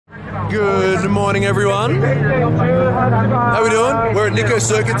Good morning, everyone. How we doing? We're at Nikko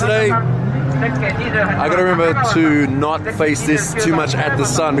Circuit today. I gotta remember to not face this too much at the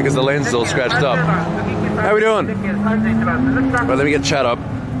sun because the lens is all scratched up. How we doing? Right, let me get chat up.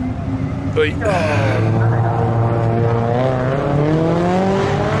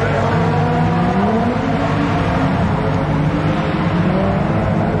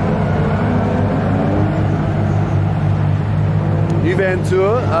 New van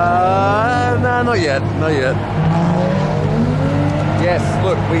tour? No, not yet. Not yet. Yes,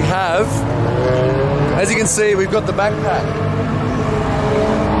 look, we have, as you can see, we've got the backpack.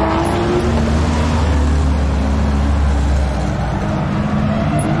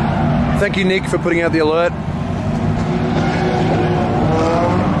 Thank you, Nick, for putting out the alert.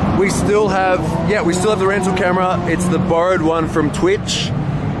 We still have the rental camera. It's the borrowed one from Twitch.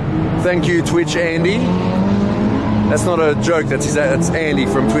 Thank you, Twitch Andy. That's not a joke, that's Andy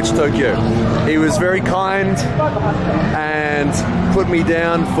from Twitch Tokyo. He was very kind and put me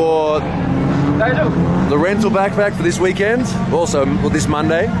down for the rental backpack for this weekend, also this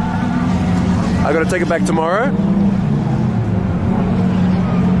Monday. I gotta take it back tomorrow.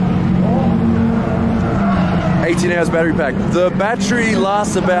 "18 hours battery pack." The battery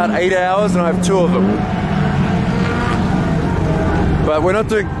lasts about 8 hours and I have 2 of them. But we're not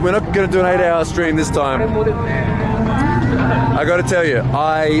gonna do an 8-hour stream this time. I gotta tell you,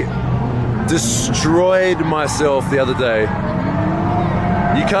 I destroyed myself the other day.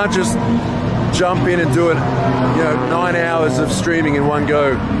 You can't just jump in and do it, 9 hours of streaming in one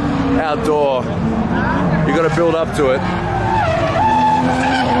go outdoor. You gotta build up to it.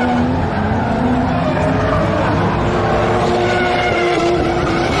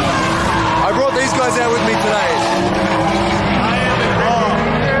 I brought these guys out with me today.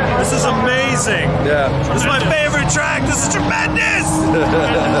 This is amazing. Yeah. This is my favorite track. This is tremendous.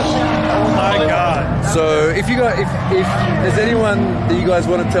 Oh my God. So if there's anyone that you guys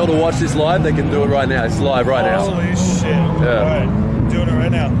want to tell to watch this live, they can do it right now. It's live right now. Holy shit. Yeah. All right. I'm doing it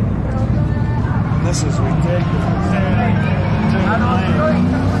right now. This is ridiculous.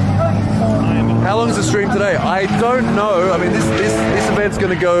 How long is the stream today? I don't know. I mean, this event's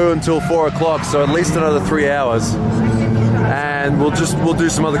going to go until 4 o'clock, so at least another 3 hours. And we'll do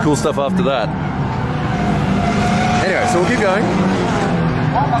some other cool stuff after that. Anyway, so we'll keep going.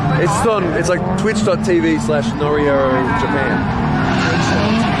 It's like twitch.tv/Noriero Japan.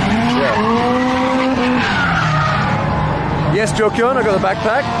 Yeah. Yes, Jokyon, I got the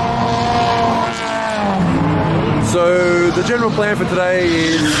backpack. So the general plan for today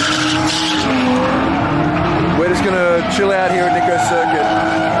is we're just gonna chill out here at Nikko Circuit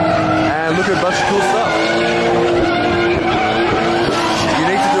and look at a bunch of cool stuff.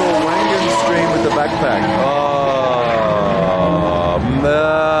 With the backpack.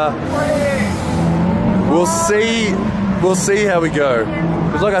 We'll see how we go.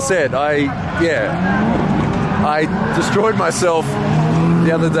 Because like I said, I destroyed myself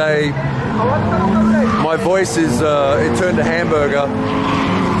the other day. My voice is it turned to hamburger,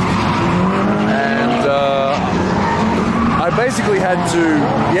 and I basically had to.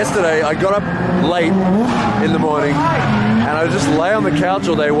 Yesterday, I got up late in the morning, and I just lay on the couch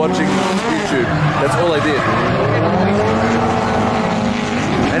all day watching YouTube. That's all I did.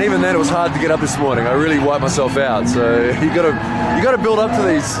 And even then, it was hard to get up this morning. I really wiped myself out. So you gotta build up to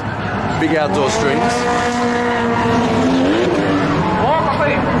these big outdoor streams.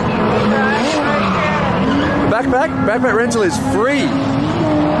 Backpack rental is free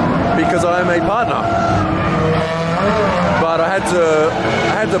because I am a partner. But I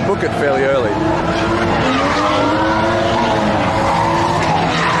had to book it fairly early.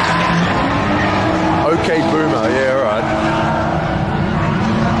 Okay, boomer. Yeah, all right.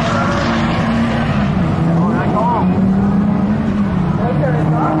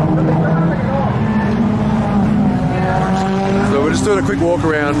 So we're just doing a quick walk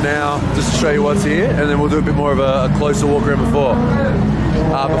around now, just to show you what's here, and then we'll do a bit more of a closer walk around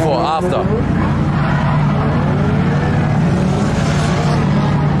after.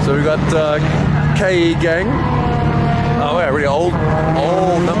 So we've got KE Gang. Oh yeah, really old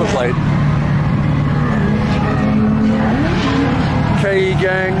number plate. KE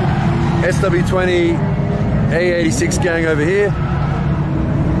Gang, SW20, A86 Gang over here.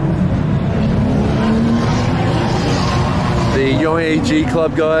 The Yoei G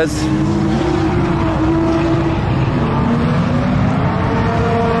Club guys.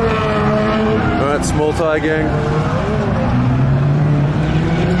 Alright, Small Tire Gang.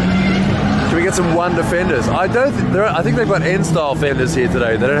 Can we get some Wonder fenders? I think they've got N-style fenders here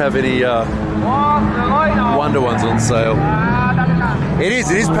today. They don't have any Wonder ones on sale. It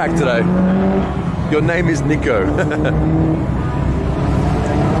is packed today. Your name is Nikko.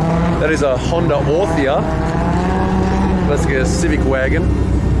 That is a Honda Orthia. Let's get a Civic wagon.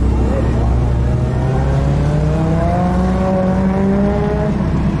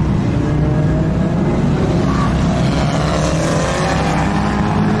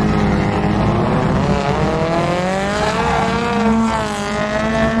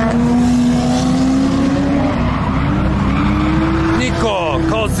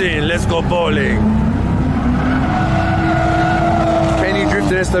 Let's go bowling. Can you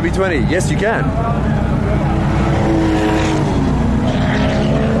drift an SW20? Yes, you can.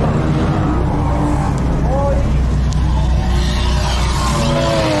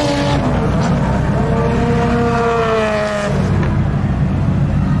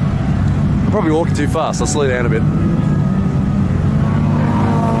 I'm probably walking too fast. I'll slow down a bit.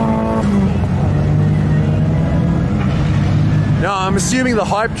 Now, I'm assuming the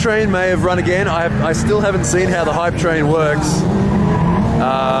hype train may have run again. I still haven't seen how the hype train works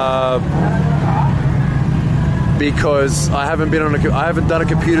because I haven't done a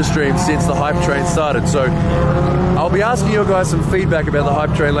computer stream since the hype train started. So I'll be asking you guys some feedback about the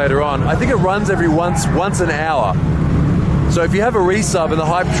hype train later on. I think it runs every once an hour. So if you have a resub and the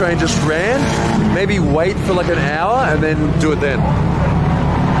hype train just ran, maybe wait for like an hour and then do it then.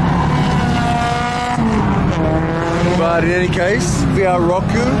 But in any case, VR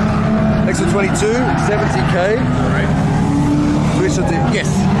Roku, Lexus 22, 70k. Switch to yes.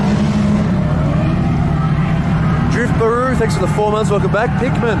 Drift Baru, thanks for the 4 months, welcome back.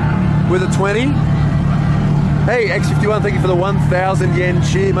 Pikmin with a 20. Hey, X51, thank you for the 1,000 yen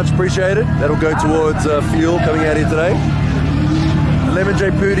cheer, much appreciated. That'll go towards fuel coming out here today. Lemon J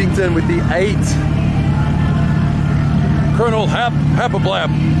Puddington with the 8. Colonel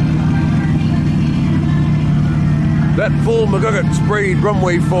Hapablab. That full McGucket sprayed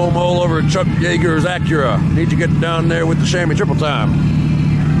runway foam all over Chuck Yeager's Acura. Need to get down there with the chamois triple time.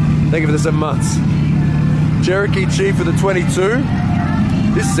 Thank you for the 7 months. Cherokee Chief for the 22.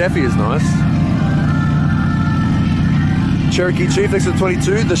 This Zephy is nice. Cherokee Chief, thanks for the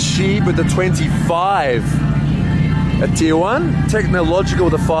 22. The Sheeb with the 25. A tier 1. Technological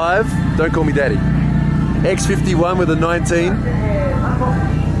with a 5. Don't call me daddy. X51 with a 19.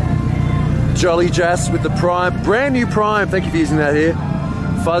 Jolly Jas with the Prime, brand new Prime. Thank you for using that here.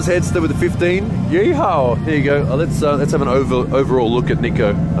 Fuzz Headster with the 15. Yeehaw! Here you go. Let's have an overall look at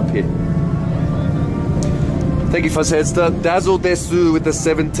Nikko up here. Thank you, Fuzz Headster. Dazzle Desu with the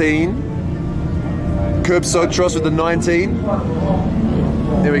 17. Curb Sotros with the 19.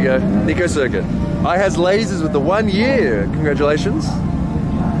 There we go. Nikko Circuit. I has lasers with the 1 year. Congratulations.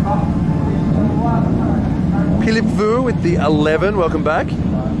 Philip Vu with the 11. Welcome back.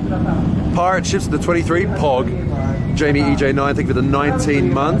 Pirate Ships with the 23, Pog. Jamie EJ9, thank you for the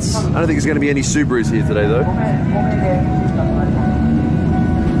 19 months. I don't think there's going to be any Subarus here today though.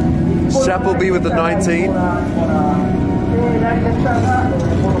 Sappleby with the 19.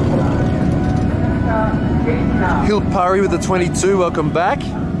 Hilpari with the 22, welcome back.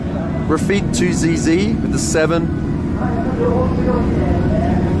 Rafik 2ZZ with the 7.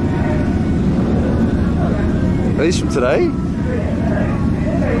 Are these from today?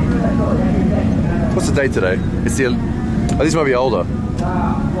 What's the date today? It's the... Oh, these might be older.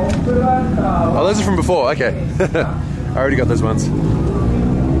 Oh, those are from before. Okay. I already got those ones.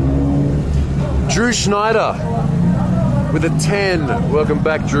 Drew Schneider with a 10. Welcome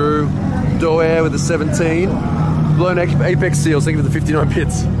back, Drew. Doer with a 17. Blown Apex Seals. Thank you for the 59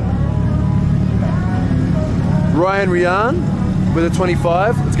 bits. Ryan Rian with a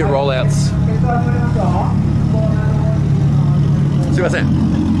 25. Let's get rollouts. See what's that?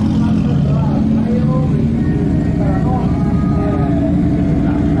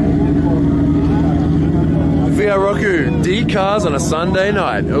 VR Roku, D cars on a Sunday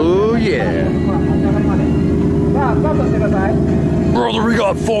night. Oh yeah. Brother, we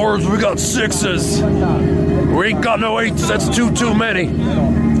got 4s, we got 6s. We ain't got no 8s, that's too many.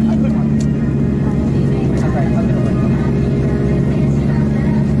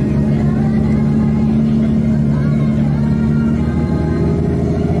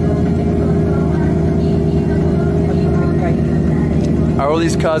 Are all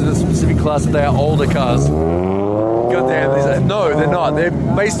these cars in a specific class if they are older cars? God damn, no, they're not. They're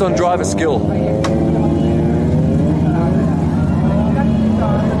based on driver skill.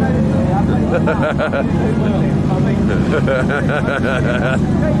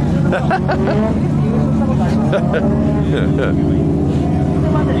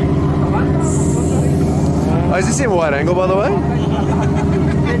 Oh, is this in wide angle, by the way?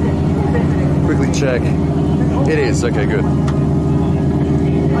 Quickly check. It is. Okay, good.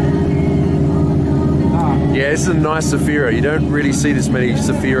 Yeah, this is a nice Zafira. You don't really see this many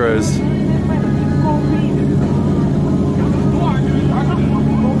Zafiras.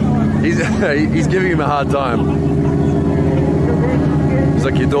 He's giving him a hard time. He's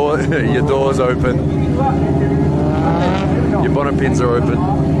like, your door's open. Your bonnet pins are open.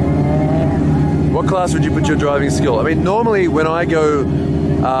 What class would you put your driving skill? I mean, normally when I go,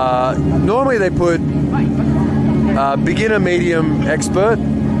 normally they put beginner, medium, expert.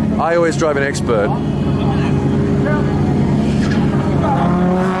 I always drive an expert.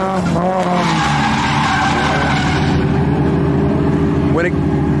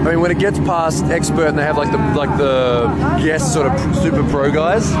 When it gets past expert and they have like the guest sort of super pro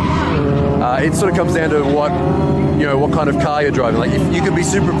guys, it sort of comes down to what kind of car you're driving. Like if you could be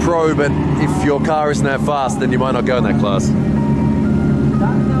super pro, but if your car isn't that fast, then you might not go in that class.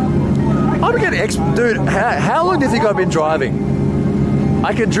 I'm getting dude. How long do you think I've been driving?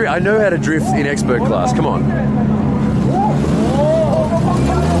 I can drift. I know how to drift in expert class. Come on.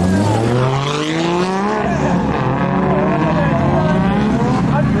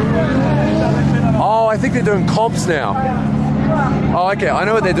 Oh, I think they're doing comps now. Oh, okay. I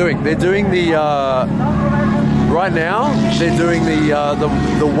know what they're doing. They're doing the right now. They're doing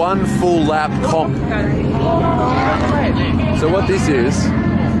the one full lap comp. So what this is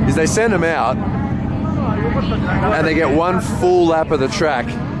they send them out and they get one full lap of the track.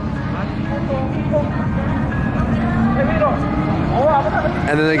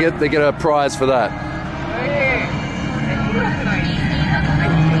 And then they get a prize for that.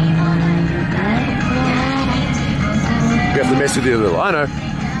 You have to mess with it a little. I know.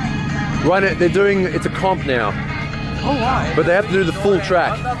 Right now, they're doing, it's a comp now. Oh wow. But they have to do the full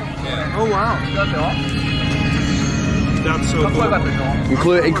track. Oh wow. That's so cool.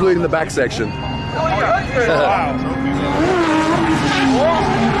 Including the back section. Wow.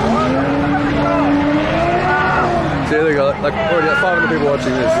 See, there you go. Like already 500 people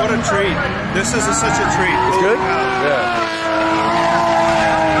watching this. What a treat. This is such a treat. It's good? Yeah.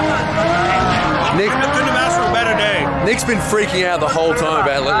 Nick, couldn't have asked for a better day. Nick's been freaking out the whole time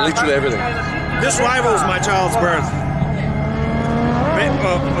about literally everything. This rivals my child's birth. Okay.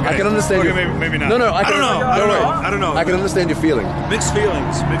 I can understand. Okay, maybe not. No, I don't know. I don't know. I can understand your feeling. Mixed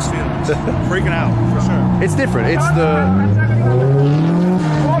feelings. Freaking out for sure. It's different. It's the.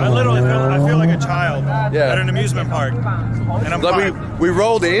 I literally feel like a child at an amusement park, and I'm like we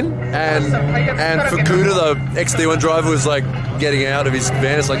rolled in and Fukuda, the XD1 driver, was like getting out of his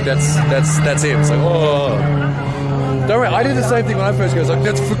van. It's like that's him. It's like, oh. Don't worry, I did the same thing when I first got. I was like,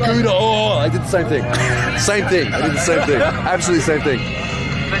 that's Fukuda. Oh, I did the same thing. Same thing. I did the same thing. Absolutely same thing.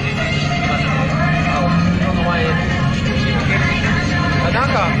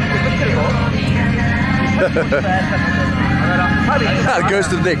 It goes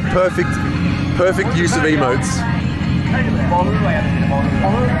to the Nick. Perfect use of emotes.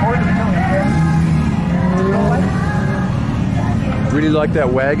 Really like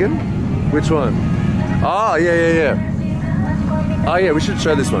that wagon? Which one? Oh, yeah. Oh yeah, we should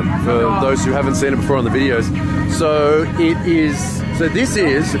show this one for those who haven't seen it before on the videos. So this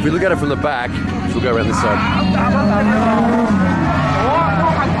is, if we look at it from the back, we'll go around this side.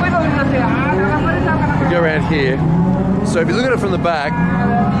 We go around here. So if you look at it from the back,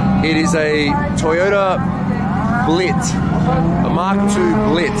 it is a Toyota Blit, a Mark II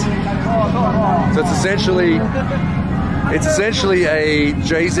Blit. So it's essentially a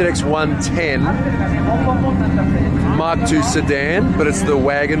JZX 110 Mark II sedan, but it's the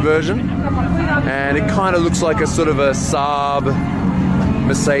wagon version, and it kind of looks like a sort of a Saab,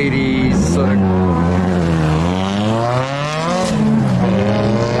 Mercedes sort of.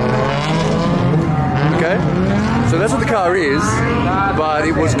 Okay, so that's what the car is, but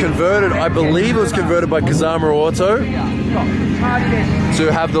it was converted, I believe it was converted by Kazama Auto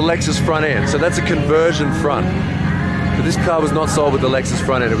to have the Lexus front end. So that's a conversion front. But this car was not sold with the Lexus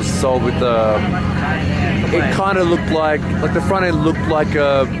front end, it was sold with the, it kind of looked like the front end looked like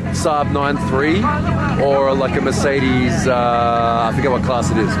a Saab 9.3 or like a Mercedes, I forget what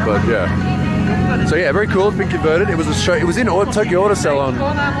class it is, but yeah. So yeah, very cool, it's been converted. It was a show, it was in Tokyo Auto Salon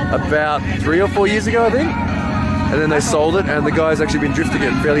about 3 or 4 years ago, I think. And then they sold it, and the guy's actually been drifting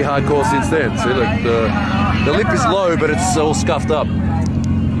it fairly hardcore since then. See, look, the lip is low, but it's all scuffed up.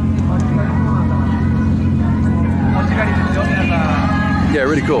 Yeah,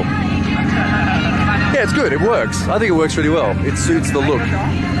 really cool. Yeah, it's good. It works. I think it works really well. It suits the look. I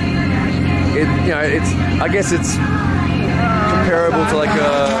guess it's comparable to like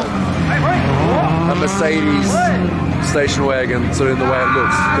a Mercedes station wagon, sort of in the way it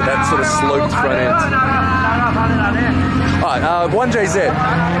looks, with that sort of sloped front end. Oh, 1JZ.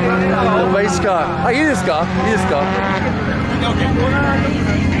 Base car. あ、いいですか？いいですか？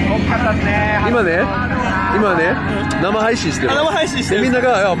今ね、生配信してる。生配信してる。でみんな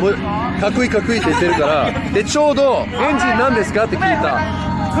がもうかっこいいかっこいいって言ってるから、でちょうどエンジン何ですかって聞いた。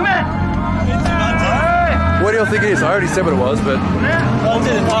What do you think it is? I already said what it was, but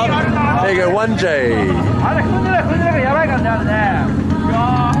there you go, 1J.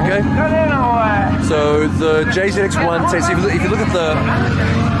 Okay. So the JZX110. So if you look at the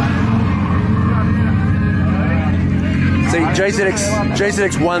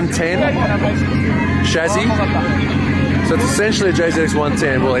JZX110 chassis. So it's essentially a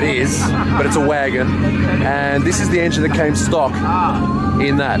JZX110. Well, it is, but it's a wagon, and this is the engine that came stock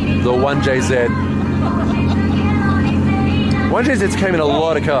in that, the 1JZ. 1JZs came in a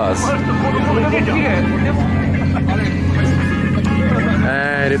lot of cars.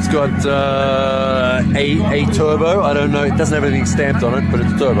 And it's got a turbo. I don't know, it doesn't have anything stamped on it, but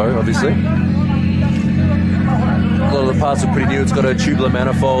it's a turbo, obviously. A lot of the parts are pretty new. It's got a tubular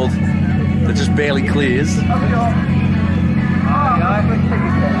manifold that just barely clears.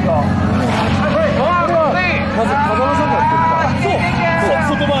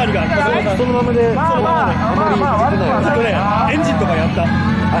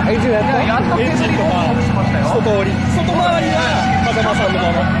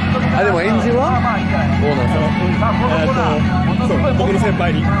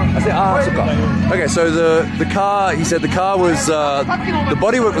 Okay, so the car, he said the car was, the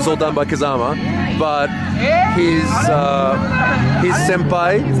bodywork was all done by Kazama, but his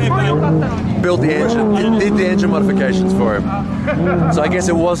senpai built the engine, did the engine modifications for him. So I guess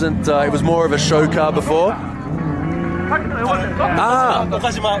it wasn't, it was more of a show car before.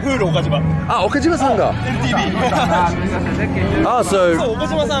 Okajimaさんが so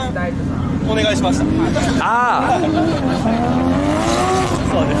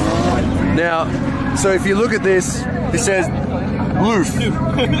now, so if you look at this, it says Loof.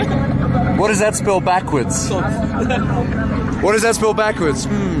 What does that spell backwards? What does that spell backwards?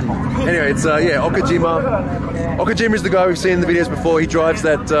 Anyway, it's Okajima. Okajima is the guy we've seen in the videos before. He drives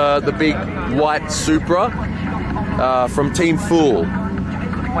that the big white Supra from Team Fool.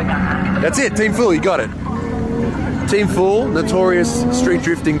 That's it, Team Fool, you got it. Team Fool, notorious street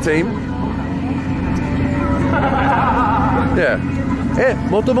drifting team. Yeah.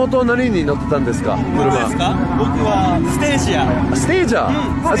 もともと何に乗ってたんですか？車。僕はステージア。ステージア。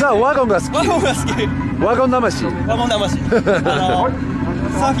じゃあワゴンが好き。ワゴンが好き。ワゴン魂。ワゴン魂。サー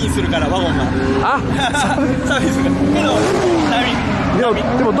フィンするからワゴンが。あ、サーフィンする。で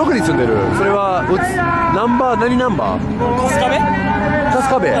もどこに住んでる？それはナンバー何ナンバー？春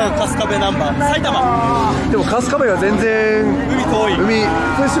日部？春日部。春日部ナンバー。埼玉。でも春日部は全然海遠い。海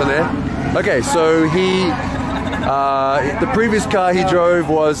そうですよね。Okay, so the previous car he drove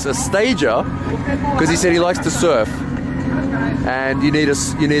was a Stager because he said he likes to surf, and you need a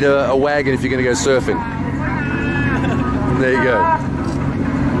wagon if you're going to go surfing. There you go.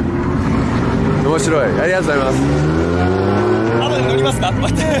 面白い。ありがとうございます。乗りますか？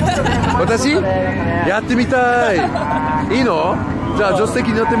私？やってみたい。いいの？じゃあ助手席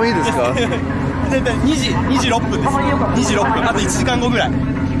に乗ってもいいですか？2時6分です。2時6分。あと1時間後ぐらい。乗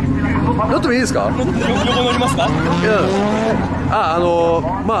ってもいいですか？横乗りますか？うん。まあ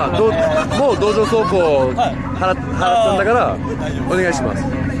もう道場走行払ったんだからお願いします。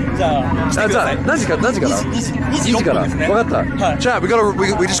じゃあ何時から？2時から分かった。Chat, we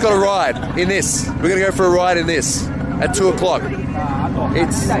just got a ride in this. We're gonna go for a ride in this at 2 o'clock.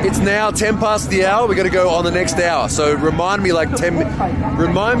 It's now 10 past the hour. We're gonna go on the next hour. So remind me in like 30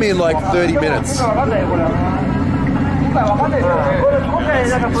 minutes.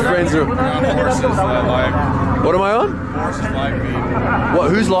 Friends are. What am I on? What?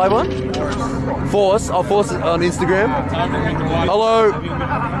 Who's live on? Force. I'll Force it on Instagram. Hello.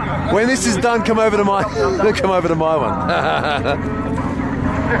 When this is done, come over to my one.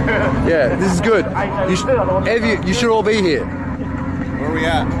 Yeah, this is good. You should all be here. Where are we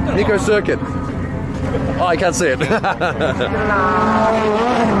at? Nikko Circuit. Oh, I can't see it.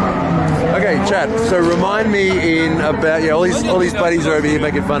 Okay, chat. So remind me in about all these buddies are over here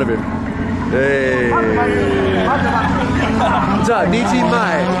making fun of him. Hey. じゃあ2時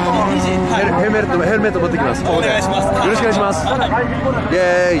前ヘルメット持ってきます。お願いします。よろしくお願いします。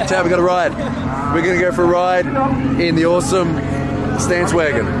Yay, chat, we got a ride. We're gonna go for a ride in the awesome Stance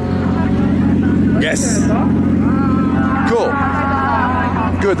wagon. Yes. Cool.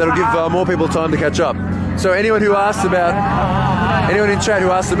 Good. That'll give more people time to catch up. So anyone in chat who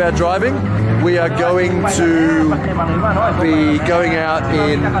asked about driving, we are going to be going out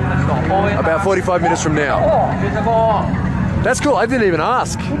in about 45 minutes from now. That's cool. I didn't even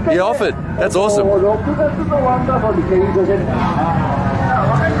ask. He offered. That's awesome. I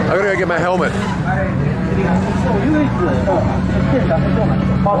gotta go get my helmet.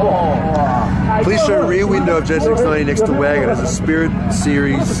 Please show rear window of J690 next to wagon as a Spirit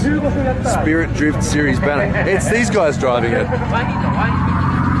Drift Series banner. It's these guys driving it.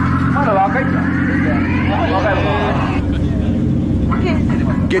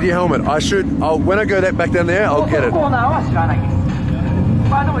 Get your helmet. I should. When I go back down there, I'll get it.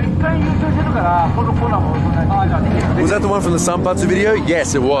 Was that the one from the Sanpatsu video?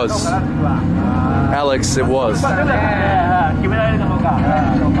 Yes, it was. Alex, it was.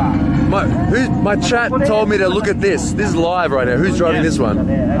 My chat told me to look at this. This is live right now. Who's driving this one?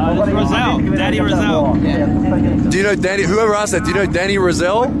 Roselle. Danny Roselle. Do you know Danny? Whoever asked that, do you know Danny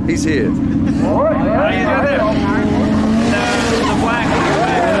Roselle? He's here. How do you do there? The black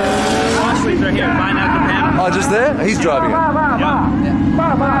suites right here. Find out Japan. Oh, just there? He's driving it.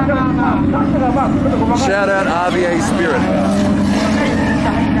 Shout out RVA Spirit.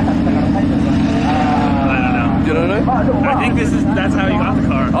 You don't know? I think that's how you got the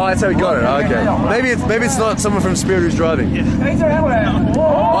car. Oh, that's how he got it. Oh, okay. Maybe it's not someone from Spirit who's driving. Yeah.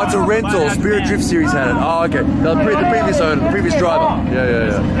 Oh, it's a rental. Spirit Drift Series had it. Oh, okay. The previous owner, the previous driver.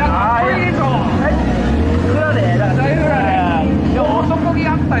 Yeah.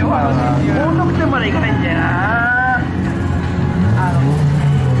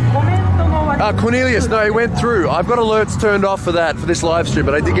 Cornelius, no, he went through. I've got alerts turned off for this live stream,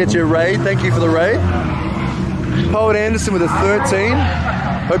 but I did get you a raid. Thank you for the raid. Poet Anderson with a 13.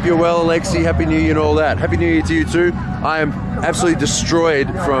 Hope you're well, Alexi. Happy New Year and all that. Happy New Year to you too. I am absolutely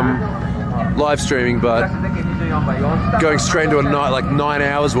destroyed from live streaming, but going straight into a night, like 9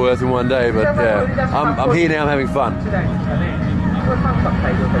 hours worth in one day. But yeah, I'm here now. I'm having fun.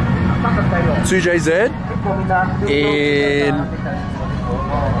 2JZ in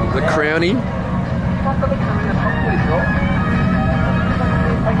the Crownie.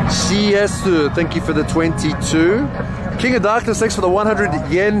 CS, thank you for the 22. King of Darkness, thanks for the 100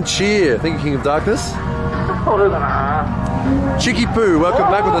 yen cheer. Thank you, King of Darkness. Chicky Poo, welcome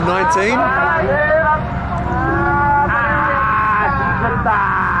back with the 19.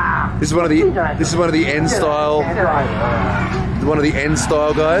 This is one of the N style. One of the N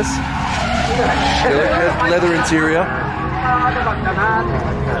style guys. Leather interior.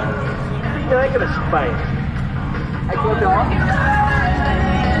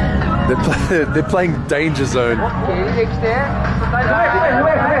 They're playing Danger Zone.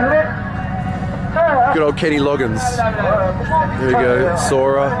 Good old Kenny Loggins. There we go,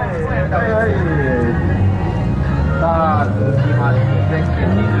 Sora.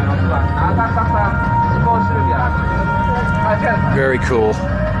 Very cool.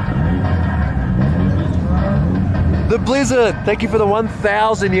 The Blizzard, thank you for the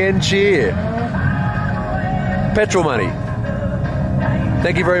 1,000 yen cheer. Petrol money.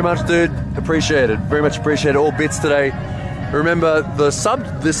 Thank you very much, dude. Appreciate it. Very much appreciate it. All bits today. Remember, the sub,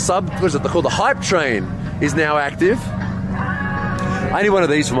 what is it called? The hype train is now active. I need one of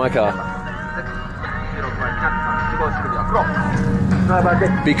these for my car.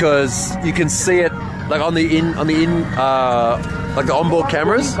 Because you can see it like on the onboard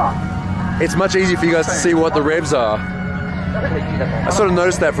cameras. It's much easier for you guys to see what the revs are. I sort of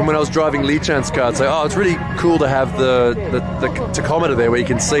noticed that from when I was driving Lee Chan's car. It's like, oh, it's really cool to have the tachometer there where you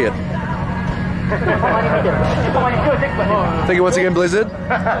can see it. Thank you once again, Blizzard.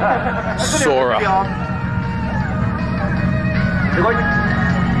 Sora.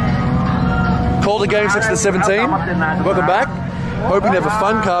 Call the game 6 to 17. Welcome back. Hoping to have a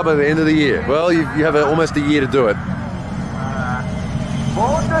fun car by the end of the year. Well, you have almost a year to do it.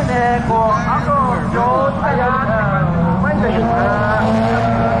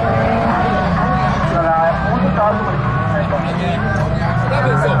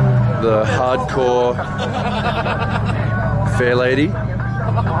 The hardcore fair lady.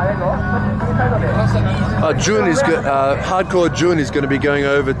 Jun is hardcore Jun is going to be going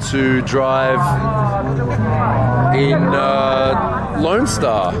over to drive in Lone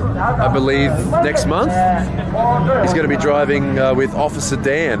Star, I believe, next month. He's going to be driving with Officer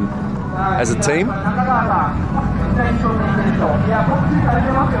Dan as a team.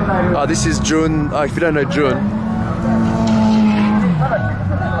 This is Jun. If you don't know Jun.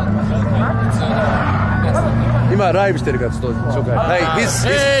 Hey,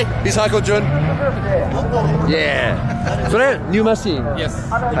 he's Hardcore Jun. Yeah. So new machine. Yes.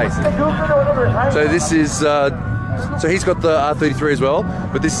 Hey. So this is so he's got the R33 as well,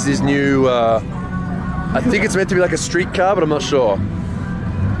 but this is his new I think it's meant to be like a street car, but I'm not sure.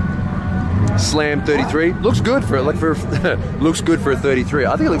 Slam 33. Looks good for looks good for a 33.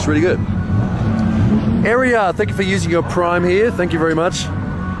 I think it looks really good. Area, thank you for using your Prime here. Thank you very much.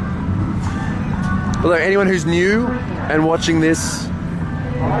 Although anyone who's new and watching this,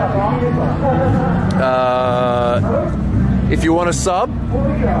 if you want to sub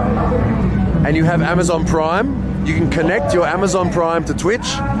and you have Amazon Prime, you can connect your Amazon Prime to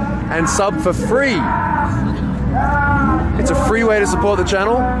Twitch and sub for free. It's a free way to support the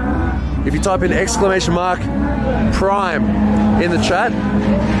channel. If you type in !Prime in the chat,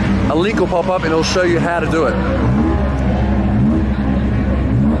 a link will pop up and it'll show you how to do it.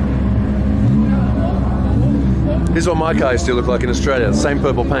 This is what my car used to look like in Australia. Same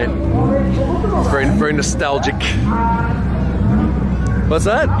purple paint. It's very, very nostalgic. What's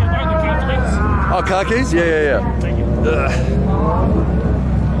that? Oh, car keys? Yeah. Thank you.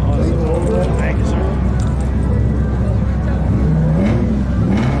 Awesome. Thank you, sir.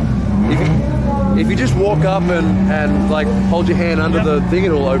 If you just walk up and like hold your hand under the thing,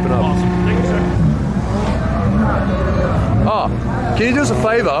 it'll open up. Awesome. Thank you, sir. Oh, can you do us a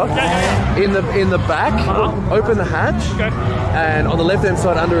favor? Yeah. In the back, open the hatch, and on the left-hand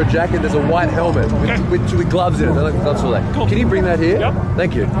side under a jacket, there's a white helmet with gloves in it. I like the gloves for that. Cool. Can you bring that here? Yep.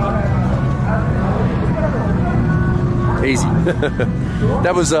 Thank you. Easy.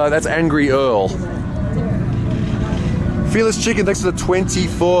 That's Angry Earl. Fearless Chicken, thanks for the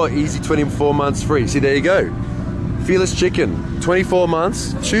 24, easy 24 months free. See, there you go. Fearless Chicken, 24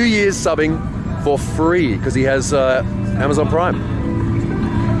 months, 2 years subbing for free because he has Amazon Prime.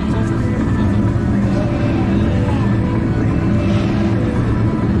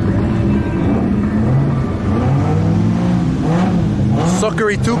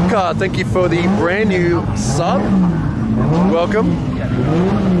 Sokurituka, thank you for the brand new sub. Welcome.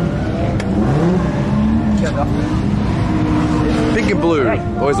 Pink and blue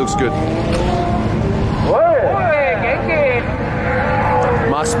always looks good.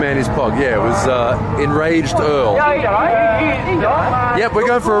 Maskman is Pog. Yeah, it was Enraged Earl. Yep, we're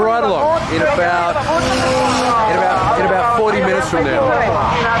going for a ride along in about 40 minutes from now.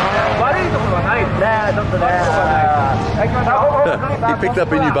 He picked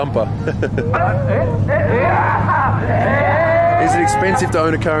up a new bumper. Is it expensive to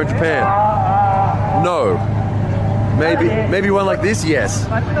own a car in Japan? No. Maybe one like this, yes.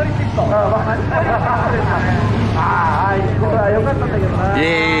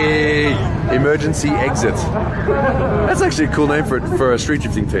 Yay! Emergency exit. That's actually a cool name for a street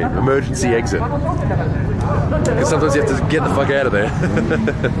drifting team. Emergency exit. Because sometimes you have to get the fuck out of there.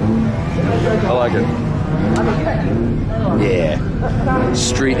 I like it. Yeah.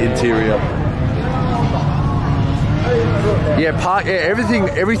 Street interior. Yeah,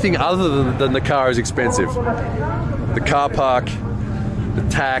 everything other than the car is expensive. The car park, the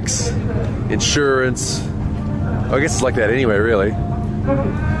tax, insurance. I guess it's like that anyway, really.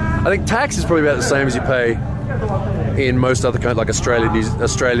 I think tax is probably about the same as you pay in most other countries, like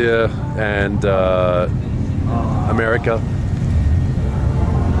Australia and America.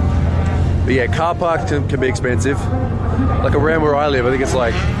 But yeah, car park can be expensive. Like around where I live, I think it's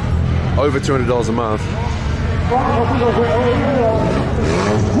like over $200 a month.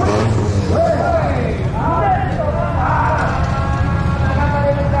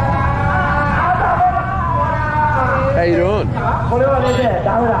 How you doing?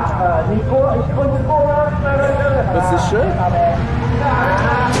 What's this shirt?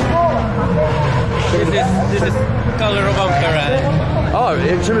 This is color of Ankara. Oh,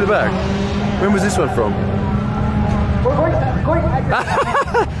 show me the back. When was this one from?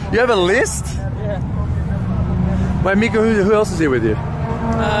 You have a list? Yeah. Wait, Mikko, who else is here with you?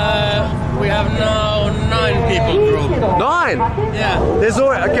 We have now 9 people group. 9? Yeah. There's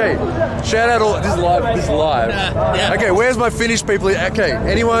always, okay, shout out all, this is live. Yeah. Okay, where's my Finnish people? Okay,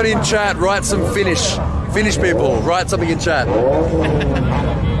 anyone in chat, write some Finnish people, write something in chat.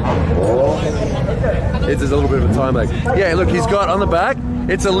 It's a little bit of a time lag. Yeah, look, he's got on the back,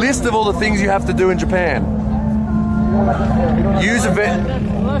 it's a list of all the things you have to do in Japan. Use a vet.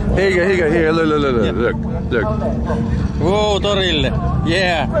 Here you go, here, look. Whoa, torille.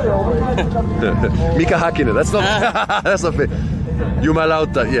 Yeah. Mika Hakinen, that's not fair.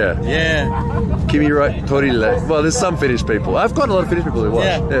 Jumalauta, yeah. Yeah. Kimi Torille. Well, there's some Finnish people. I've got a lot of Finnish people who watch.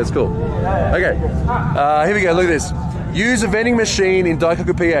 Yeah. It's cool. Okay, here we go, look at this. Use a vending machine in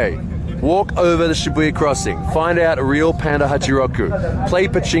Daikaku, PA. Walk over the Shibuya crossing. Find out a real Panda Hachiroku. Play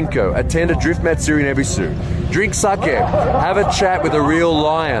pachinko. Attend a drift matsuri in Ebisu. Drink sake. Have a chat with a real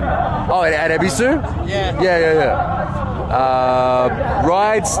lion. Oh, at Ebisu? Yeah. Yeah.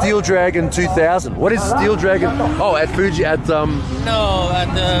 Ride Steel Dragon 2000. What is Steel Dragon? Oh, at Fuji, at No,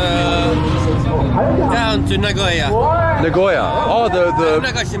 at down to Nagoya. Nagoya. Oh, the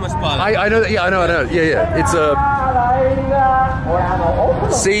Nagashima's palace. I know. Yeah, I know. Yeah. It's a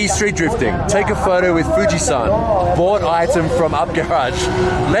see street drifting. Take a photo with Fuji-san. Bought item from Up Garage.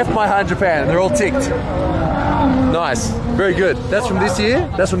 Left my heart in Japan. They're all ticked. Nice. Very good. That's from this year?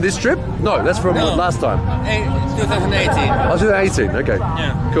 That's from this trip? No, that's from last time. 2018. Oh, 2018. Okay.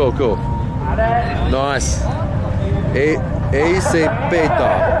 Yeah. Cool. Nice. Ace Beta.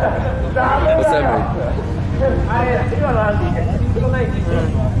 What's that mean?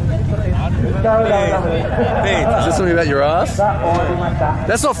 Is that something about your ass?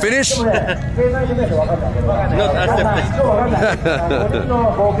 That's not finished. Not as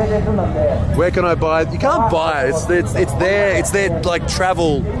Where can I buy it? You can't buy it. It's their like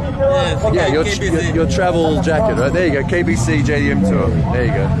travel. Yeah, your travel jacket, right? There you go. KBC JDM tour. There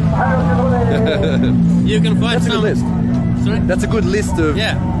you go. You can find That's a good list. Sorry? That's a good list of.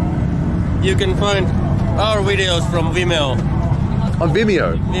 Yeah. You can find our videos from Vimeo. On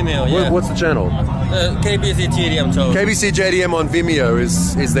Vimeo. Vimeo, yeah. What's the channel? KBC JDM tour. KBC JDM on Vimeo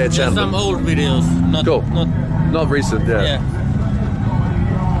is their channel. Some old videos. Cool. Not recent. Yeah.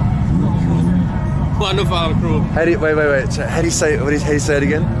 One of our crew. Wait. So how do you say it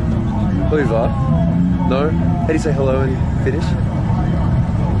again? Oliver? No? How do you say hello in Finnish?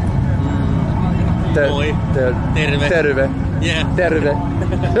 Moi. Terve. Yeah. Terve.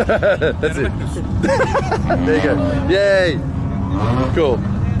 That's it. There you go. Yay! Cool.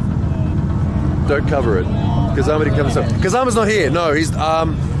 Don't cover it. Kazama didn't cover stuff. Kazama's not here. No,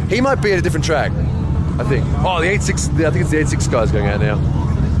 he might be at a different track. I think. Oh, the 86. I think it's the 86 guy's going out now.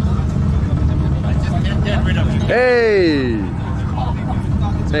 Hey!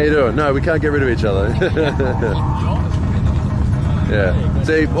 How you doing? No, we can't get rid of each other. Yeah.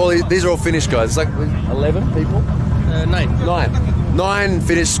 See, these are all Finnish guys. It's like 11 people? 9. 9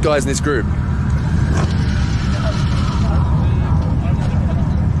 Finnish guys in this group.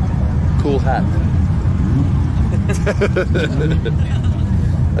 Cool hat.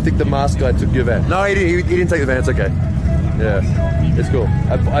 I think the mask guy took your van. No, he didn't take the van. It's okay. Yeah, it's cool.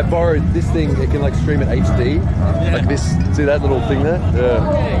 I borrowed this thing. It can like stream at HD, like this. See that little thing there?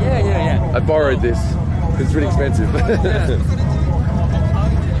 Yeah. I borrowed this because it's really expensive.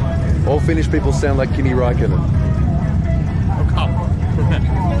 All Finnish people sound like Kimi Räikkönen.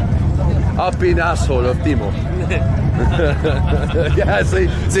 Up in asshole of Timo. Yeah, see,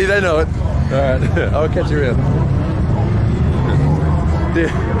 they know it. All right, I'll catch you around.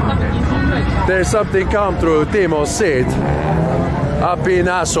 There's something come through Timo's seat. Up in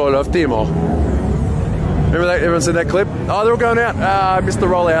asshole of Timo. Remember that? Everyone seen that clip? Oh, they're all going out. I missed the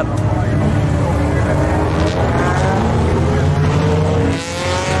rollout.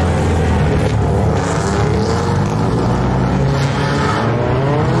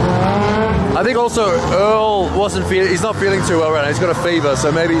 I think also Earl he's not feeling too well right now. He's got a fever,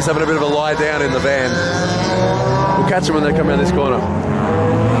 so maybe he's having a bit of a lie down in the van. We'll catch him when they come around this corner.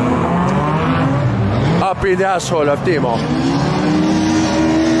 Up in the asshole of Timo.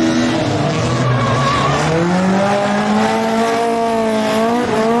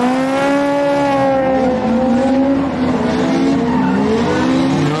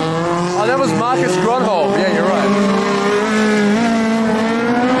 Oh, that was Marcus Gronholm. Yeah, you're right.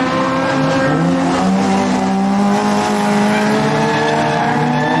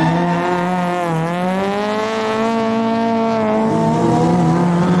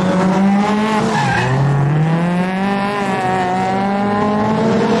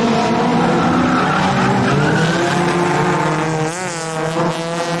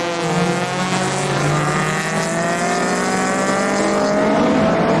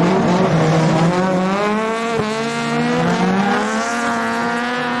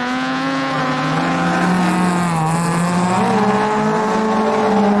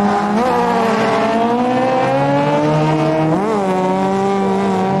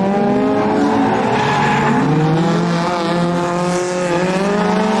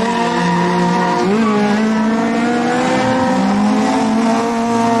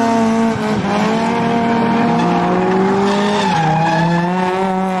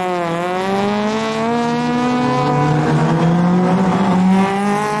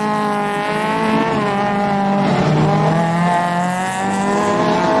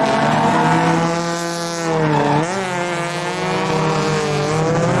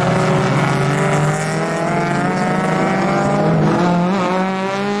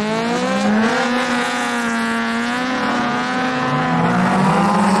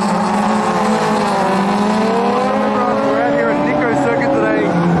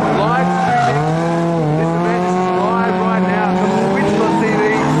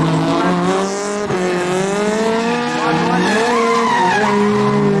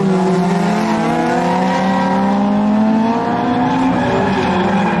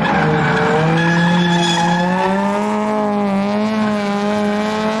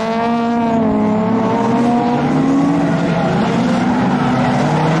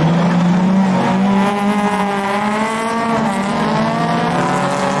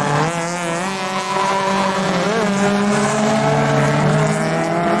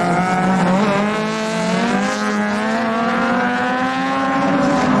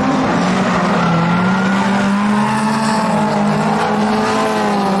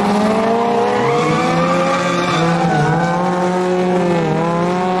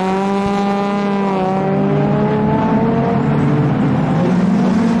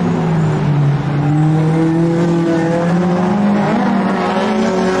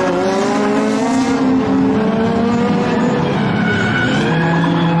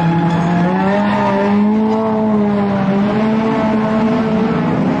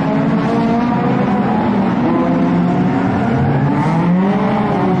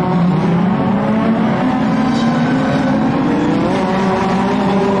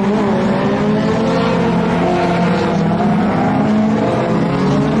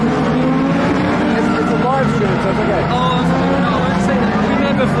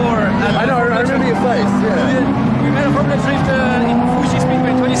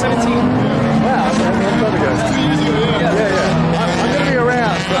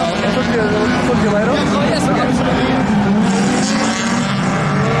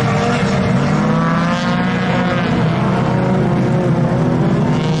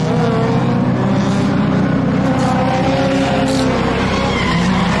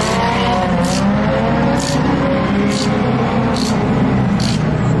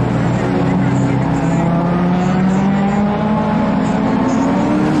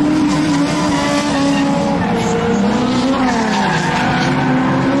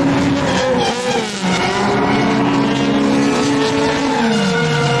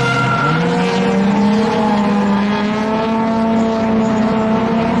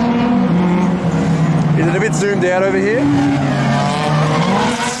 out over here.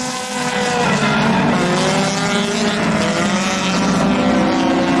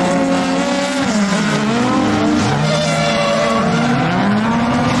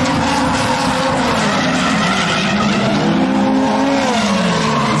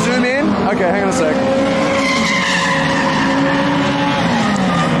 Zoom in. Okay, hang on a sec.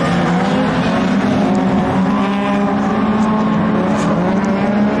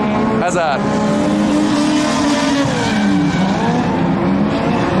 How's that?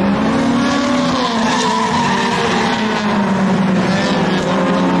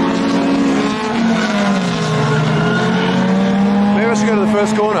 Maybe I should go to the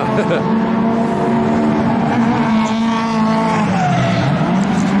first corner.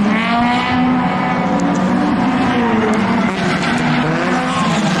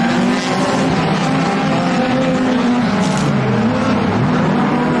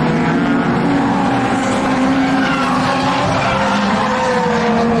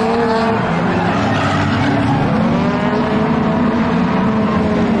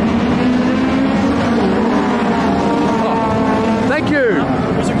 Thank you.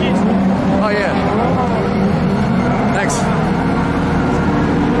 Where's your keys?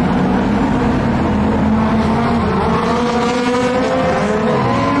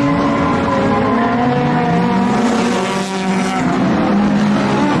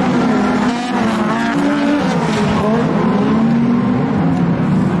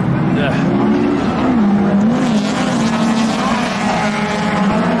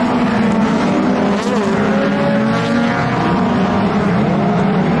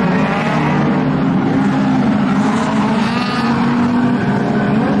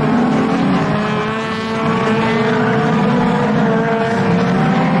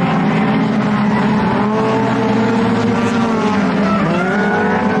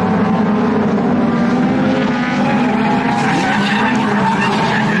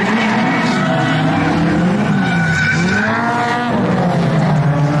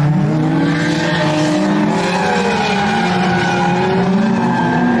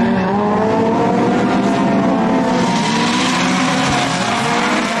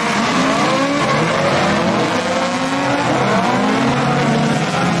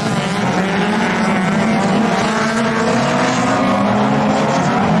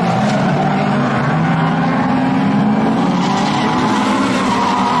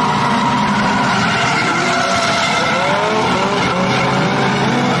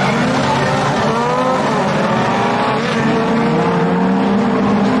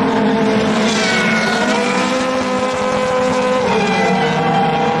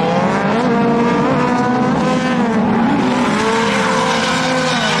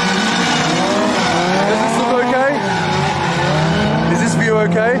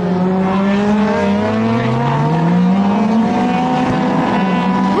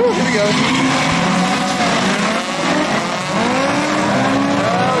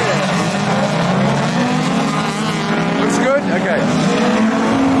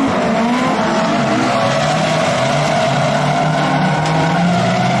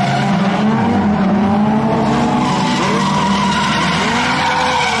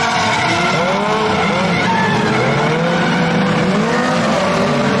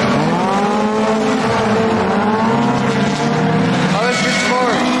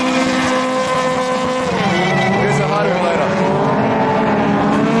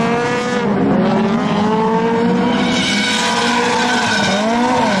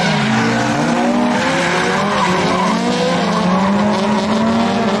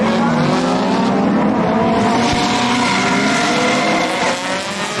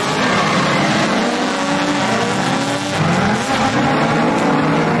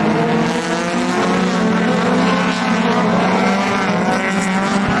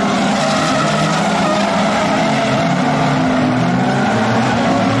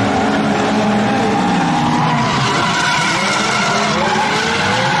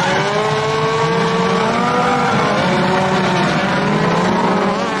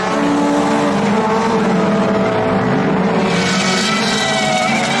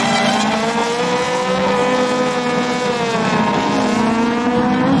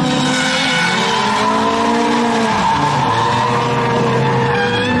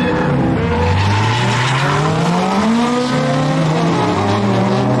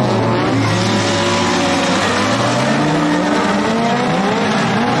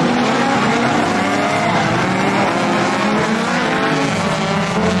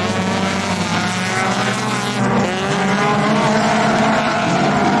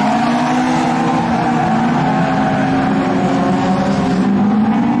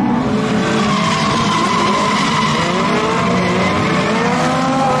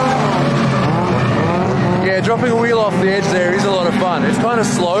 Yeah, dropping a wheel off the edge there is a lot of fun. It's kind of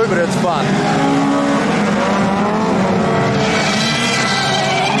slow, but it's fun.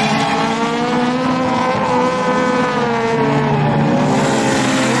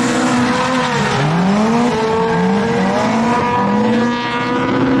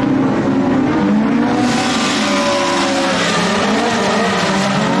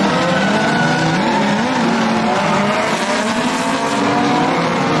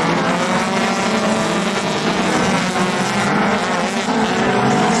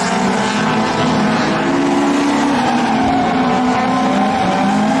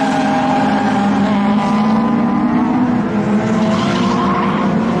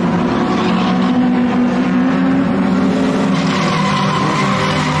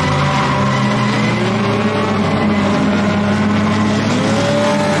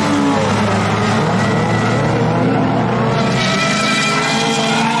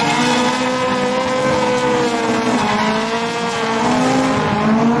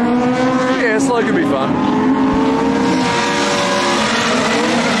 It could be fun.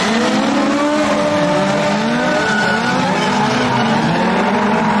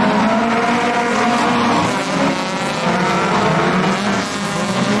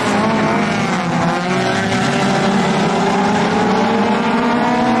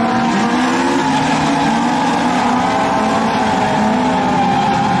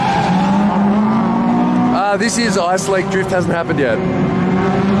 This is Ice Lake Drift, hasn't happened yet.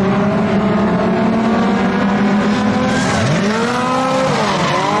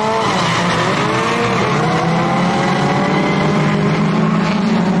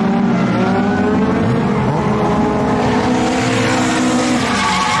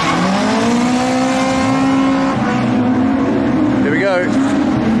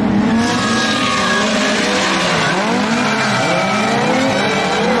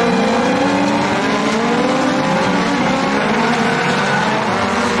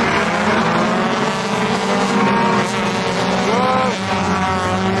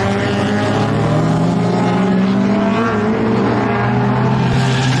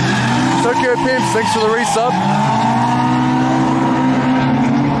 Tokyo Pimps, thanks for the resub.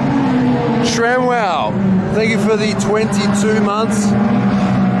 Shramwow, thank you for the 22 months.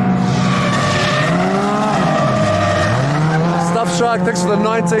 Stuff Shark, thanks for the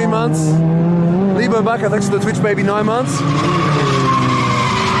 19 months. Lebo Baka, thanks for the Twitch Baby 9 months.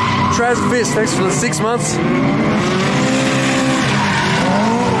 Traz Fist, thanks for the 6 months.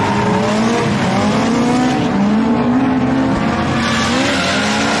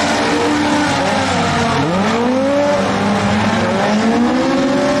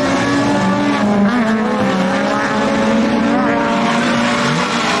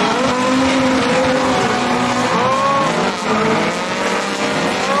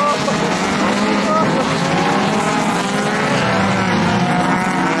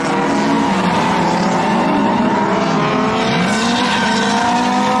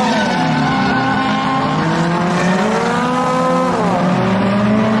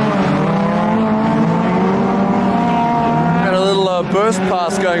 Burst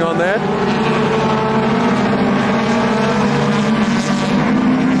pass going on there.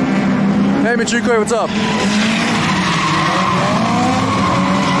 Hey Michuko, what's up?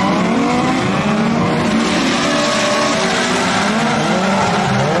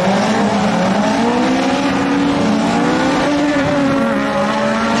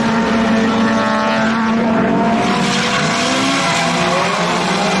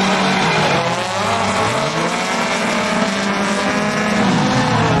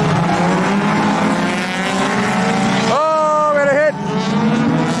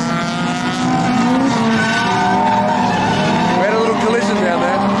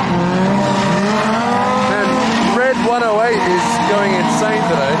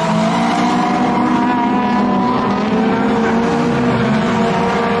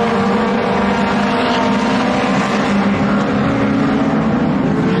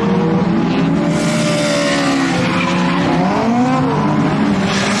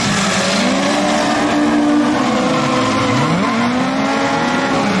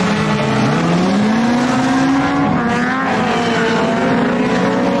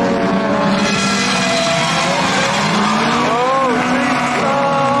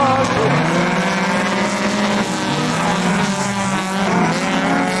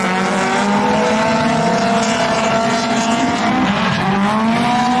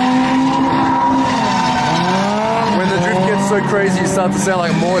 Crazy, you start to sound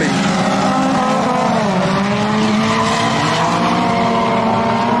like Morty.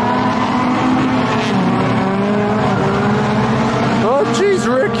 Oh jeez,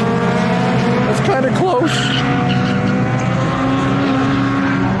 Rick, that's kind of close.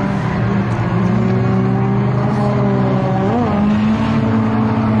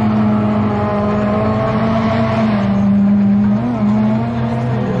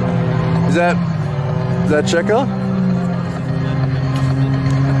 Is that checker?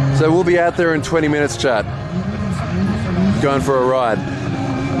 So we'll be out there in 20 minutes, chat. Going for a ride.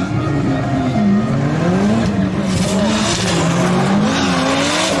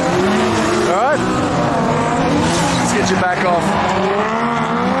 Alright. Let's get you back off.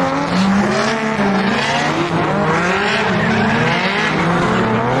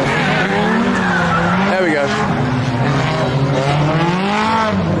 There we go.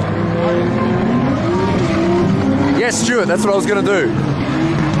 Yes, Stuart, that's what I was going to do.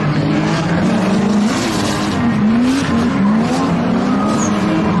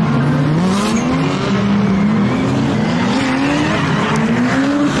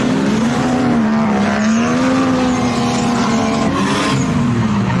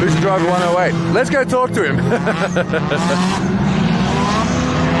 Who's the driver 108? Let's go talk to him.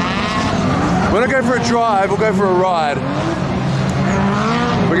 When I go for a drive, we'll go for a ride.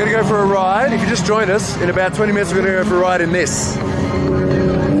 We're going to go for a ride. If you just joined us, in about 20 minutes we're going to go for a ride in this.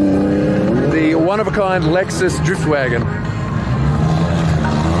 The one-of-a-kind Lexus drift wagon.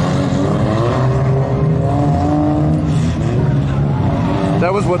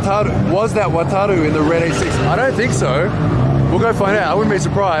 That was Wataru. Was that Wataru in the red A6? I don't think so. We'll go find out. I wouldn't be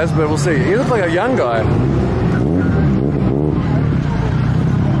surprised, but we'll see. He looks like a young guy.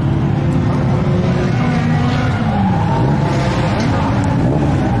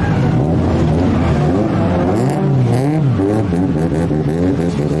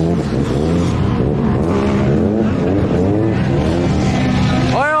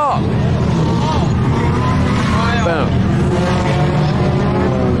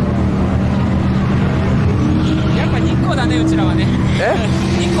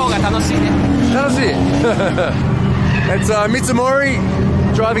 It's Mitsumori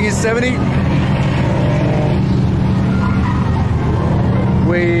driving his 70.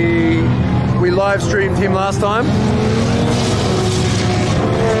 We live streamed him last time.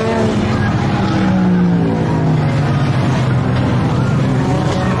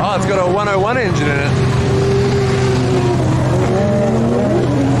 Oh, it's got a 101 engine in it.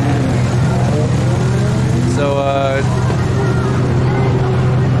 So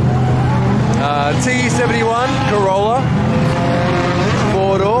T71 Corolla,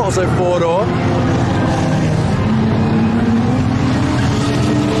 4-door, also 4-door.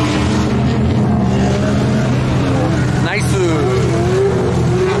 Nice.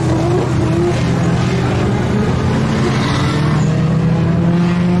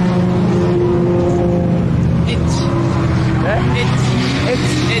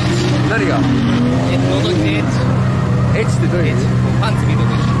何が？覗いてエッチ。エッチってどういう意味？パンツ見とく。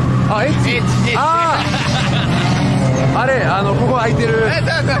あ、エッチ。ああ。あれ、ここ開いてる。そう。や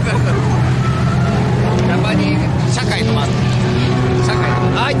っぱり社会の窓。社会の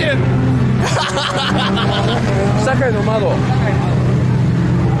窓。開いてる。社会の窓。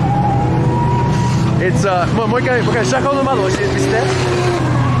もう一回社会の窓教えて見せて。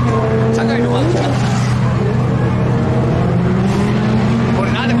社会の窓。こ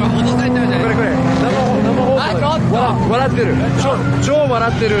れなんでこれ脅されてるじゃない。これ生放送。笑ってる。超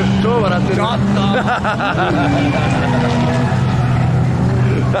笑ってる。超笑ってる。ちょっと。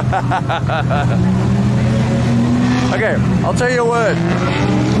Okay, I'll tell you a word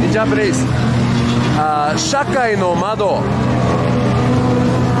in Japanese. 社会の窓.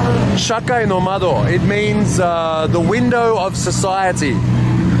 社会の窓. It means the window of society.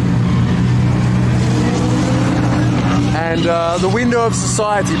 And the window of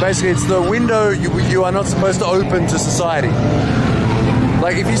society, basically it's the window you are not supposed to open to society.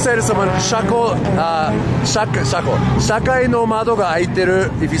 Like if you say to someone, 社会の窓が開いて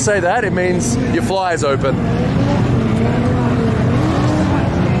る, if you say that, it means your fly is open.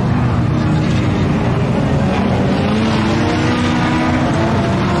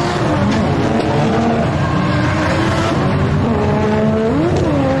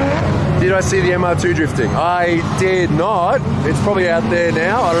 Did I see the MR2 drifting? I did not. It's probably out there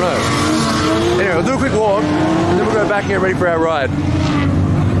now. I don't know. Anyway, we'll do a quick walk, and then we'll go back and get ready for our ride.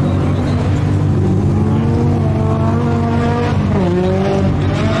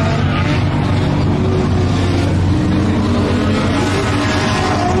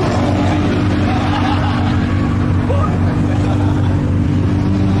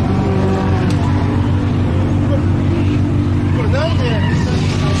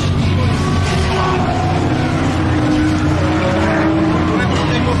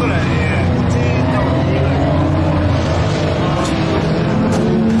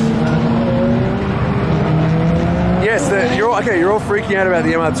 okay, you're all freaking out about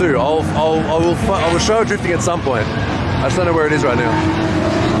the MR2. I will show drifting at some point. I just don't know where it is right now.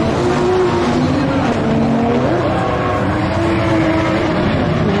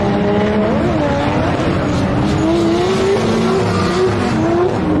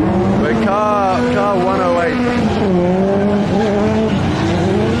 Wait, car 108.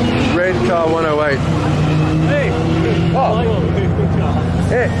 Red car 108. Hey. Oh.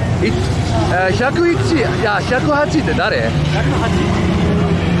 101、いや、108って誰？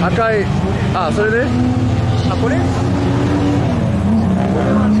 108。赤い、あ、それね。あ、これ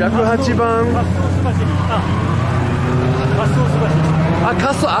？108番。あ、滑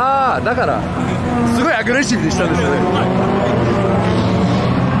走、ああ、だから、すごいアグレッシブにしたんですよね。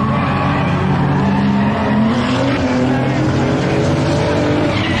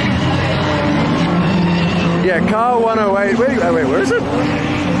Yeah, car 108. Wait, where is it?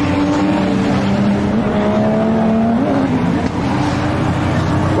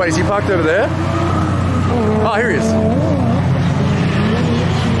 Wait, is he parked over there? Oh, here he is.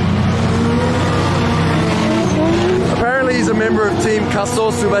 Apparently he's a member of Team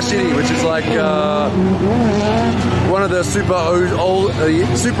Kaso Subashiri, which is like one of the super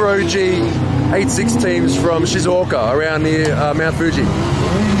OG 86 teams from Shizuoka around near Mount Fuji.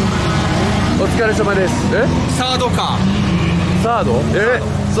 お疲れ様です。サードカー。サード？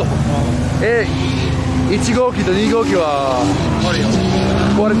そう。1号機と2号機は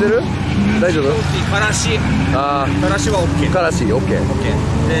壊れてる？大丈夫？からし。ああ。からしは OK。からし OK。OK。で、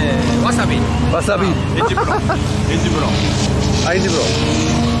わさび。わさび。エンジブロ。エンジブロ。あ、エンジブロ。こ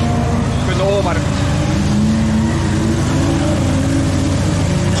れノーマル。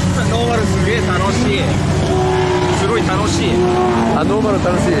ノーマルすげえ楽しい。すごい楽しい。あ、ノーマル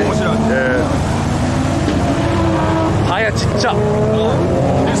楽しい。面白い。はやちっちゃ。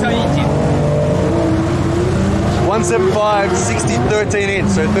13インチ。175 60 13 inch,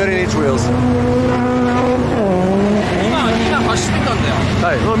 so 13 inch wheels. 今走ってたんだよ。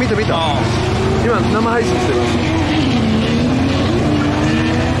はい、見た。今生配信してる。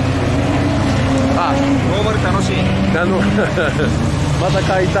あ、ノーマル楽しい。また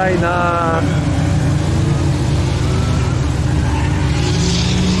買いたいな。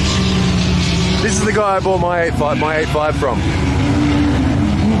This is the guy I bought my 85 from.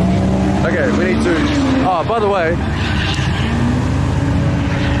 Okay, we need to. Oh, by the way.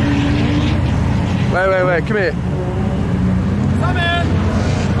 Wait, come here. What's up, man?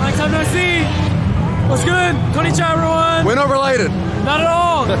 Long time no see. What's good? Konnichiwa, everyone. We're not related. Not at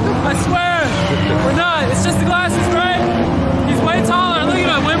all. I swear. We're not. It's just the glasses, right? He's way taller. Look at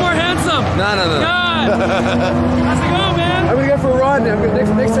him. Way more handsome. No. God. How's it going, man? I'm gonna go for a ride now.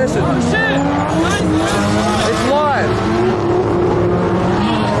 Next session. Oh, shit. Nice. It's live.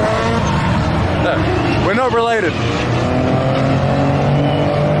 No, we're not related.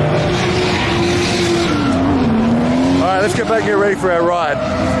 Alright, let's get back and get ready for our ride.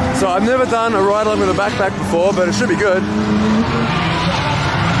 So I've never done a ride along with a backpack before, but it should be good.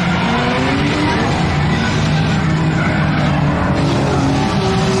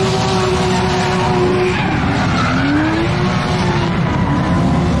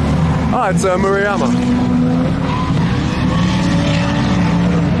 Ah, it's Murayama.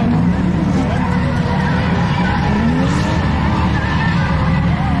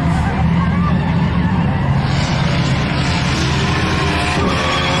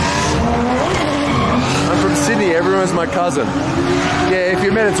 Sydney, everyone's my cousin. Yeah, if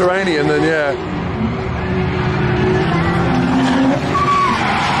you're Mediterranean, then yeah.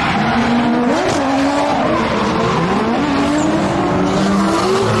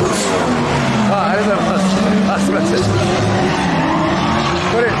 Ah, ありがとうございます。あ、すみません。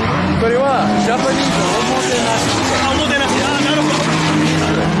これはジャパニーズおもてなし。おもてなし。あ、なるほど。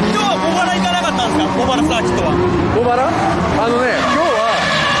今日は茂原行かなかったんですか？茂原サーキットは。茂原？今日は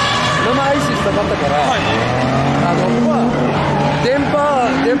生配信したかったから、ここは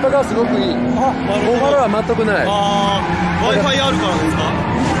電波がすごくいい。茂原は全くない。Wi-Fi あるからですか？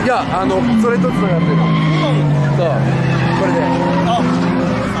いや、それとつながってる。そう、これで。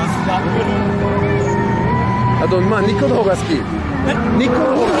さすが。あと、ニッコの方が好き。ニッコの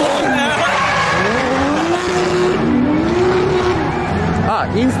方が好き。あ、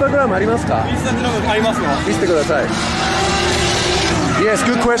インスタグラムありますか？インスタグラムありますよ。見せてください。Yes,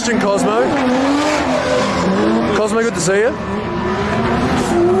 good question, Cosmo. Cosmo, good to see you.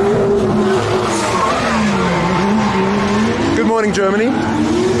 Good morning, Germany.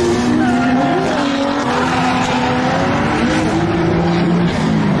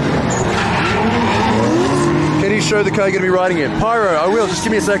 Can you show the car you're going to be riding in? Pyro, I will. Just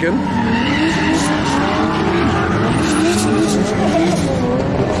give me a second.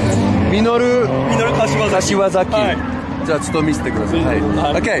 ミノル柏崎。柏崎。じゃあちょっと見せてください。はい。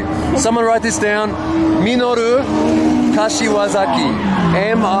Okay, someone write this down. ミノル柏崎。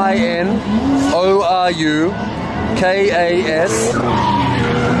MINORUKASHIWAZAKI。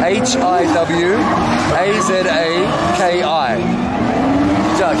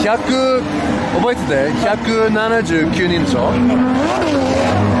じゃあ100覚えてて179人でしょ。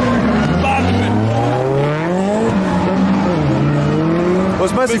Well,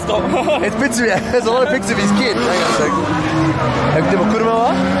 it's mostly, it's pictures, there's a lot of pictures of his kid. Hang on a sec. でも車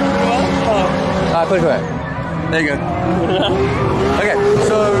は？あ、これ。There you go. Okay,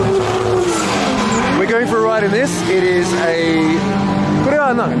 so we're going for a ride in this. It is a これ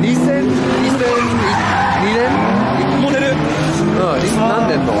は何？2000モデル。何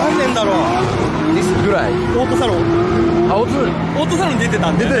年の？何年だろう。ぐらい。オートサロン。あ、オートサロン出て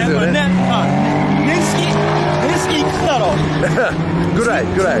たんだよね。出てたですよね。はい。年式いくつだろう。ぐらい。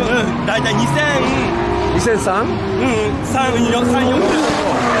だいたい2003？ 2003? 3、4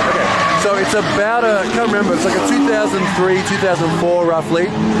 Okay, so it's about I can't remember, it's like a 2003, 2004 roughly,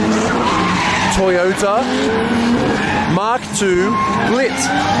 Toyota Mark II Blit,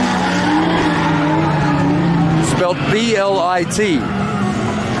 spelled B-L-I-T,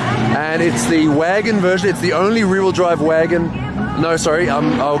 and it's the wagon version. It's the only rear-wheel drive wagon. No, sorry,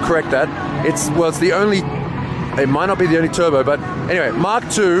 I'll correct that. It's the only, it might not be the only turbo, but anyway, Mark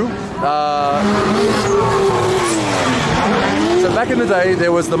II. So back in the day,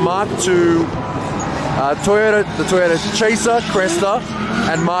 there was the Mark II Toyota Chaser, Cresta,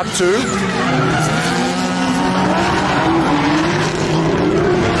 and Mark II.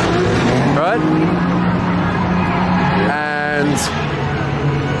 Right? And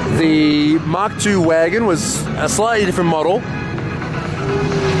the Mark II wagon was a slightly different model.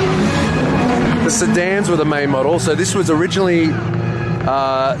 The sedans were the main model. So this was originally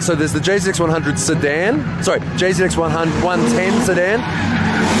so there's the JZX100 sedan, JZX 110 sedan,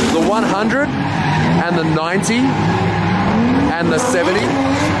 the 100 and the 90 and the 70.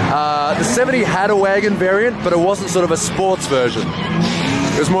 The 70 had a wagon variant, but it wasn't sort of a sports version.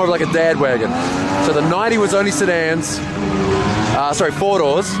 It was more of like a dad wagon. So the 90 was only sedans, 4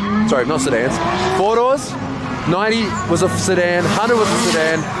 doors, not sedans, 4 doors. 90 was a sedan, 100 was a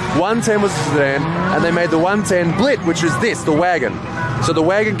sedan, 110 was a sedan, and they made the 110 Blit, which is this, the wagon. So the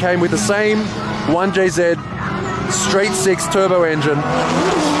wagon came with the same 1JZ straight 6 turbo engine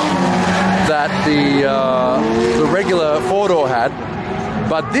that the regular 4-door had.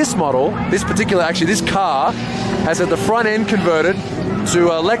 But this model, this car has had the front end converted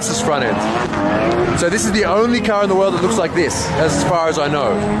to a Lexus front end. So this is the only car in the world that looks like this, as far as I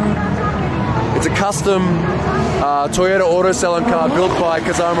know. It's a custom Toyota Auto Salon car built by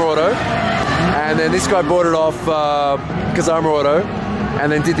Kazama Auto, and then this guy bought it off Kazama Auto,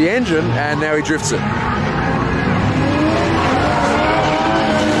 and then did the engine, and now he drifts it.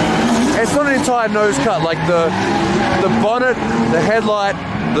 It's not an entire nose cut. Like the bonnet, the headlight,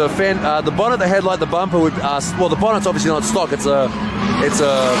 the bonnet, the headlight, the bumper would. Well, the bonnet's obviously not stock. It's a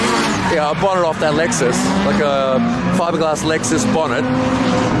bonnet off that Lexus, like a fiberglass Lexus bonnet.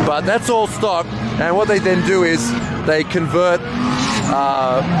 But that's all stock. And what they then do is they convert.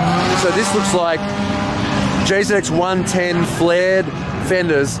 So this looks like JZX 110 flared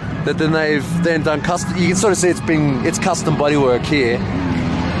fenders that then they've done custom. You can sort of see it's custom bodywork here.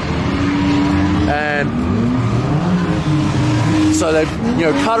 And so they've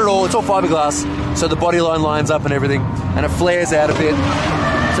cut it all. It's all fiberglass, so the body line lines up and everything, and it flares out a bit.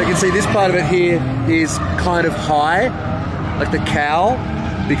 So you can see this part of it here is kind of high, like the cowl,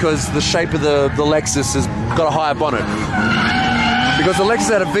 because the shape of the Lexus has got a higher bonnet. Because the Lexus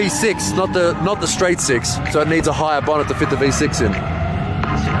had a V6, not the straight 6, so it needs a higher bonnet to fit the V6 in.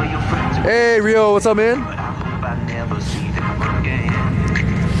 Hey Rio, what's up, man?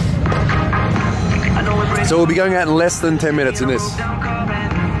 So we'll be going out in less than 10 minutes in this.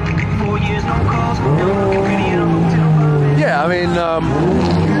 Yeah, I mean,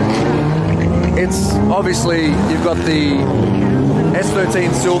 it's obviously, you've got the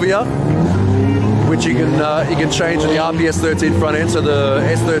S13 Silvia, which you can change the RPS 13 front end. So the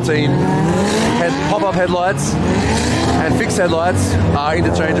S13 pop-up headlights and fixed headlights are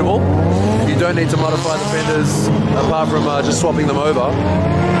interchangeable. You don't need to modify the fenders apart from just swapping them over.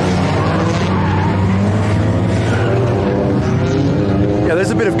 Yeah,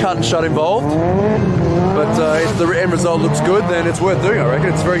 there's a bit of cut and shut involved, but if the end result looks good, then it's worth doing, I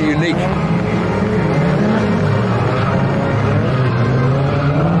reckon. It's very unique.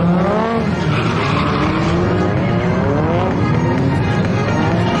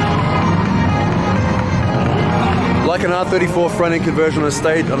 Like like an R34 front end conversion on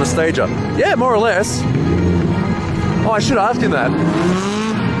a stager? Yeah, more or less. Oh, I should ask him that.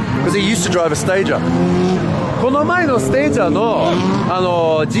 Because he used to drive a stager. この前のステージャーの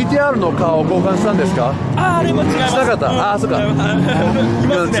GTR のカーを交換したんですか？あれも違います。したかった。あ、そうか。いま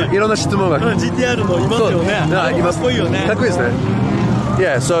すね。いろんな質問が。GTR のいますよね。います。かっこいいよね。かっこいいですね。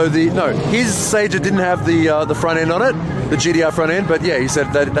Yeah, so his Sager didn't have the front end on it, the GTR front end, but yeah, he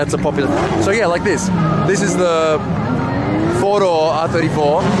said that's a popular. So yeah, like this. This is the 4-door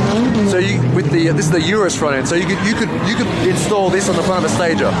R34. So this is the Urus front end. So you could install this on the front of a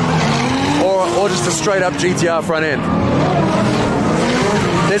Stager, or just a straight up GTR front end.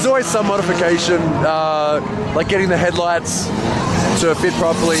 There's always some modification, like getting the headlights to fit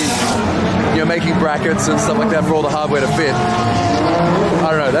properly, making brackets and stuff like that for all the hardware to fit. I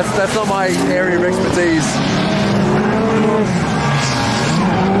don't know, that's not my area of expertise.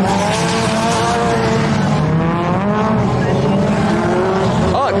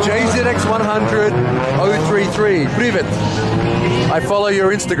 Oh, JZX100 033. Privet. I follow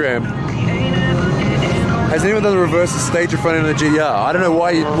your Instagram. Has anyone done the reverse stage in front end of the GTR? I don't know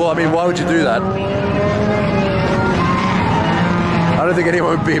why why would you do that? I don't think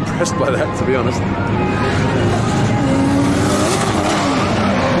anyone would be impressed by that, to be honest.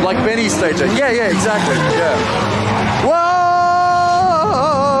 Like Benny's stager. Yeah, exactly. Yeah. Whoa!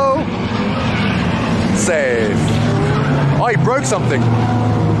 Save. Oh, he broke something.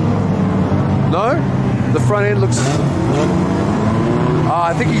 No? The front end looks...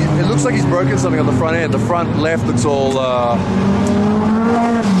 I think it looks like he's broken something on the front end. The front left looks all...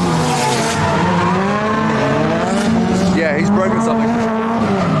 Yeah, he's broken something.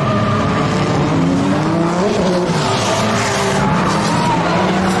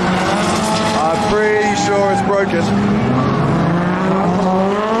 I'm pretty sure it's broken.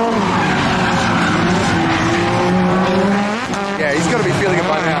 Yeah, he's got to be feeling it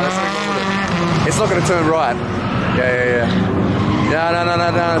by now. It's not going to turn right. Yeah.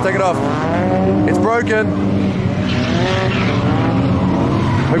 No, take it off. It's broken.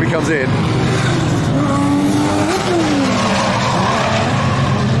 Hope he comes in.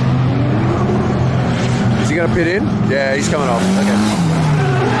 Is he going to pit in? Yeah, he's coming off. Okay.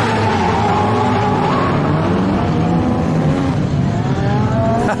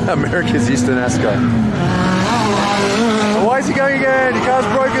 America's used to NASCAR. Why is he going again? Your car's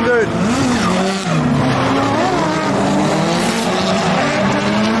broken, dude.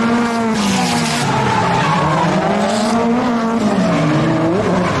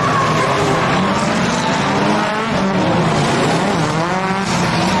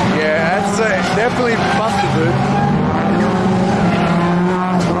 Definitely busted, dude.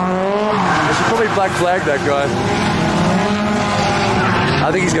 I should probably black flag that guy.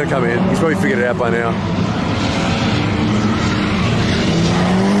 I think he's going to come in. He's probably figured it out by now.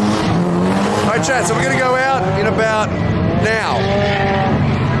 Alright, chat, so we're going to go out in about now.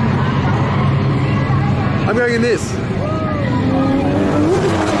 I'm going in this.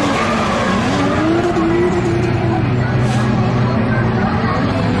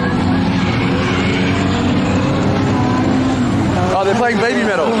 Oh, they're playing baby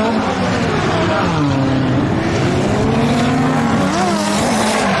metal.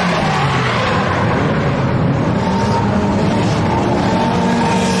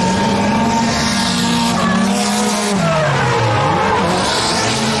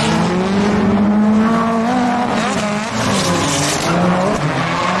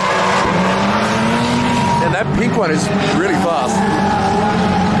 And that pink one is really fast.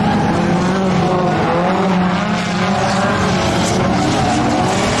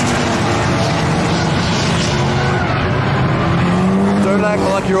 Don't act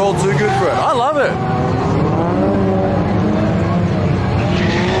like you're all too good for it. I love it.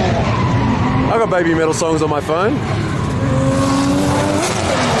 I've got baby metal songs on my phone.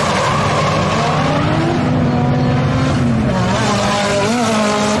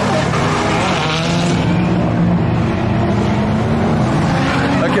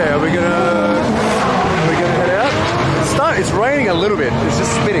 Okay, are we gonna head out? It's raining a little bit. It's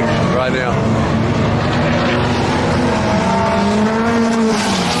just spitting right now.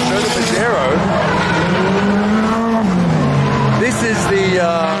 This is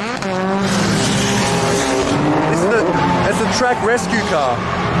that's the track rescue car.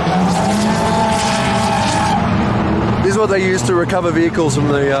 This is what they use to recover vehicles from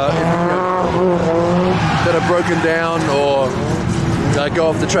the that are broken down or go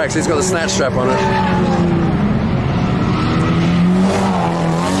off the tracks. It's got the snatch strap on it.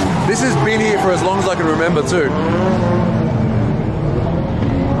 This has been here for as long as I can remember too.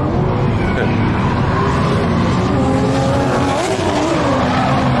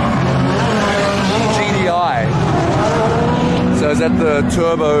 that the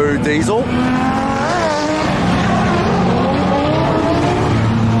turbo diesel?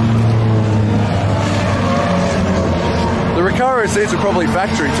 The Recaro seats are probably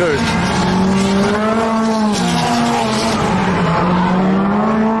factory too.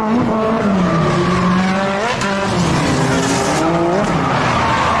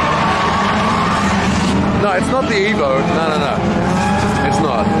 No, it's not the Evo. No. It's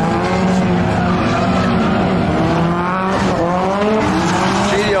not.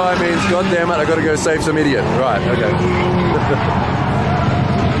 GDI means, God damn it, I gotta go save some idiot. Right, okay.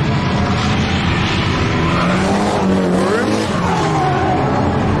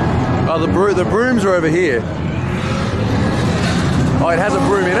 Oh, the brooms are over here. Oh, it has a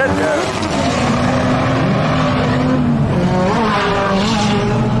broom in it? Yeah.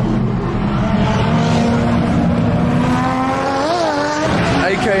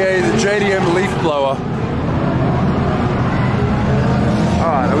 AKA the JDM leaf blower.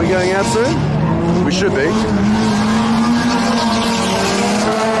 Alright, are we going out soon? We should be.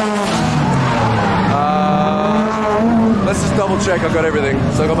 Let's just double check I've got everything.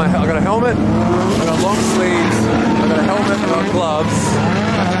 So I got a helmet, I got long sleeves, I got a helmet, I got gloves.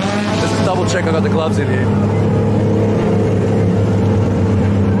 Let's just double check I got the gloves in here.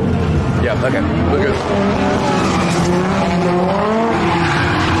 Yeah, okay, we're good.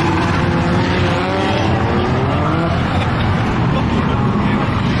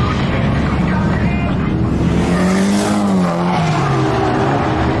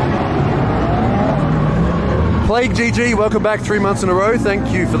 Plague GG, welcome back 3 months in a row.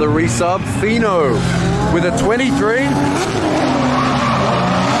 Thank you for the resub. Fino with a 23.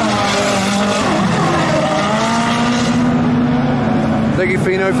 Thank you,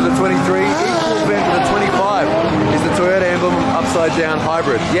 Fino, for the 23. Equal event for the 25 is the Toyota emblem upside down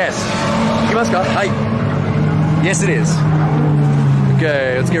hybrid. Yes. You must go. Hey. Yes, it is.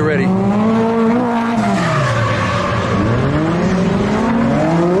 Okay, let's get ready.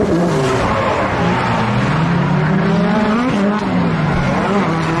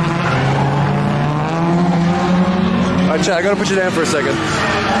 Alright, chat, I gotta put you down for a second.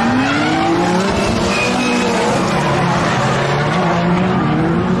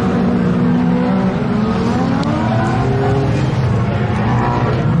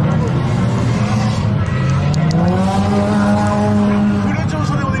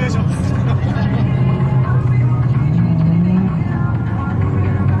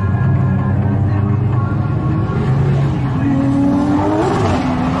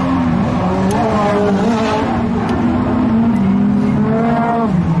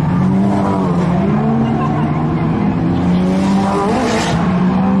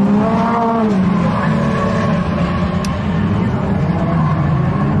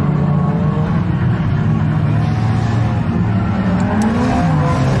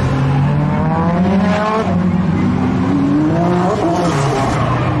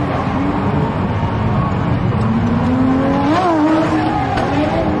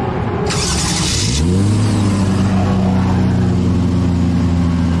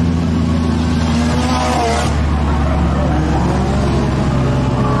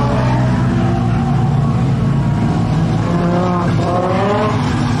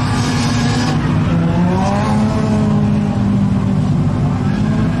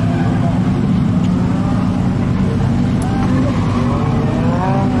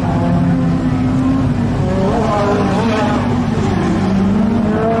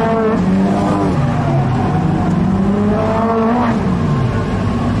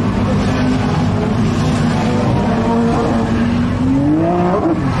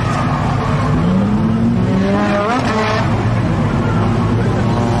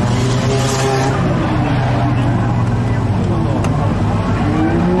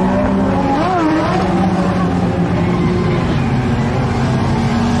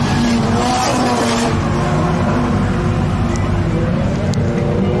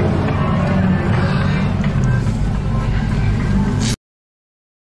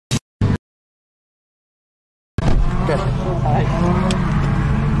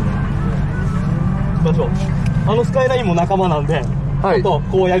スカイラインも仲間なんで、はい、ちょっ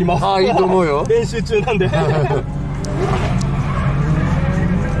とこうやります。ああ、いいと思うよ。練習中なんで。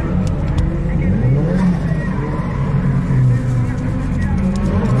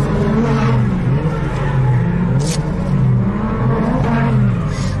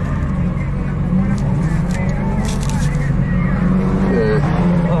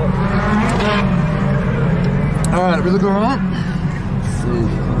Alright, we look alright? Let's see,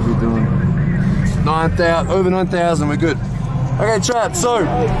 what are we doing? 9,000, over 9,000, we're good. Okay, chat, so,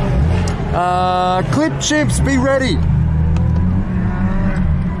 clip chimps, be ready.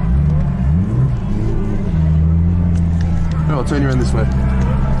 I'll turn you around this way.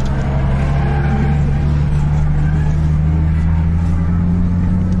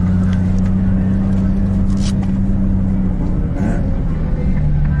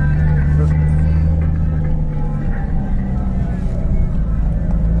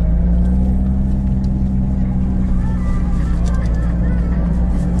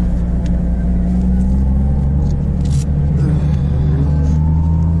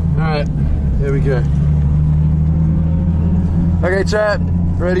 There we go. Okay, chat.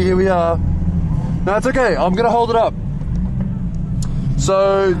 Ready? Here we are. No, it's okay. I'm gonna hold it up.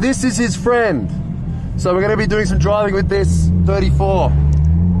 So this is his friend. So we're gonna be doing some driving with this 34.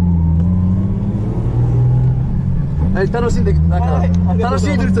 Hey, 楽しんでください。楽し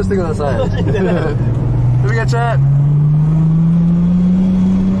いドリフトしてください。Here we go, chat.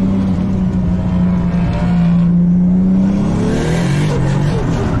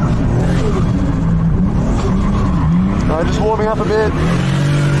 Just warming up a bit.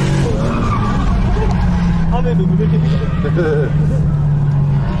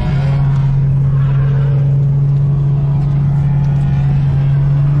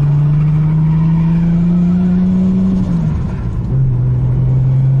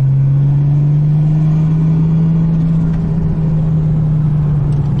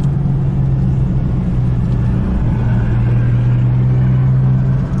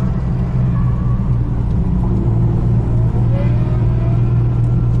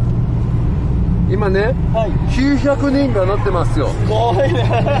今ね、はい、900人が乗ってますよ。すごい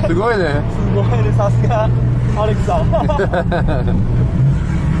ね。すごいね。すごいね、さすがアレクさん。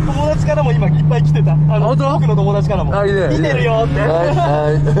友達からも今いっぱい来てた。僕の友達からも。見てるよって。は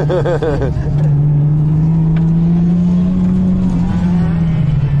い。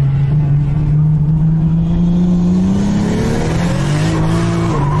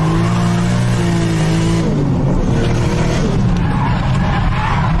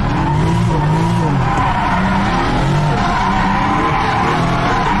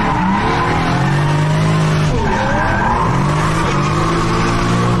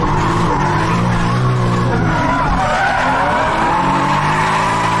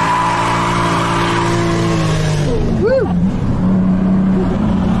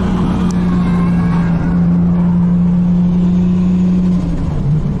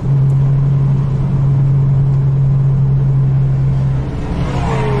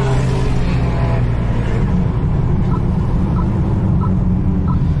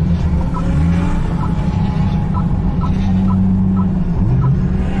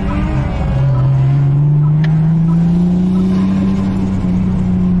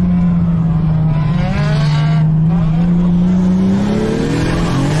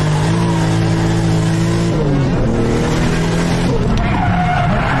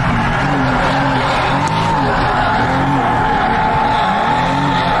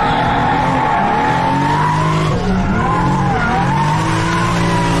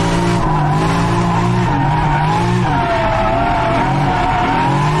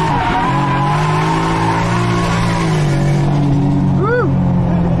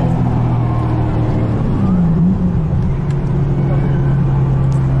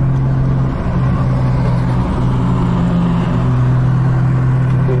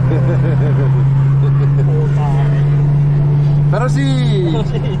楽しい。楽し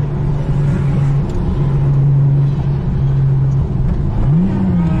い。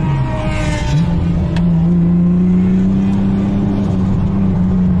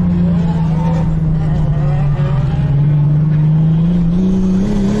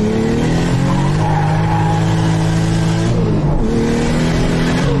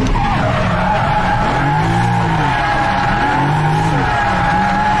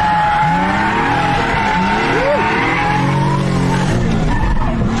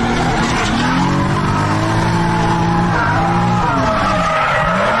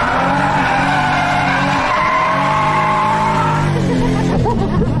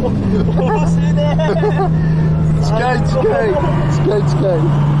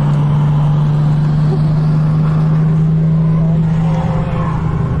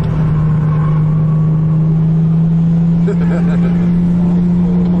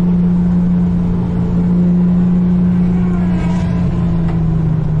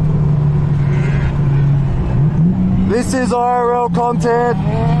This is IRL content.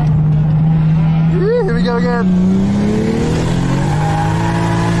 Here we go again.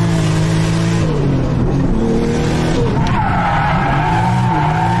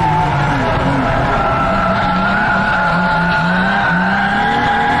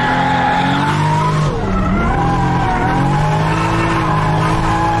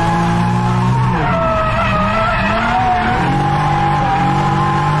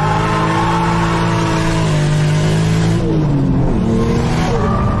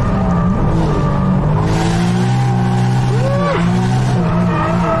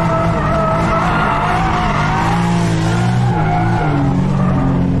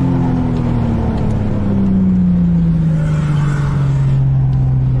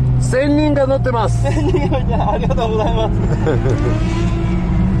 ってます。ありがとうございます。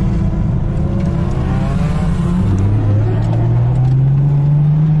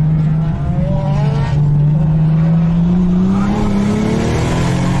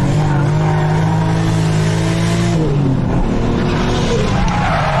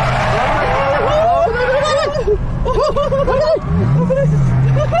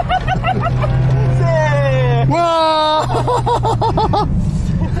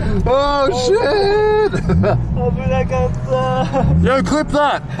Oh shit! Yo, clip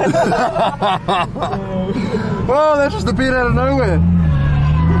that! Oh, that just appeared out of nowhere.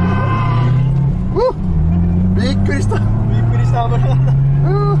 Woo! Big Krista.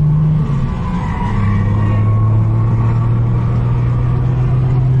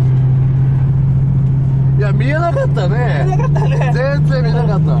いや、見えなかったね。全然見えな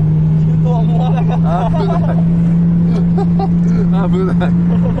かった。危ない。危な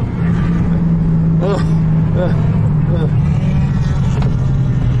い。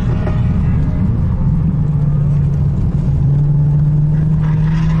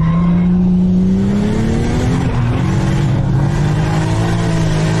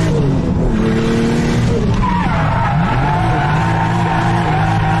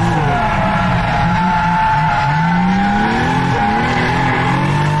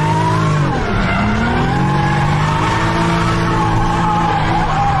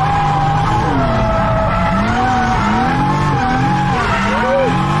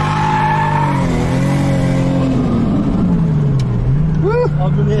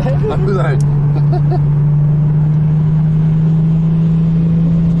危ない。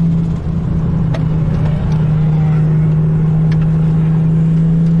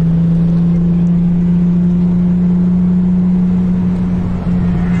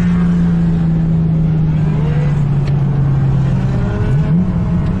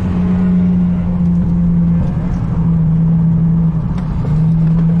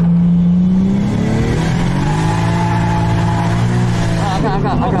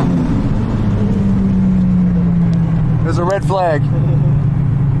There's a red flag.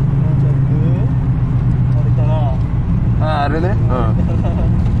 あれね。うん。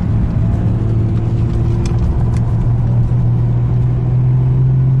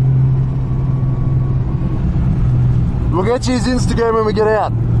We'll get you his Instagram when we get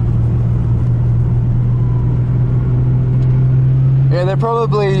out. Yeah, they're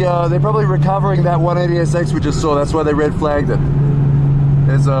probably recovering that 180SX we just saw. That's why they red flagged it.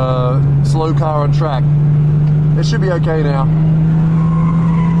 There's a slow car on track. It should be okay now.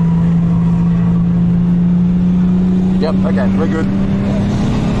 Yep, okay, we're good.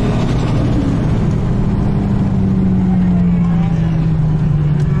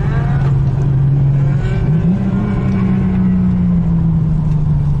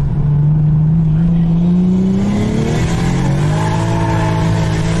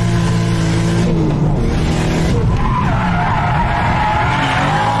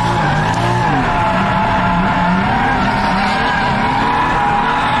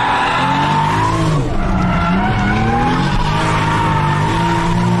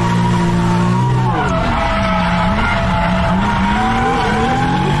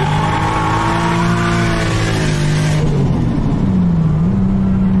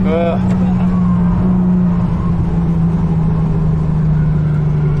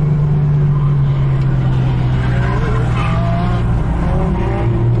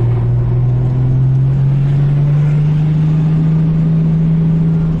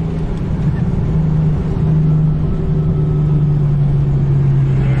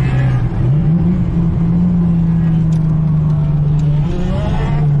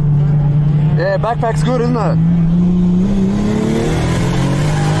 Yeah, backpack's good, isn't it?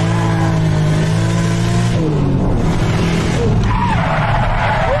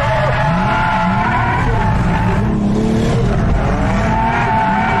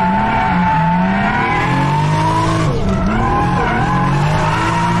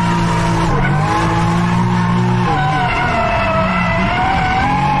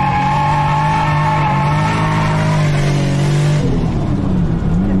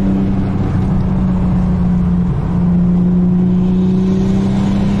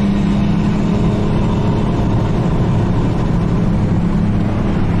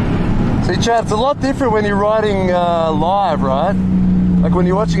 Chad, it's a lot different when you're riding live, right? Like when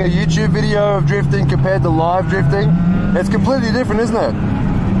you're watching a YouTube video of drifting compared to live drifting, it's completely different, isn't it?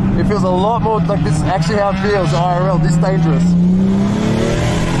 It feels a lot more like this is actually how it feels IRL, this dangerous.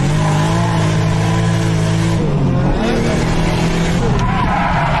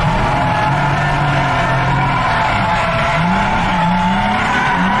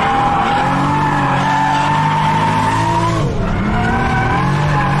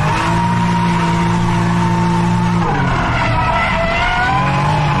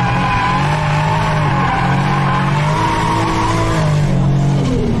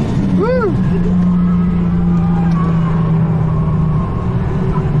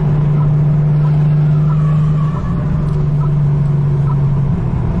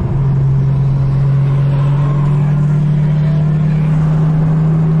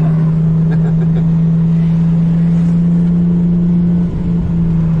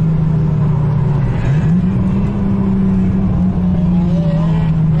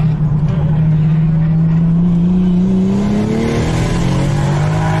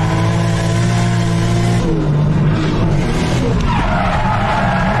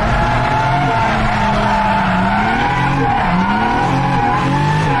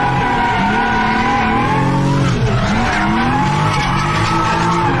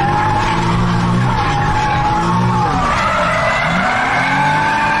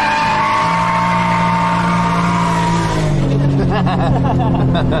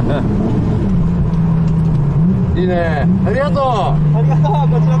 いいね、ありがとう。ありがとう、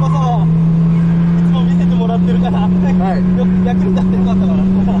こちらこそ。いつも見せてもらってるから、はい、よく役に立ってよかったから。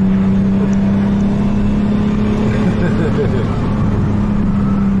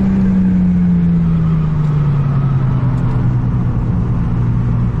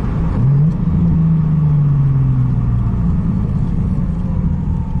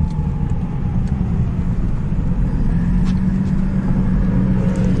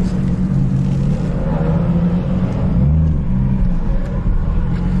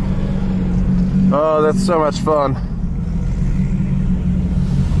Oh, that's so much fun.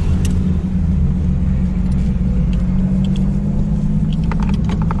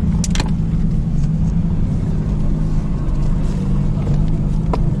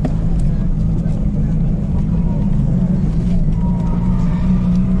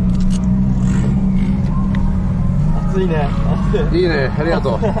暑いね。暑い。いいね、ありが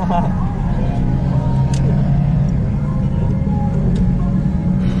とう。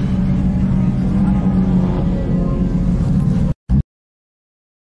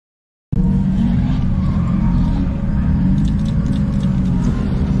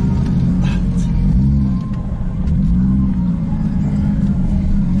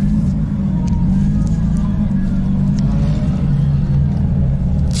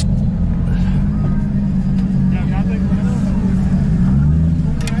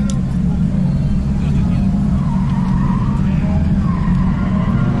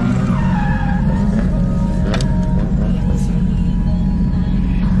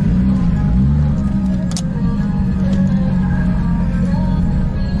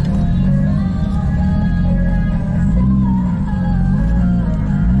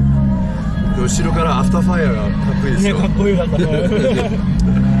後ろからアフターファイヤーがかっこいいですよ。かっこいいだったね。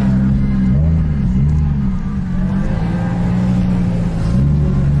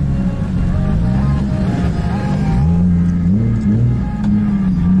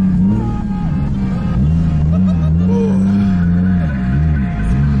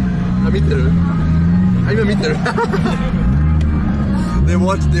見てる？あ、今見てる。They're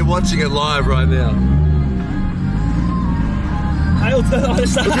watching it live right now. はい、お疲れ様で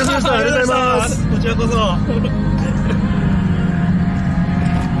した。お疲れ様でした。ありがとうございます。こちらこそ。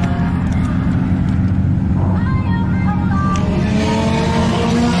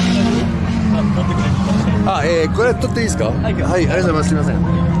あ、これ撮っていいですか？はい、ありがとうございます。すみません。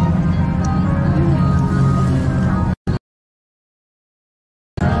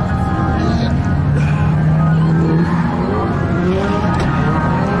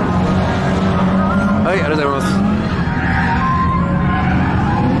はい、ありがとうございます。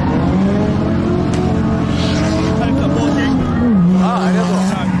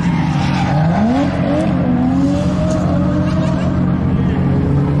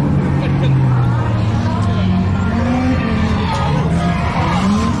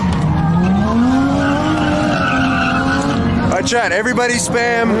Chat, everybody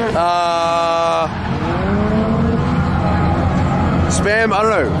spam, spam, I don't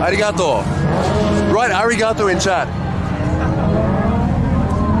know, arigato. Write arigato in chat.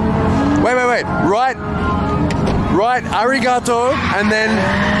 Wait, write arigato and then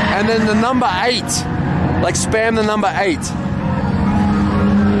the number 8. Like spam the number 8.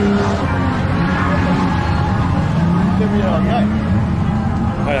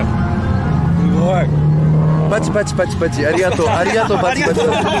パチパチパチパチ、ありがとう、ありがとう、パチパチ。こ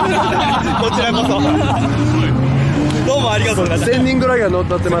ちらこそ。どうもありがとうございます。1000人ぐらいが乗っ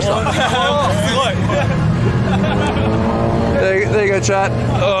てました。すごい。There you go, chat.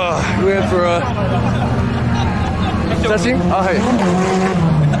 We went for a 写真？あ、はい。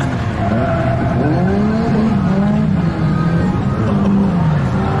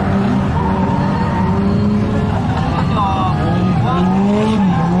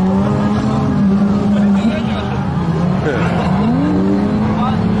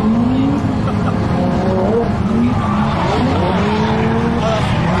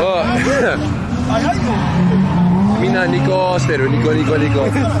みんなニコしてる、ニコニコニコ。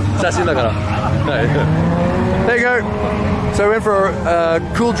写真だから。はい。There you go. So we went for a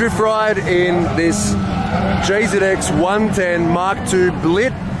cool drift ride in this JZX 110 Mark II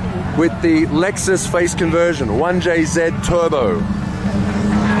Blit with the Lexus face conversion, 1JZ Turbo.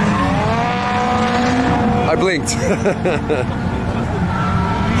 I blinked.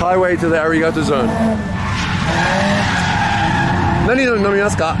 Highway to the Arigato zone. 何飲みま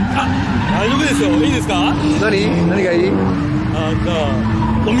すか？大丈夫ですよ。いいですか？何がいい？じゃ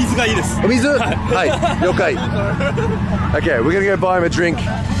あお水がいいです。お水？はい、了解。Okay, we're gonna go buy him a drink.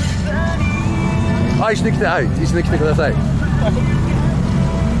 一緒に来てください。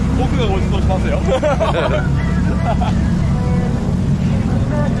僕がご馳走しますよ。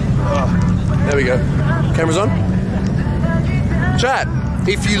There we go. Camera's on. Chat,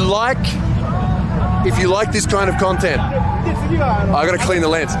 if you like this kind of content, I gotta clean the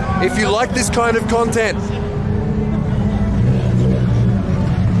lens. If you like this kind of content,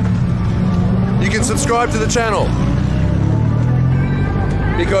 you can subscribe to the channel.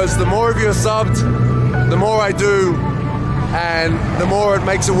 Because the more of you are subbed, the more I do, and the more it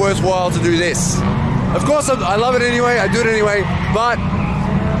makes it worthwhile to do this. Of course, I love it anyway, I do it anyway, but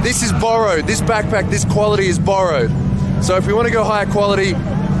this is borrowed. This backpack, this quality is borrowed. So if we want to go higher quality, you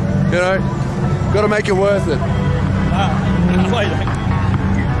know, got to make it worth it.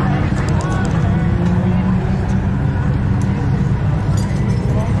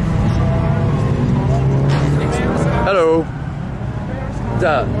 Hello. じ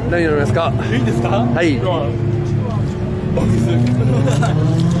ゃあ何飲みますか？いいですか？はい。い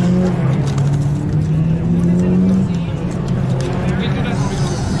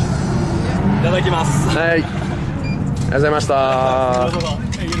ただきます。はい。ありがとうございました。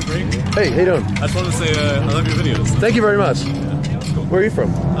Hey, how you doing? I just wanted to say I love your videos. Thank you very much. Where are you from?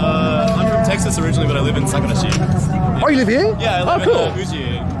 I'm from Texas originally, but I live in Sakanashi. Oh, you live here? Yeah, I live in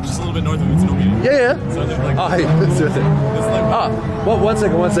Uji, just a little bit north of Utsunomiya. Yeah, yeah. So I live like. Hey, すいません。one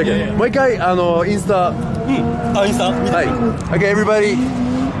second. Yeah. もう一回インスタ。インスタ。はい。Okay, everybody.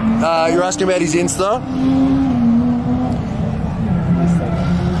 You're asking about his Insta.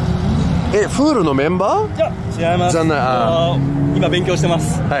 フールのメンバー？いや、違います。じゃない。今勉強してま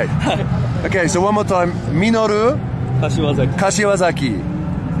す。はい。Okay, so one more time. Minoru Kashiwazaki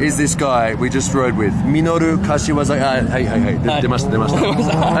is this guy we just rode with. Minoru Kashiwazaki. はい。出ました。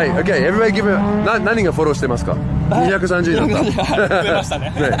はい。Okay, everybody give me. 何がフォローしてますか？230人だった。出ました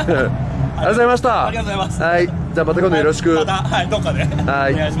ね。ありがとうございました。ありがとうございます。はい。じゃあまた今度よろしく。またどっかで。は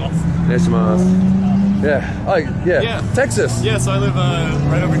い。お願いします。お願いします。Yeah. Yeah. Texas. Yeah, so I live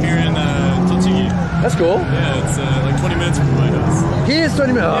right over here in Tochigi. That's cool. Yeah, it's like 20 minutes from my house. Here's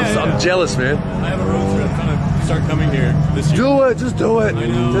 20 minutes. Yeah, I'm jealous, man. I have a road trip. I'm trying to start coming here this year. Do it. Just do it. I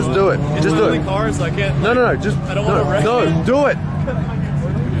know. Just do it. It's Just my do only it. car, so I can't. Like, No. Just I don't want to wreck No, it. do it.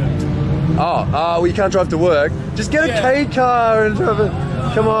 Well, you can't drive to work. Just get a K car and drive it.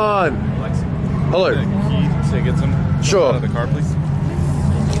 Come on. Hello. Key to get some Sure. out of the car, please.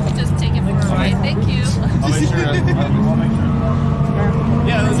 Just take it for a ride. Thank you. I'll make sure.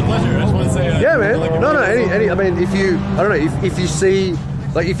 Yeah, it was a pleasure. I just want to say. Yeah, man. Like No. Any. I mean, if you see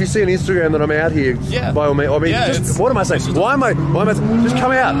on Instagram that I'm out here, by all means. I mean, just what am I saying? Why am I? Just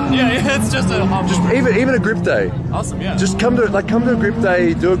come out. Yeah, it's just a. Just even a grip day. Awesome. Yeah. Just come to a grip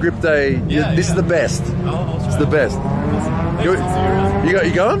day. Do a grip day. This is the best. It's the best. You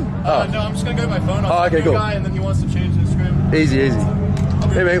going? No, I'm just gonna go to my phone. Oh, okay, cool. Guy, and then he wants to change Instagram. Easy.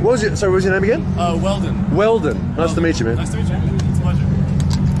 Hey, man, what was your name again? Weldon. Weldon. Nice to meet you, man. Nice to meet you. It's a pleasure.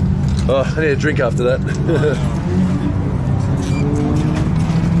 Oh, I need a drink after that.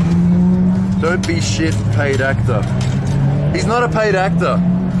 Don't be shit, paid actor. He's not a paid actor.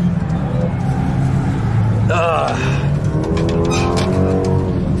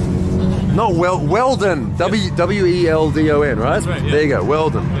 Not Weldon. W-E-L-D-O-N, right? That's right, yeah. There you go,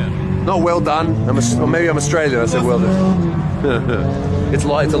 Weldon. Yeah. Not well done. Or maybe I'm Australian. I said Weldon. It's a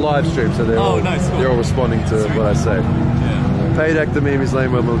live stream, so they're all responding to what I say. Yeah. Paid actor meme is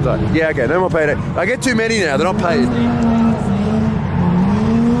lame, well done. Yeah, okay, no more paid actor. I get too many now. They're not paid.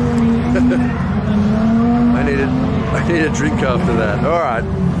 I need a drink after that. All right.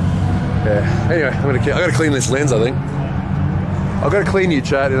 Yeah. Anyway, I gotta clean this lens. I think I've got to clean you,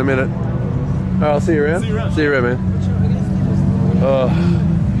 chat, in a minute. All right, I'll see you around. See you around, man.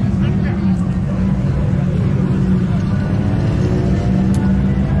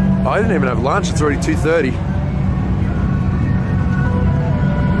 I didn't even have lunch. It's already 2:30.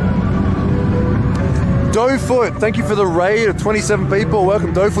 Doughfoot, thank you for the raid of 27 people.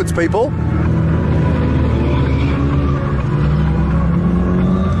 Welcome, Doughfoot's people.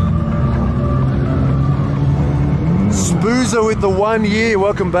 Spoozer with the 1 year.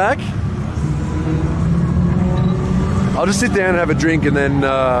 Welcome back. I'll just sit down and have a drink, and then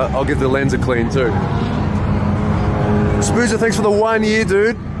I'll get the lens clean too. Spoozer, thanks for the 1 year,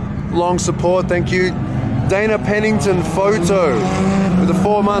 dude. Long support, thank you. Dana Pennington Photo with the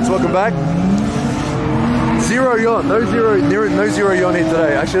 4 months. Welcome back. Zero Yon, no zero Yon here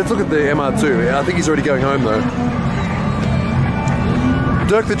today. Actually, let's look at the MR2. I think he's already going home though.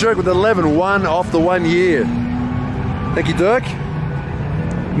 Dirk the Jerk with 11, 1 off the 1 year. Thank you, Dirk.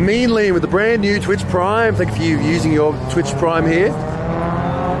 Mean Lean with the brand new Twitch Prime. Thank you for using your Twitch Prime here.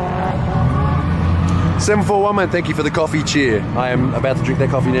 741 man, thank you for the coffee cheer. I am about to drink that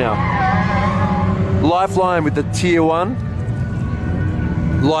coffee now. Lifeline with the tier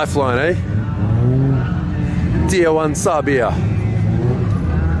 1. Lifeline, eh? Tier 1 Sabia.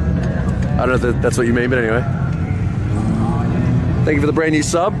 I don't know if that's what you mean, but anyway. Thank you for the brand new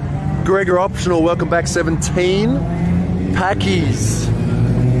sub. Gregor Optional, welcome back 17. Packies.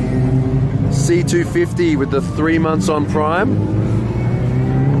 C250 with the 3 months on Prime.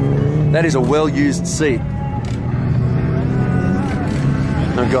 That is a well-used seat.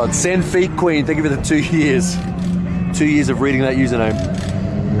 Oh God, Send Feet Queen, thank you for the 2 years. 2 years of reading that username.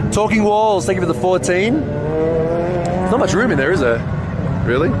 Talking Walls, thank you for the 14. There's not much room in there, is there?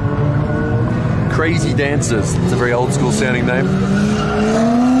 Really? Crazy Dancers, it's a very old school sounding name.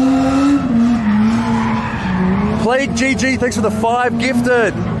 Plague GG, thanks for the 5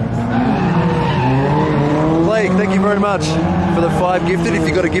 gifted. Plague, thank you very much for the 5 gifted. If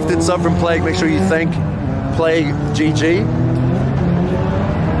you got a gifted sub from Plague, make sure you thank Plague GG.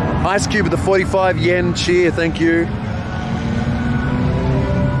 Ice Cube with the 45 yen cheer, thank you.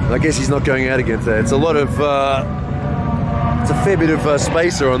 I guess he's not going out against that. It's a lot of, it's a fair bit of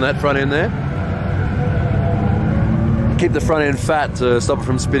spacer on that front end there. Keep the front end fat to stop it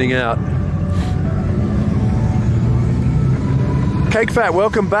from spinning out. Cake Fat,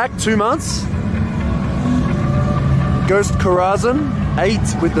 welcome back, 2 months. Ghost Karazan, 8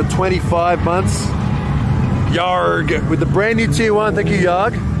 with the 25 months. Yarg with the brand new tier 1, thank you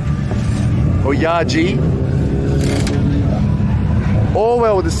Yarg. Or Yarji.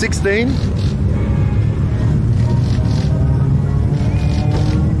 Orwell with the 16.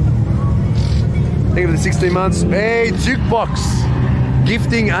 Thank you for the 16 months. Hey, Jukebox.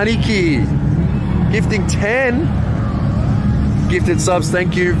 Gifting Aniki. Gifting 10. Gifted subs,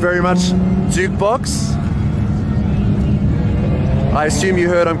 thank you very much, Jukebox. I assume you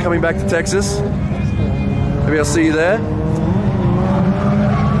heard I'm coming back to Texas. Maybe I'll see you there.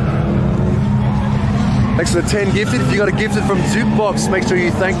 Thanks for the 10 gifted. If you got a gifted from Jukebox, make sure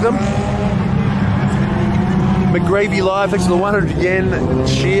you thank them. McGravy Live, thanks for the 100 yen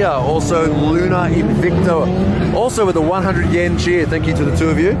cheer. Also Luna Invicto, also with the 100 yen cheer. Thank you to the 2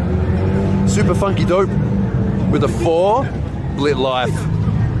 of you. Super Funky Dope with a 4. Blit Life.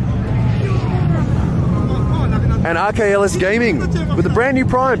 And RKLS Gaming with a brand new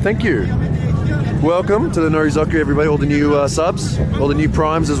Prime, thank you. Welcome to the Norizoku, everybody, all the new subs, all the new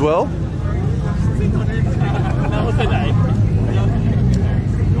Primes as well.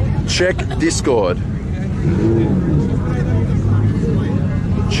 Check Discord.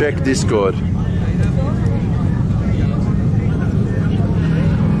 Check Discord.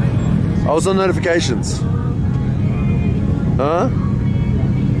 I was on notifications. Huh?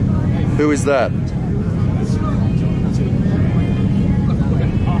 Who is that?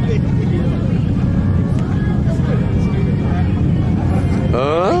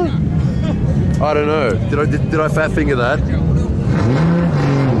 Huh? I don't know. Did I fat finger that?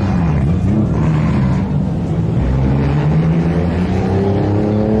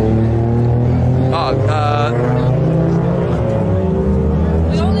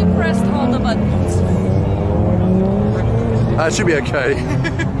 We only pressed all the buttons. It should be okay.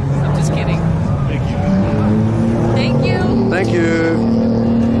 I'm just kidding. Thank you. Thank you.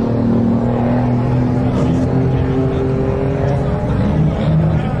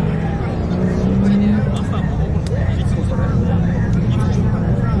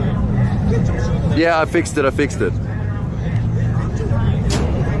 Yeah, I fixed it.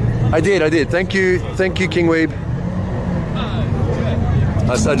 I did. Thank you, King Weeb.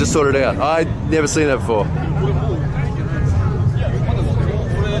 I just sorted it out. I'd never seen that before.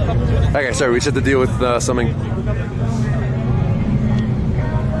 Okay, sorry, we just had to deal with something.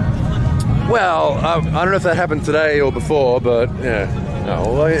 Well, I don't know if that happened today or before, but yeah. No,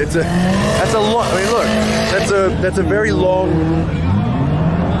 well, that's a lot. I mean, look, that's a very long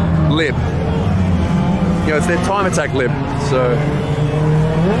lib. You know, it's their time attack lib, so.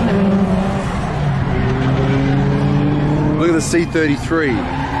 Look at the C33.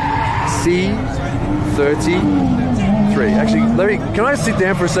 C33. Actually, can I sit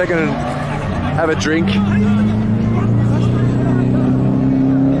down for a second and have a drink?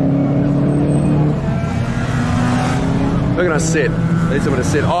 Where can I sit? I need someone to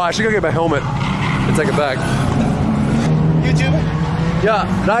sit. Oh, I should go get my helmet and take it back. YouTube? Yeah,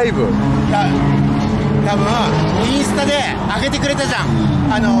 live. 多分インスタで上げてくれたじゃん。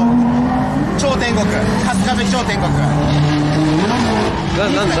超天国、春日部超天国。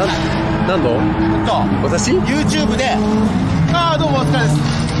何度？私？ YouTube で、どうもお疲れです。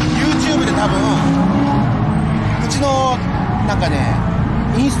YouTube で多分うちのなんかね、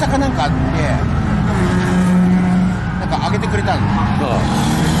インスタかなんかでなんか上げてくれたの。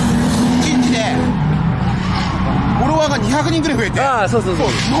1日でフォロワーが200人ぐらい増えて、そうそうそう。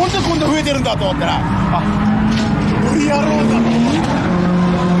なんでこんな増えてるんだと思ったら、無理やろうだと思って。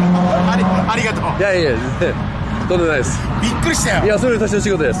ありがとう。いやいや、とんでもないです。びっくりしたよ。いや、それ私の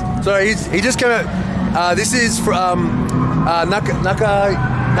仕事です。So he just came out. This is from Nakahama.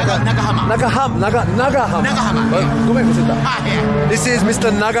 This is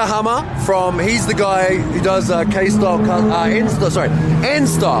Mr. Nagahama from. He's the guy who does K-style,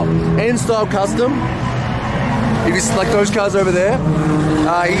 N-style custom. If it's like those cars over there,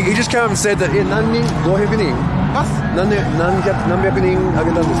 he just came up and said that 何人500人何百人あ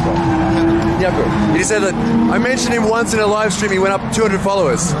げたんですか200 He said that I mentioned him once in a live stream. He went up 200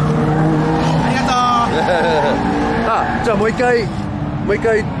 followers. ありがとう。じゃあもう一回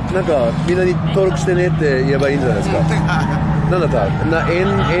なんかみんなに登録してねって言えばいいんじゃないですか。なんだった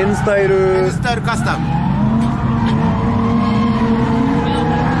Nスタイルカスタム。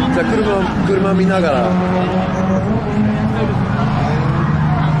じゃあ車見ながら。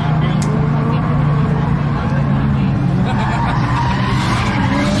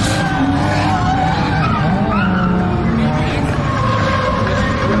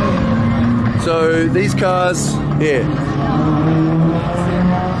So these cars here.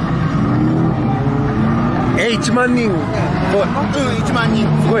 1万人。1万人。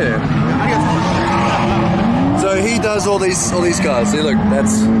すごいね。ありがとう。 So he does all these cars. See, look,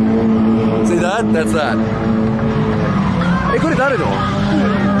 that's that's that. これ誰の？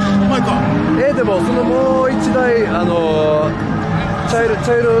マイカ。でもそのもう一台茶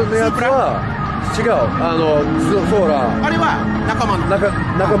色のやつは違う。ソーラー。あれは仲間の。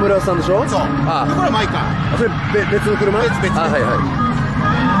中村さんでしょ？そう。これはマイカ。それ別の車？別。はいはい。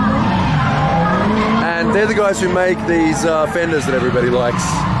And they're the guys who make these fenders that everybody likes.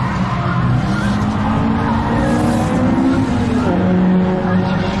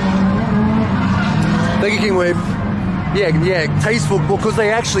 Thank you, King Weeb. Yeah, tasteful because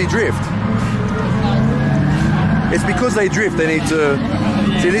they actually drift. It's because they drift. They need to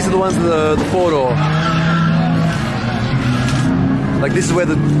see. These are the ones in the four-door. Like this is where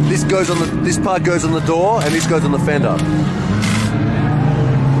this part goes on the door, and this goes on the fender.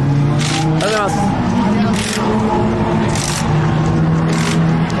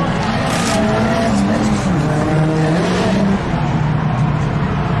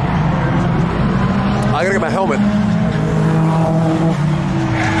 I gotta get my helmet.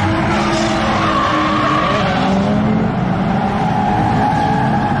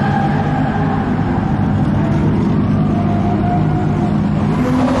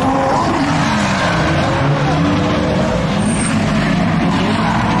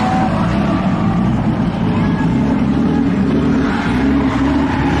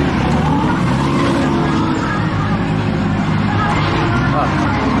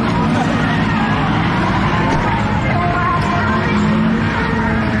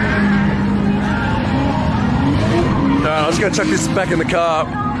 I'm just gonna chuck this back in the car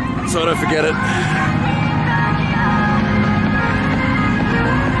so I don't forget it.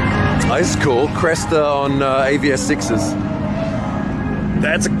 Oh, this is cool. Cresta on AVS 6s.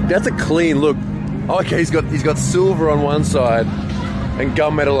 That's a clean look. Oh, okay, he's got silver on one side and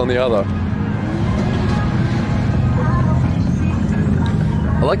gunmetal on the other.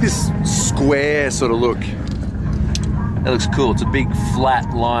 I like this square sort of look. That looks cool. It's a big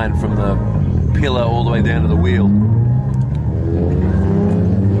flat line from the pillar all the way down to the wheel.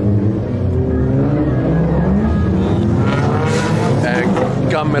 And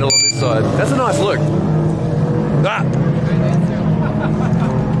gunmetal on this side. That's a nice look.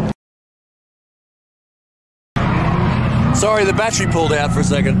 Sorry, the battery pulled out for a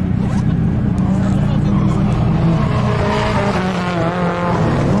second.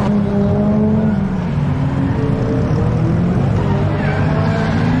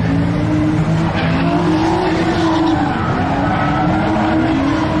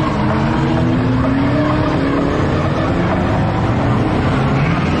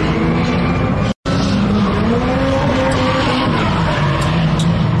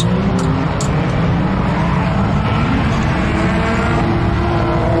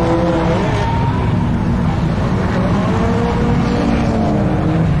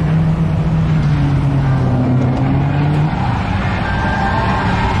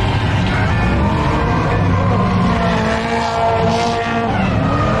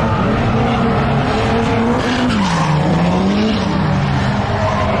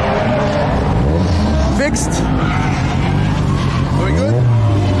 Fixed. Very good.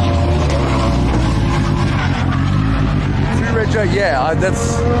 Through red J, yeah, good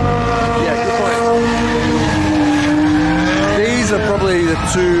point. probably the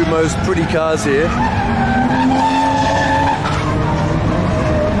two most pretty cars here.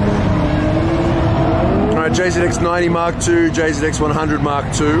 Alright, JZX 90 Mark II, JZX 100 Mark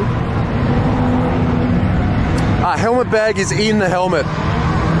II. Helmet bag is in the helmet.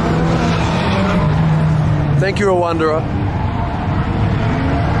 Thank you, a Wanderer.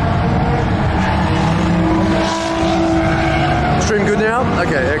 Stream good now?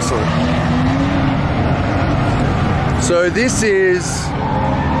 Okay, excellent. So this is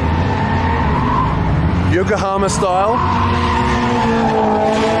Yokohama style.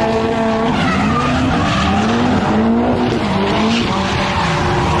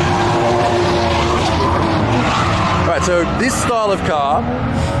 Alright, so this style of car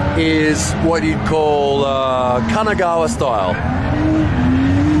is what you'd call Kanagawa style.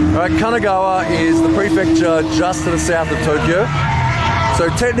 Alright, Kanagawa is the prefecture just to the south of Tokyo. So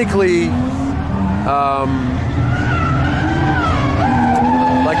technically,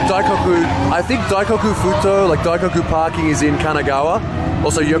 like Daikoku, I think Daikoku Futo, like Daikoku parking is in Kanagawa.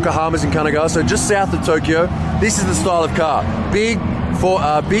 Also Yokohama's in Kanagawa, so just south of Tokyo. This is the style of car. Big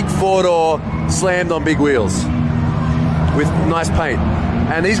four-door, slammed on big wheels with nice paint.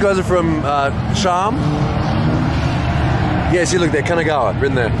 And these guys are from Charm. Yes, you look there, Kanagawa,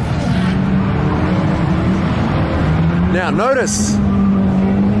 written there. Now notice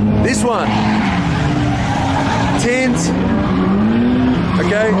this one. Tint.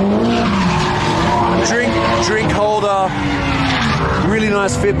 Okay. Drink holder. Really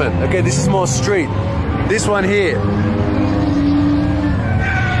nice fitment. Okay, this is more street. This one here.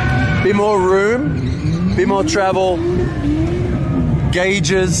 Bit more room, bit more travel.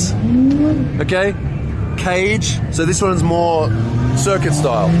 Gauges. Okay. Cage. So this one's more circuit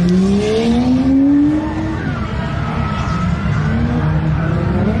style.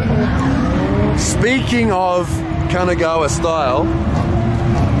 Speaking of Kanagawa style,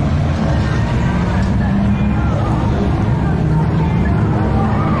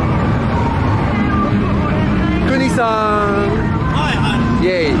 Kuni-san! Hi.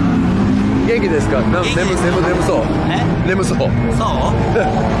 Yay. 元気ですか？眠そう。眠そう。そう？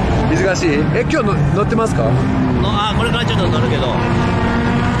忙しい？今日乗ってますか？これからちょっと乗るけど。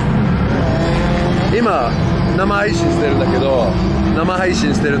今生配信してるんだけど、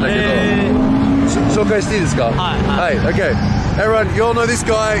紹介していいですか？はい。Okay. Everyone, you all know this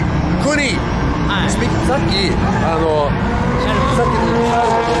guy, Kuni. さっきこ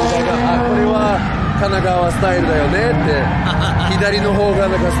れは神奈川スタイルだよねって左の方が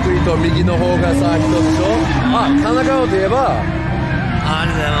なんかストリート右の方がサーキットでしょ神奈川といえば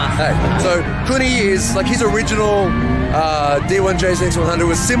So Kuni is like his original D1 JZX 100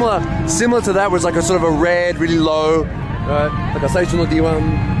 was similar to that, was like a sort of a red, really low, right? なんか最初の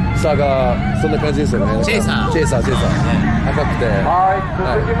D1 さがそんな感じですよね。チェイサー赤くて。はい、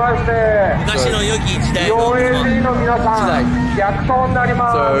続きまして、昔の良き時代の OAC の皆さん、逆走になり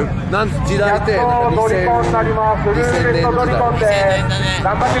ます。時代って2000年の時代。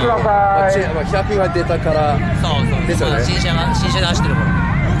頑張ってください。100が出たからですよね。新車で走ってるから。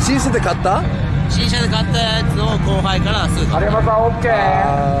新車で買った？新車で買ったやつを後輩からすぐ。有山さん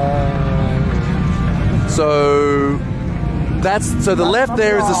OK。So the left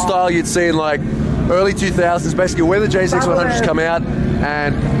there is the style you'd see in like early 2000s, basically when the JZX 100s come out,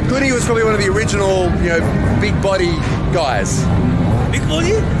 and Kuni was probably one of the original, big body guys. Big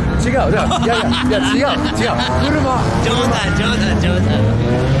body? 違う。車。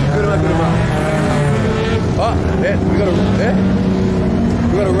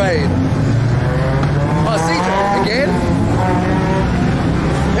We got a raid. Oh, CJ again?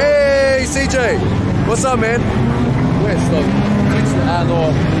 Hey, CJ. What's up, man?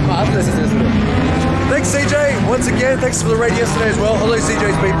 Thanks, CJ. Once again, thanks for the raid yesterday as well. Hello,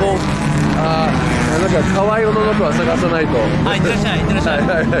 CJ's people. なんか可愛い女の子は探さないと。はい、いってらっしゃい。あり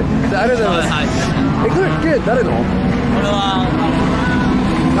がとうございます。Good. 誰の？これは。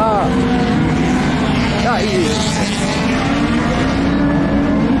いい。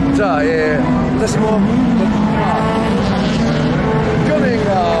じゃあ、私も去年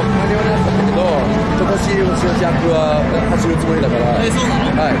が間に合わなかったけど、今年私のジャックは走るつもりだから。そうなの？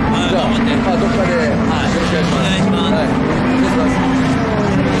はい。じゃあ、どっかでよろしくお願いします。はい。お願いします。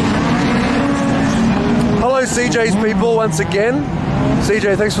Hello, CJ's people, once again.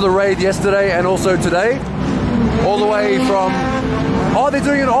 CJ, thanks for the raid yesterday and also today. All the way from... Oh, they're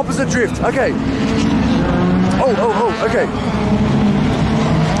doing an opposite drift. Okay. Oh, okay.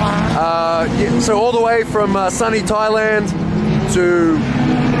 So all the way from sunny Thailand to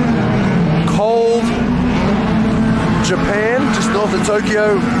cold Japan, just north of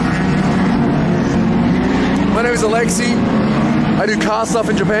Tokyo. My name is Alexi. I do car stuff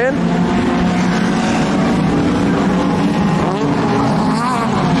in Japan.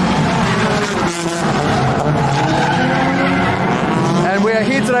 And we are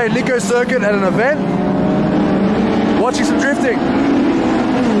here today at Nikko Circuit at an event, watching some drifting.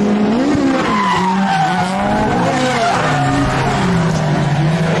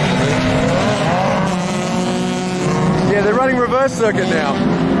 Yeah, they're running reverse circuit now.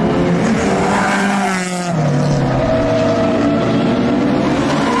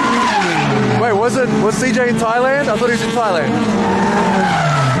 Wait, was CJ in Thailand? I thought he was in Thailand.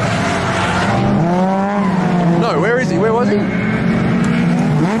 No, where is he? Where was he?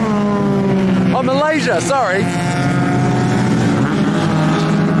 Oh, Malaysia, sorry.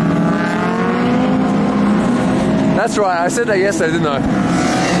 That's right, I said that yesterday, didn't I?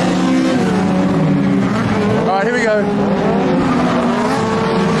 Alright, here we go.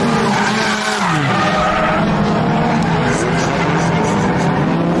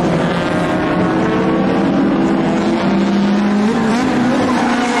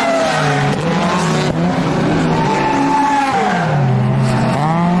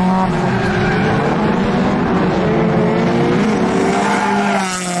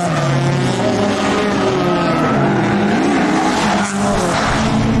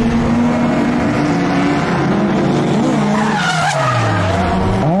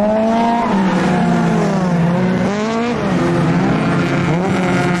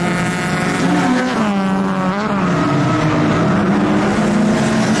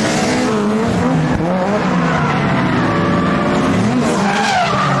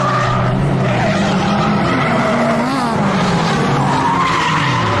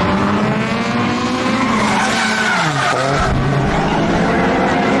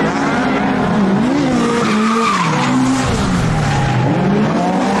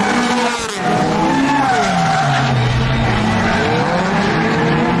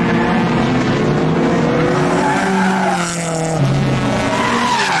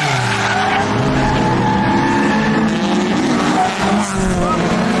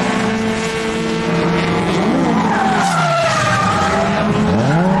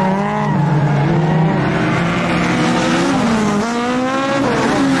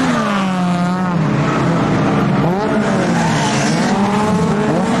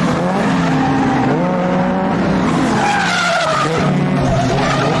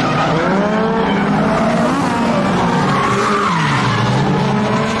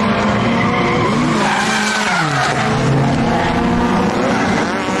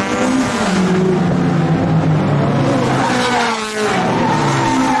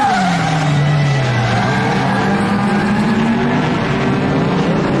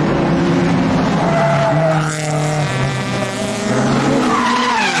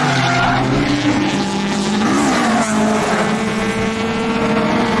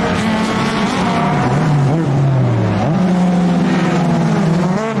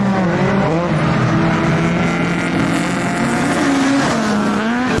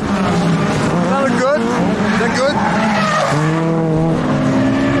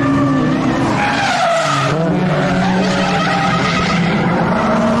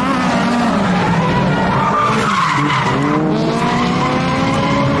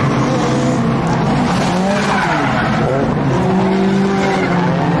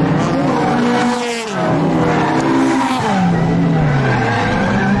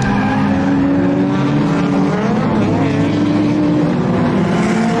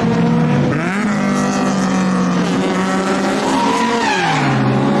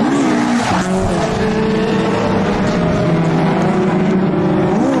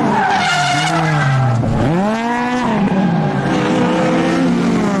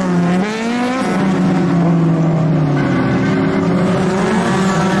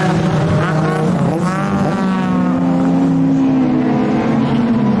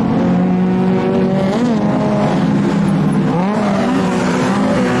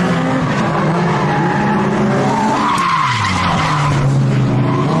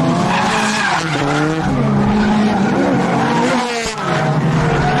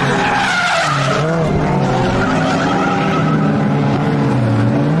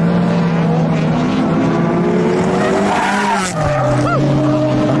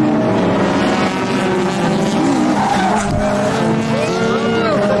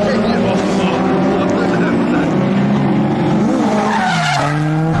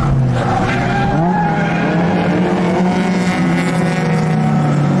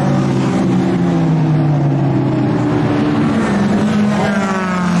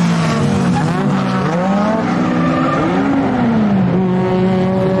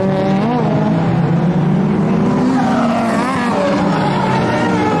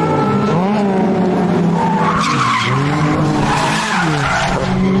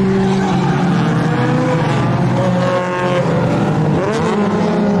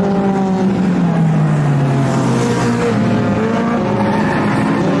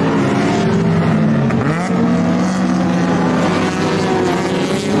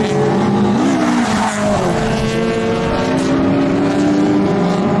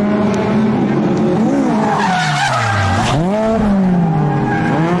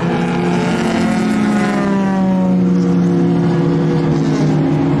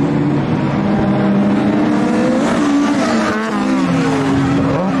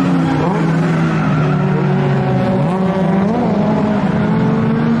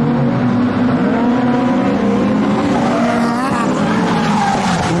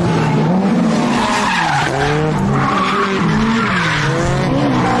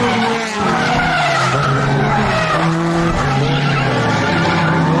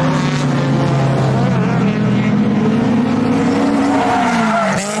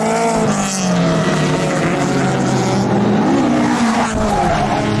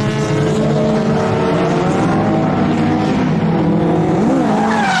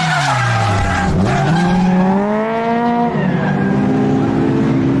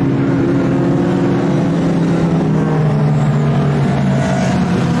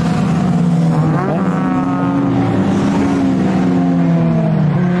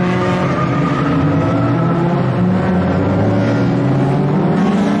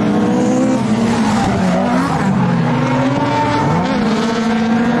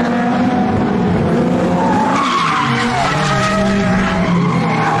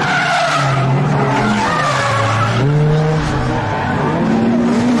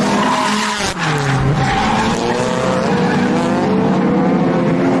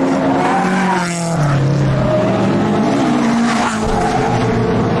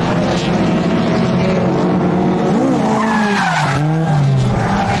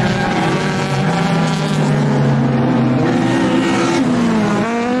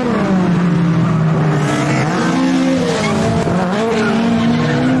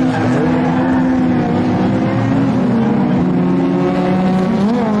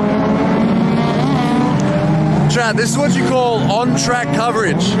 This is what you call on-track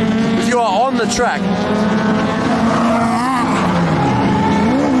coverage. If you are on the track.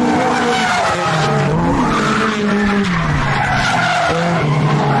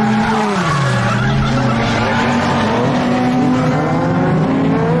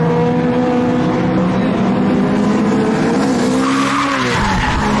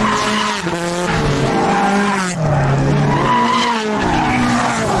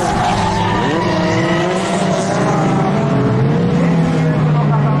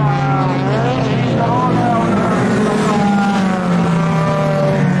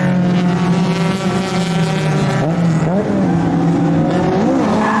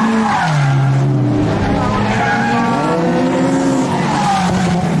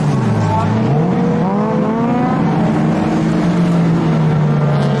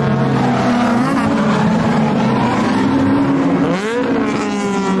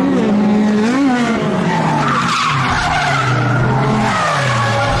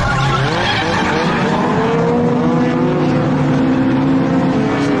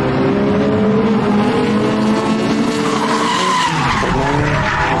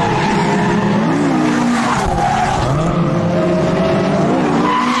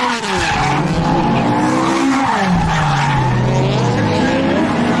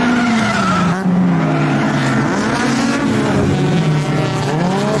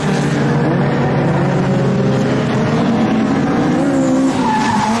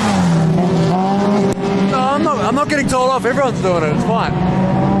 Off. Everyone's doing it. It's fine.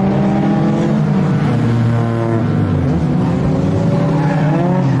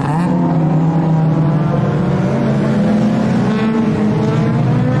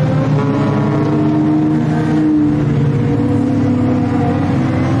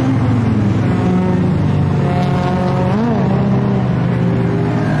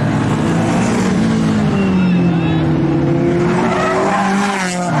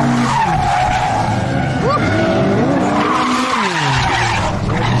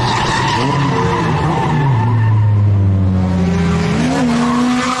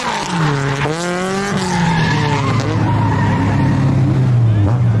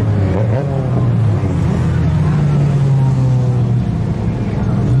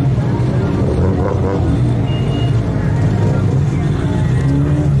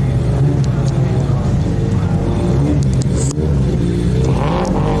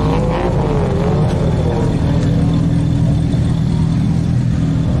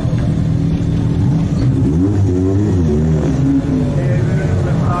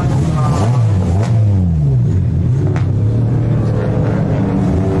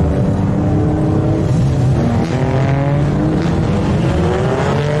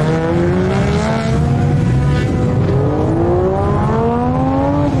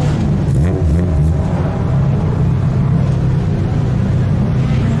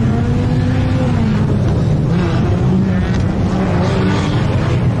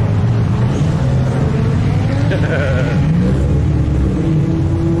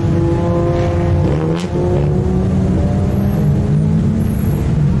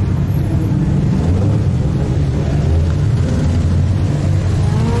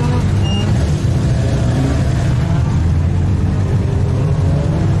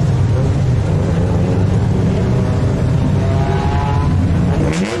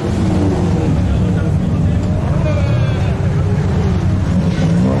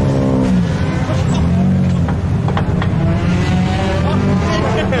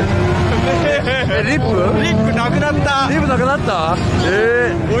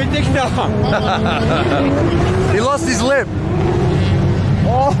 He lost his lip.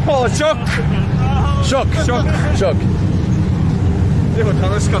 Oh, shock! Shock. Shock. でも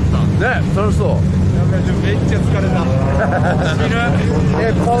楽しかった。ね、楽しそう。めっちゃ疲れた。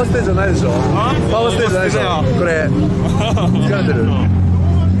パワーステージじゃないでしょ。パワーステージじゃないでしょ。これ疲れてる。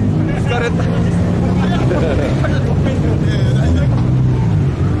疲れた。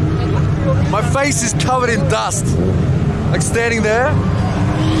My face is covered in dust. Like standing there.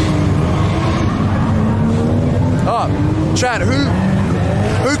 Oh, Chad, who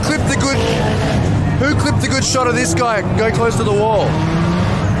clipped the good shot of this guy going close to the wall?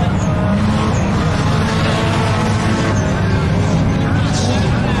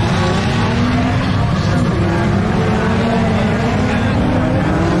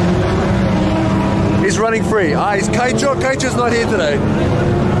 He's running free. He's Kaicho. Kaicho's not here today.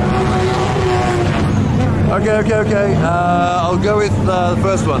 Okay. I'll go with the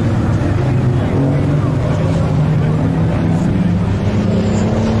first one.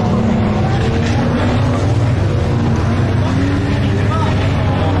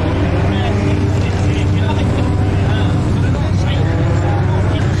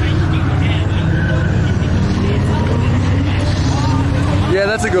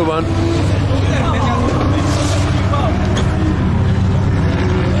 that's a good one.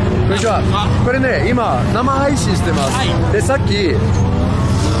こんにちは。これね、今生配信してます。で、さっき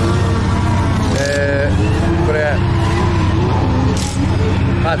これ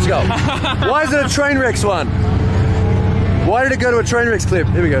違う。Why is it a Trainwrecks one? Why did it go to a Trainwrecks clip?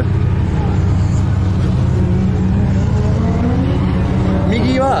 Here we go.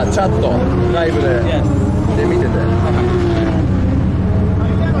 右はチャットライブで見てて。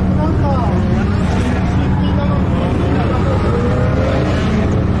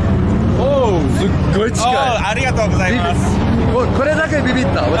すっごい近い。ありがとうございます。これだけビビっ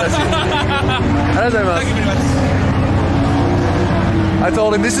た私。ありがとうございます。I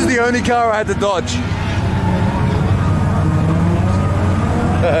told him this is the only car I had to dodge.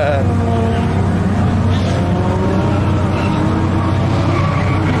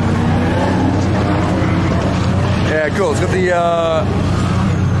 Yeah, cool. It's got the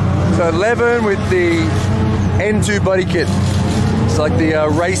so 11 with the N2 body kit. It's like the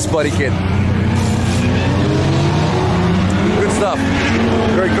race body kit. Good stuff.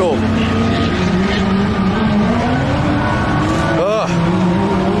 Very cool.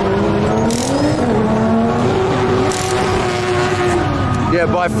 Yeah,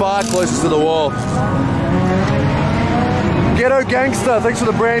 by far closest to the wall. Ghetto Gangster, thanks for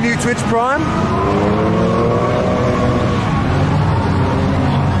the brand new Twitch Prime.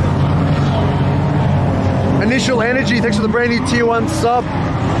 Initial Energy, thanks for the brand new Tier 1 sub.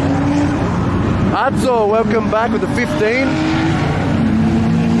 Adzo, welcome back with the 15.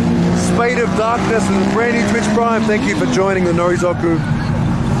 Spade of Darkness with the brand new Twitch Prime, thank you for joining the Norizoku.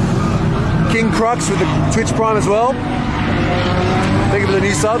 King Crux with the Twitch Prime as well. Thank you for the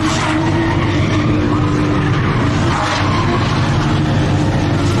new sub.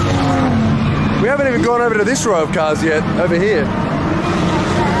 We haven't even gone over to this row of cars yet, over here.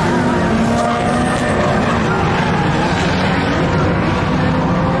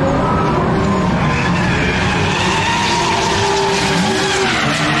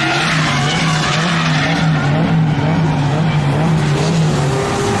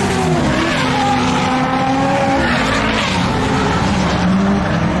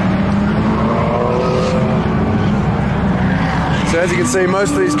 So as you can see,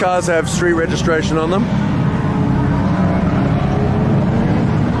 most of these cars have street registration on them.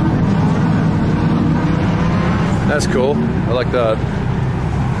 That's cool. I like that.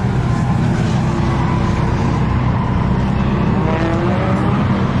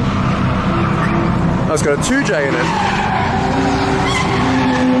 Oh, it's got a 2J in it.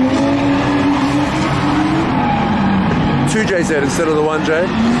 Two J's head instead of the 1J.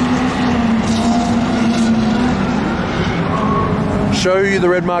 Show you the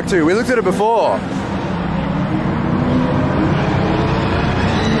red Mark II. We looked at it before.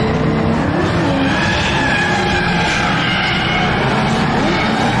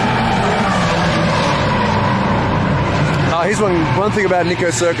 Here's one thing about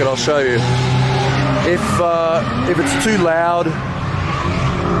Nikko Circuit I'll show you. If it's too loud,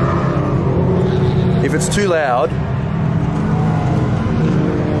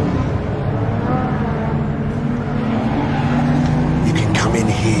 you can come in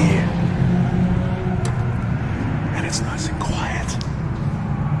here and it's nice and quiet.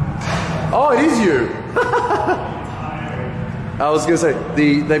 Oh, it is you. I was gonna say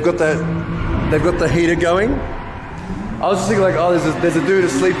they've got the heater going. I was just thinking like, oh, there's a dude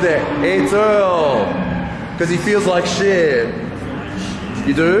asleep there. It's Earl, because he feels like shit.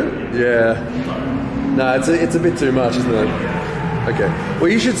 You do? Yeah. No, it's a bit too much, isn't it? Okay. Well,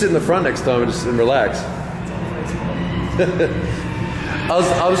 you should sit in the front next time and relax. I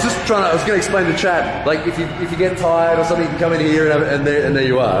was gonna explain to chat, like if you get tired or something, you can come in here and there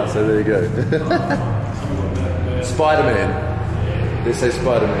you are. So there you go. Spider-Man. They say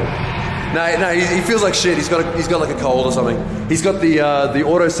Spider-Man. No, he feels like shit. He's got like a cold or something. He's got the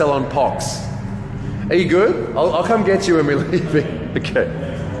Auto Salon pox. Are you good? I'll come get you when we're leaving. Okay.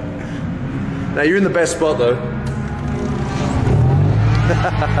 Now you're in the best spot though.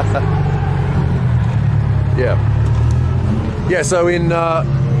 Yeah. Yeah. So in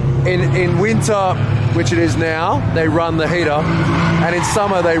winter, which it is now, they run the heater, and in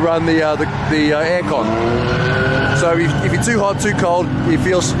summer they run the aircon. So if you're too hot, too cold, you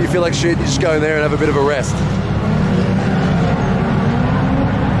feel like shit, you just go in there and have a bit of a rest.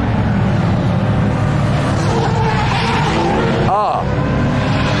 Ah.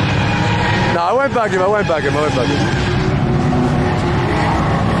 No, I won't bug him.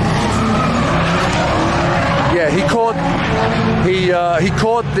 Yeah, he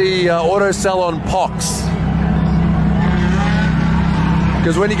caught the Auto Salon pox.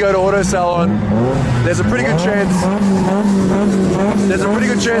 Because when you go to Auto Salon, there's a pretty good chance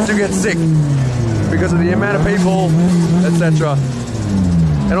you get sick because of the amount of people, etc.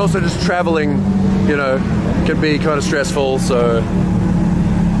 And also just traveling, you know, can be kind of stressful. So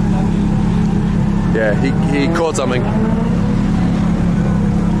yeah, he caught something.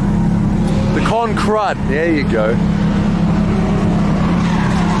 The con crud. There you go.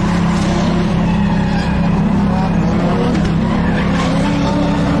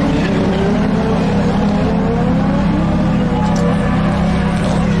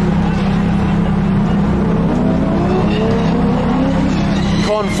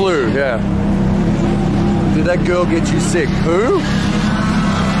 Con flu, yeah. Did that girl get you sick? Who?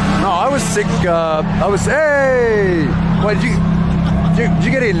 No, I was sick. Hey! Wait, did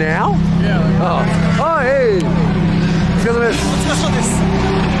you get in now? Yeah. Oh, hey!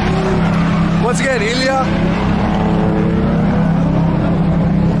 Once again, Ilya.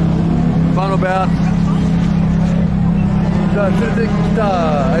 Final bout.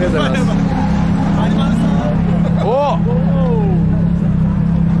 Oh!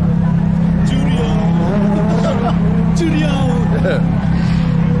 Julio!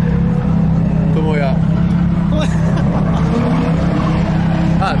 Tomoya.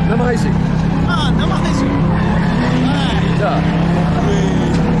 あ、生配信。あ、生配信。はい。じゃあ。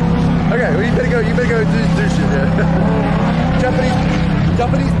Okay, well, you better go do shit, yeah.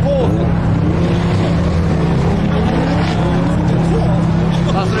 Japanese pause.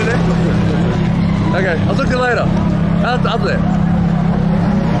 あ、それね。Okay, I'll talk to you later. 後で。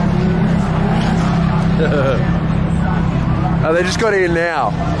Oh, they just got in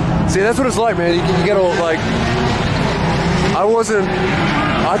now. See, that's what it's like, man. You get all like. I wasn't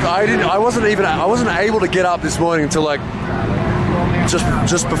able to get up this morning until like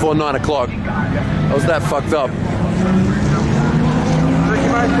just before 9 o'clock. I was that fucked up.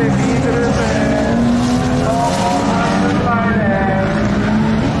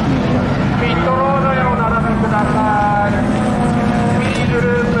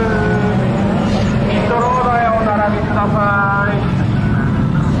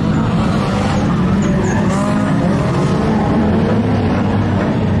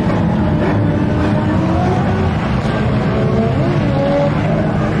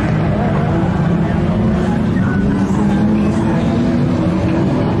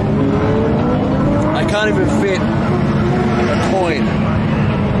 I can't even fit a coin.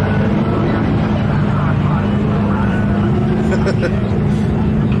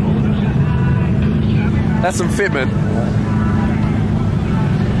 That's some fitment.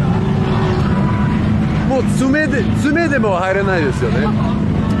 もう爪でも入れないですよね。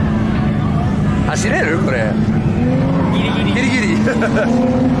走れるこれ。ギリギリ。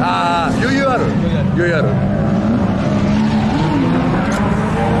ああ、余裕ある。余裕ある。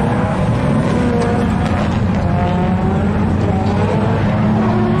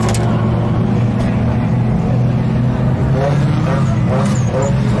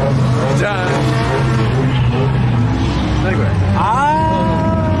じゃん。何これ。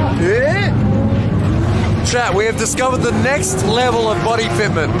あー。Chat, we have discovered the next level of body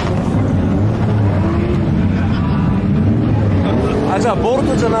fitment. あ、じゃあボル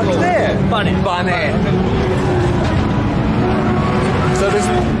トじゃなくてバネ。So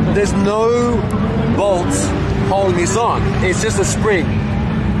there's no bolts holding this on. It's just a spring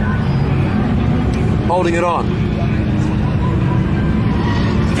holding it on.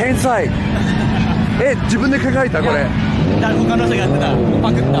 天才。自分で考えたこれ。他の人がやってた。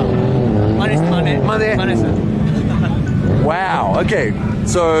パクった。真似。Wow. Okay.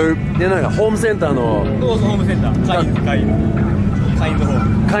 So ホームセンターの。ホームセンター。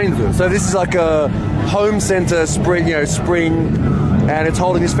Kinds. So this is like a home center spring, and it's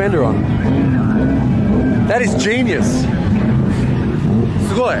holding this fender on. That is genius.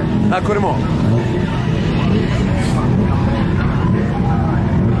 すごい。あ、これも。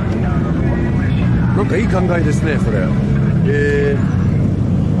なんかいい考えですね、それ。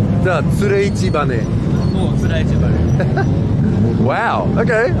じゃあ、つれ市バネ。もうつれ市バネ。Wow.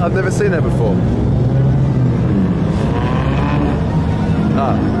 Okay. I've never seen that before.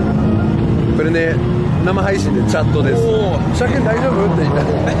 あ、これね、生配信でチャットです。車検大丈夫って言った。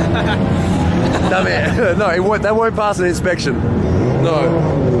ダメ。No, that won't pass an inspection. No.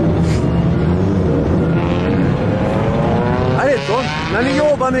 あれ、何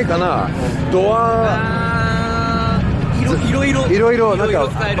用バネかな？ドア。いろいろなんか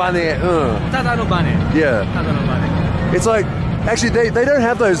バネ。ただのバネ。Yeah. ただのバネ。It's like actually they don't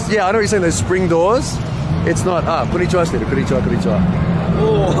have those. Yeah, I know what you're saying. Those spring doors. It's not. あ、こんにちはしてる。こんにちは。お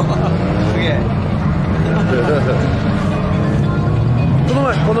お。すげえ。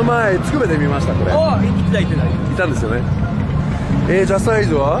この前つくべで見ましたこれ。行ってた。いたんですよね。じゃあサイ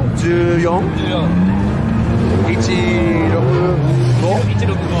ズは 14？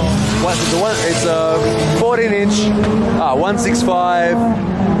 165? It's a 14-inch,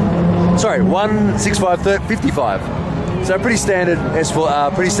 165. Sorry, 165 55. So pretty standard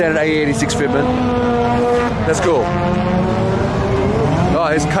pretty standard A86 fitment. That's cool. Oh,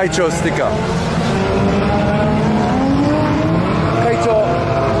 it's Kaicho sticker.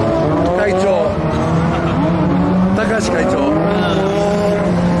 Kaicho. Takashi Kaicho.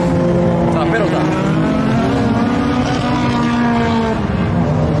 Pelota.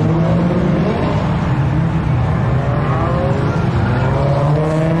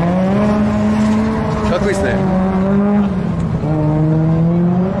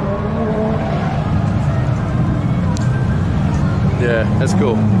 Yeah, that's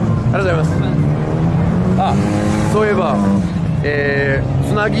cool. ありがとうございます。あ、そういえば、つ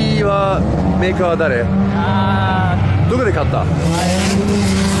なぎはメーカーは誰？どこで買った？なんか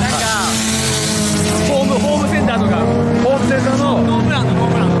ホームセンターとか。ホームセンターのノーブランド。ホー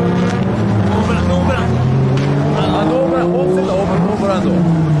ムセンターノーブランド。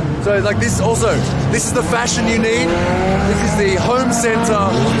So like this is the fashion you need. This is the home center,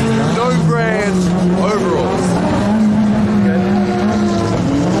 no brand overalls. Okay.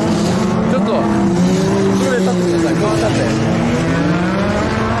 ちょっとそれで立ってください。立って。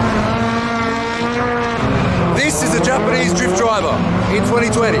This is a Japanese drift driver in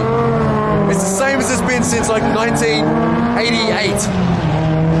 2020. It's the same as it's been since like 1988.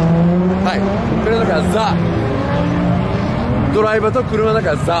 はい。これだからザ。ドライバーと車だ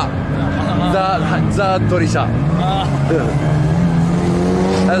からザドリシャ。ありがとう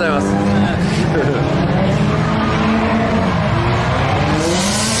ございます。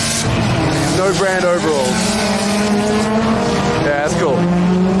No brand overalls. Yeah, that's cool.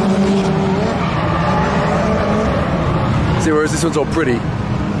 See, whereas this one's all pretty.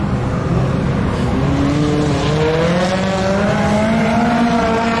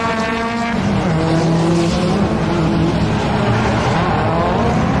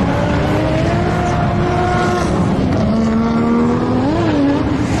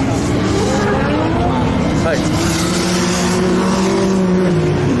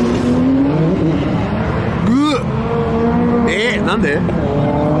 Nande?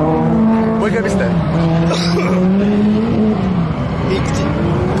 もう一回見せて。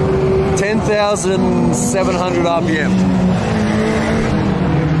10,700 RPM。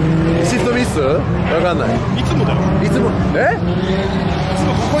シフトミス？わかんない。いつもだよ。いつも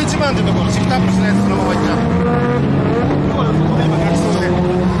ここ一番ってところシフトアップしないとそのままいっちゃう。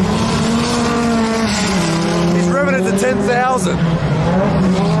He's revving it to 10,000。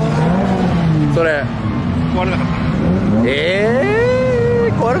それ。壊れなかった。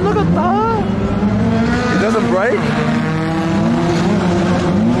壊れなかった？ It doesn't break?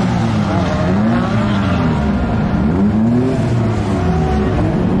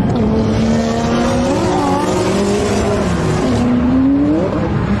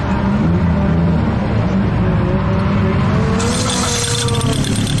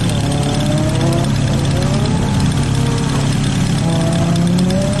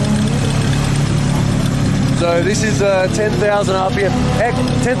 So this is 10,000 RPM.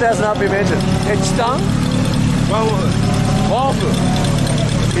 10,000 RPM engine. It's done. Well,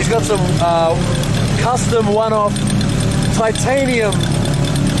 he's got some custom one-off titanium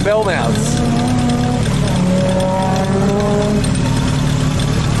bell mounts.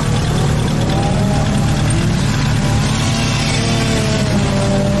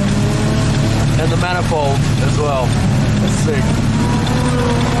 And the manifold as well. That's sick.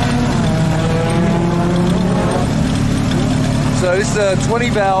 So this is a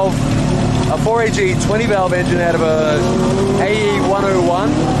 20-valve, a 4AG 20-valve engine out of a AE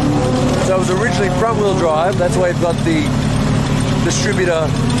 101. So it was originally front-wheel drive. That's why it's got the distributor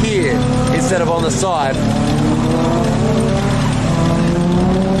here instead of on the side.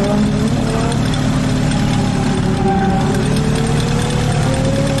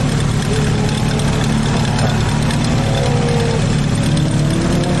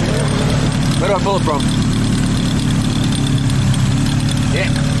 Where do I pull it from? Yeah.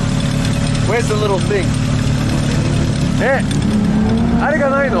 Where's the little thing? Eh? あれが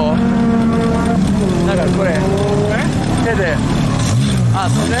ないの？なんかこれ。手で。あ、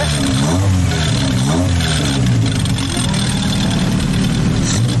それね。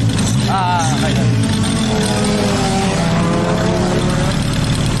ああ、はいはい。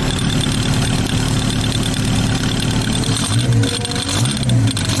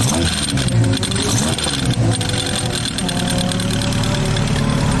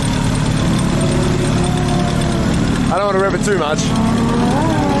over too much.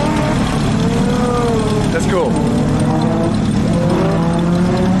 That's cool.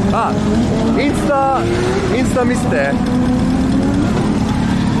 Ah, Insta missed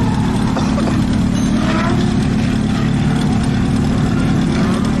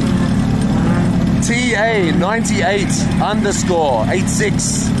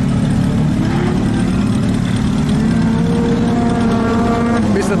TA98_86.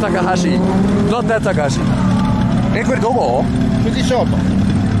 Mr. Takahashi. Not that Takahashi. これどこ？富士ショート。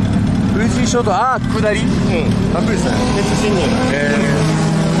富士ショート、あ、下り？うん。かっこいいですね。鉄進入。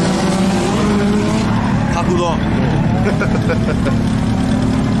角度。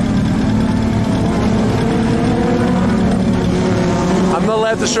I'm not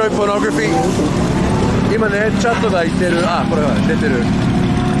allowed to show pornography. 今ね、チャットが言ってる、あ、これは出てる。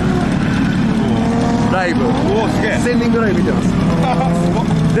ライブ。おお、すげえ。1000人ぐらい見てます。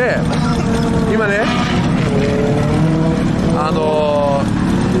で、今ね、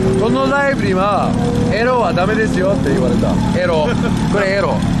このライブにはエロはダメですよって言われた。エロ、これエ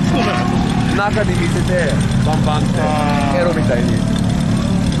ロ。中に見せてバンバンってエロみたいに。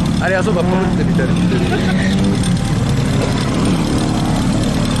あれはそうか、プルって見てる。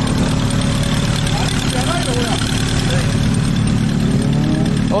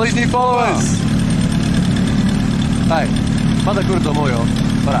All these new followers. はい、まだ来ると思うよ。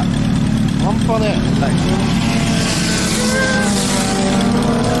ほら。半端ね。はい。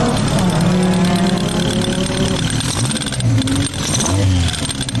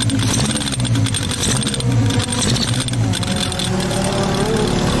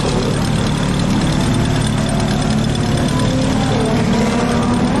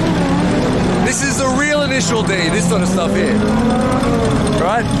This is the real initial D, this sort of stuff here.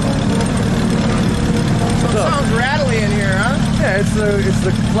 Right? Sounds rattly in here, huh? Yeah, it's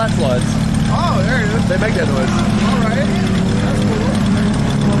the flat slides. Oh, there it is. They make that noise. All right.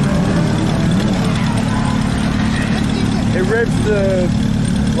 It revs to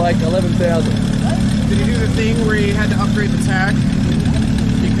like 11,000. Did he do the thing where he had to upgrade the tack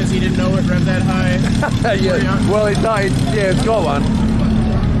because he didn't know it revved that high? Yeah. Well, it's got one.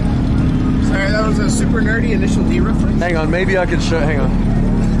 Sorry, that was a super nerdy initial D reference. Hang on, maybe I can show. Hang on.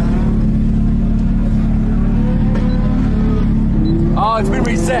 Oh, it's been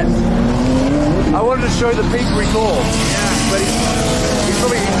reset. I wanted to show the peak recall. Yeah. But he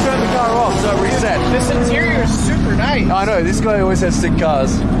turned the car off, so it reset. This interior is super nice. I know, this guy always has sick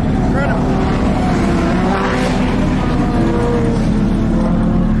cars. Incredible.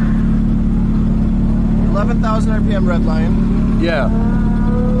 11,000 RPM red line. Yeah.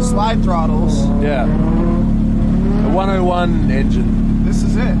 Slide throttles. Yeah. A 101 engine. This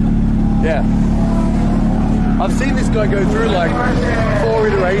is it. Yeah. I've seen this guy go through like 4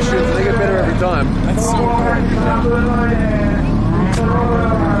 iterations and they get better every time. That's so cool.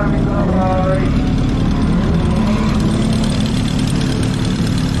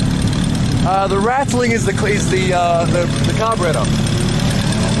 The rattling is the carburetor.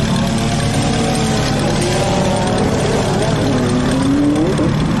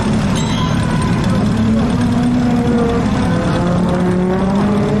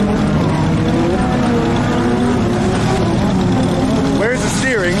 Where's the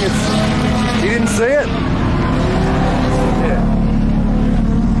steering? You didn't see it? Yeah.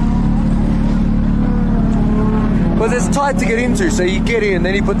 But it's tight to get into, so you get in,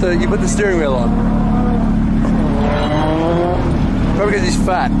 then you put the steering wheel on. Probably because he's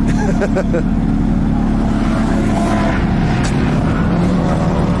fat.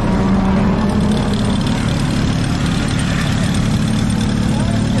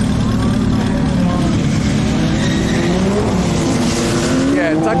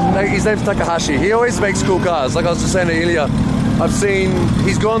 His name's Takahashi. He always makes cool cars. Like I was just saying to Ilya,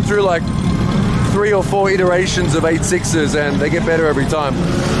 he's gone through like 3 or 4 iterations of 86s and they get better every time.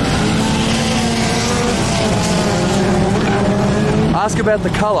 Ask about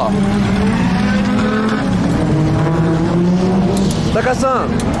the color. Taka-san,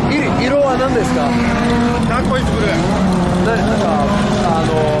 色は何ですか？ターコイズブルー。メーカ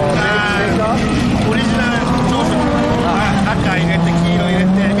ー？オリジナル調色。赤入れて黄色入れて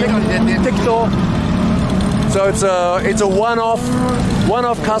緑入れて適当。So it's a one-off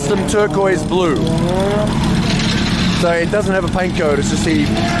custom turquoise blue. So it doesn't have a paint code. It's just he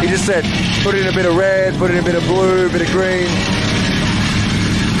just said put in a bit of red, put in a bit of blue, a bit of green.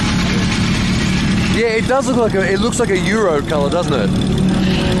 Yeah, it does look like it looks like a Euro color, doesn't it?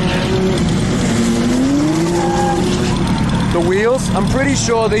 The wheels, I'm pretty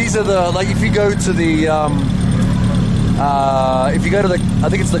sure these are the, like if you go to the I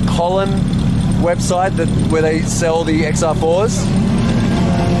think it's the Colin website where they sell the XR4s,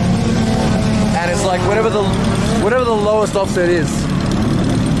 and it's like whatever the lowest offset is,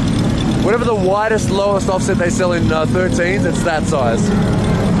 whatever the widest lowest offset they sell in 13s, it's that size.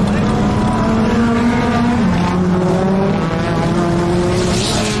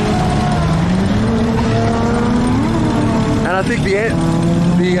 And I think the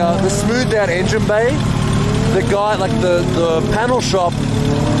smoothed out engine bay, the guy, like the panel shop,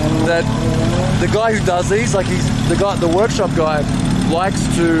 that the guy who does these, like the workshop guy likes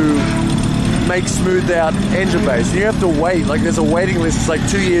to make smoothed out engine bays. You have to wait, like there's a waiting list, it's like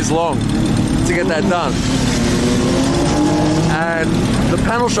 2 years long to get that done. And the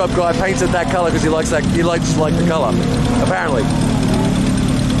panel shop guy paints it that color because he likes the color, apparently.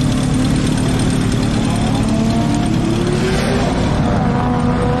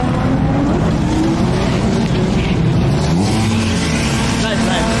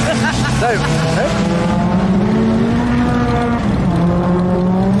 Dave, hey?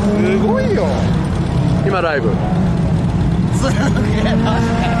 すごいよ。今ライブ。すげえ、確かに。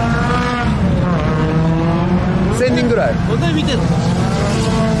1000人ぐらい。どんなに見てんの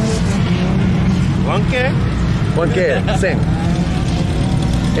 1K？ 1K、1000。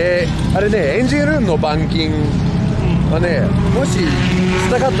あれね、エンジンルームの板金はね、もしし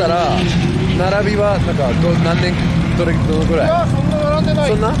たかったら、並びはなんか何年、どのぐらい？いや、そんな並んでない。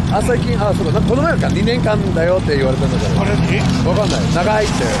そんな？最近、そうか、この前か2年間だよって言われたんだから。あれに？わかんない。長いっ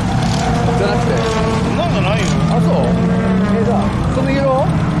て。じゃなくて。そんなんじゃないよ。あ、そう？じゃあ、その色は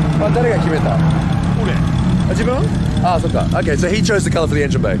誰が決めた？俺。自分？そっか。Okay, so he chose the color for the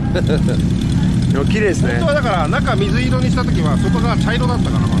engine bay. でも綺麗ですね。本当はだから中水色にした時は外が茶色だった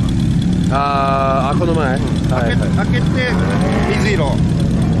からまだ。この前。開けて水色。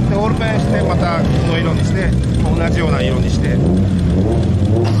でオールペンしてまたこの色にして同じような色にして。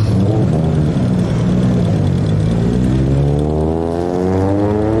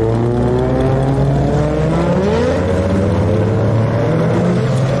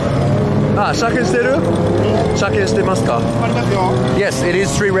車検してる？車検してますか？ありますよ。 Yes, it is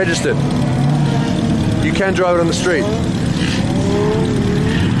street registered. You can drive it on the street.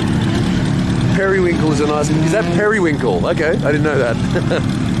 Periwinkle is a nice... Is that periwinkle? Okay, I didn't know that.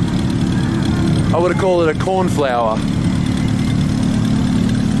 I would have called it a cornflower.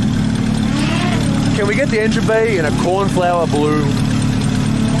 Can we get the engine bay in a cornflower blue?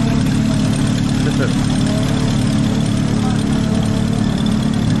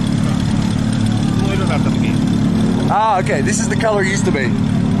 Okay, this is the color it used to be.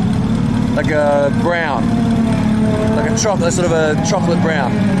 Like a brown. Like a chocolate, sort of a chocolate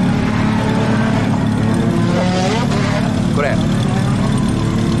brown. Look at that.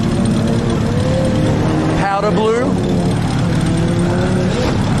 Powder blue.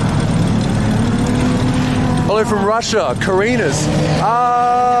 Hello from Russia, Karina's.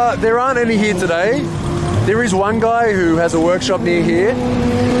 There aren't any here today. There is one guy who has a workshop near here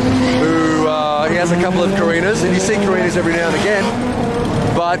who he has a couple of Karinas, and you see Karinas every now and again.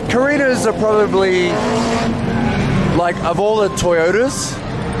 But Karinas are probably, like, of all the Toyotas,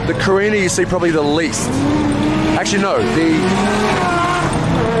 the Karina you see probably the least. Actually, no,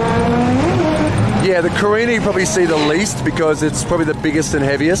 the Karina you probably see the least because it's probably the biggest and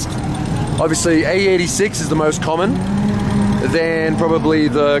heaviest. Obviously, A86 is the most common, then probably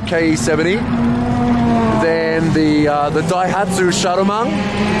the KE70, then the Daihatsu Sharuman,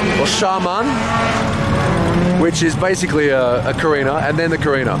 or Shaman, which is basically a Carina, and then the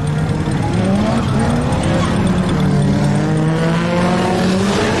Carina.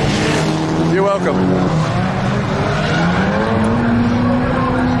 You're welcome.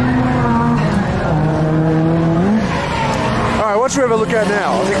 Alright, what should we have a look at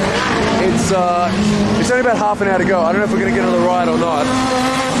now? I think it's only about half an hour to go. I don't know if we're going to get on the ride or not.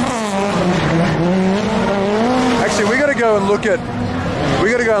 Actually, we got to go and look at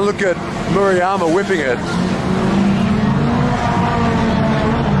Murayama whipping it.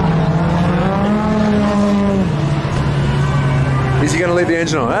 Is he going to leave the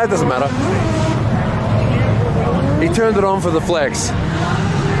engine on? That doesn't matter. He turned it on for the flex.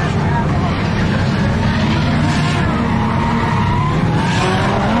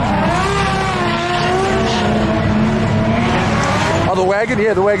 Oh, the wagon?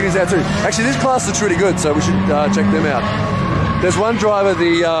 Yeah, the wagon is out too. Actually, this class looks really good, so we should check them out. There's one driver,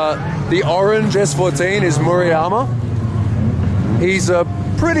 the orange S14 is Murayama. He's a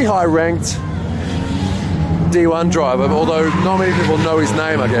pretty high-ranked D1 driver, although not many people know his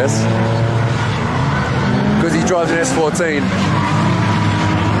name, I guess, because he drives an S14.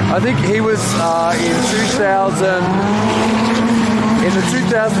 I think he was in in the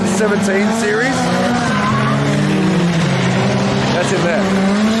 2017 series. That's in there.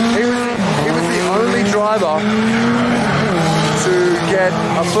 He was the only driver to get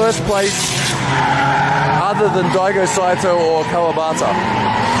a first place other than Daigo Saito or Kawabata.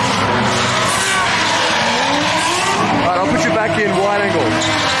 Alright, I'll put you back in wide angle.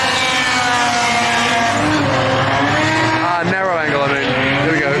 Narrow angle, I mean.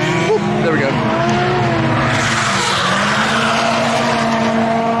 There we go. Whoop, there we go.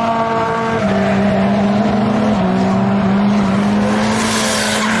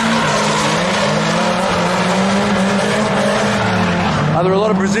 Are there a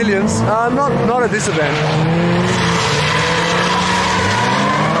lot of Brazilians? Not at this event.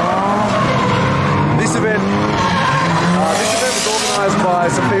 This event was organised by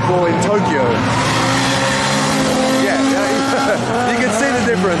some people in Tokyo. Yeah, you can see the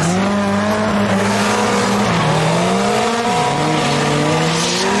difference.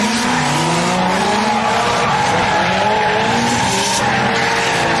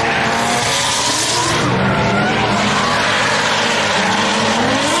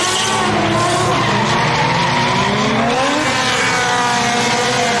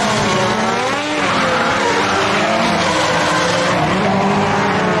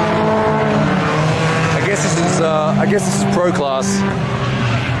 I guess this is pro class.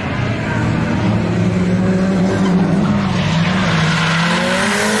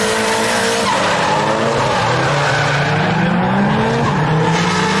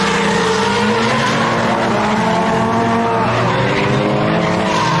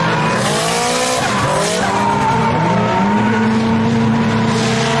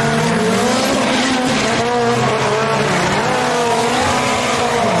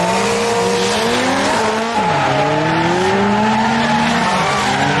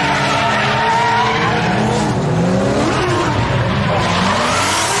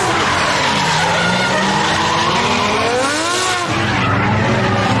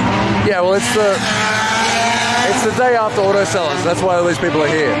 It's the day after Auto Salon, so that's why all these people are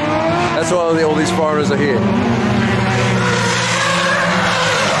here. That's why all these foreigners are here.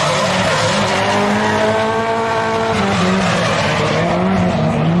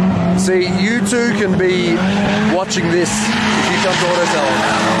 See, you too can be watching this if you come to Auto Salon.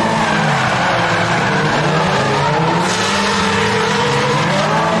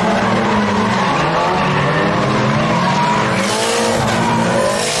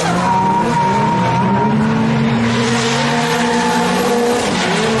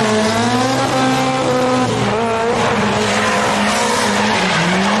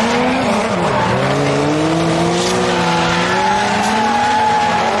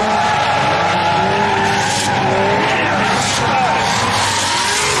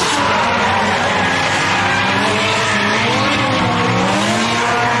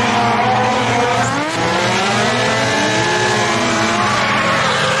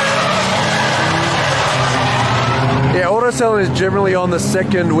 Salon is generally on the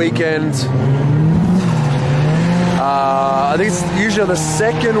second weekend. I think it's usually on the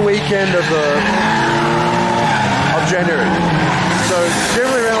second weekend of January. So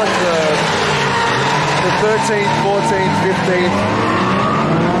generally around like the 13th, 14th, 15th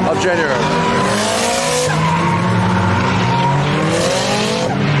of January.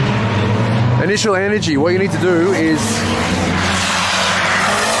 Initial energy. What you need to do is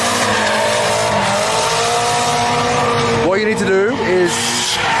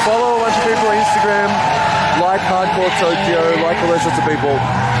follow a bunch of people on Instagram, like Hardcore Tokyo, like all those sorts of people,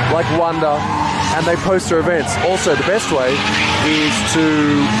 like Wonder, and they post their events. Also, the best way is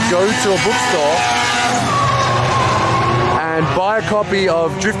to go to a bookstore and buy a copy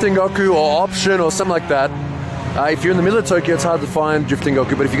of Drifting Goku or Option or something like that. If you're in the middle of Tokyo, it's hard to find Drifting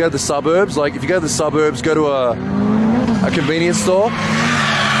Goku, but if you go to the suburbs, go to a convenience store,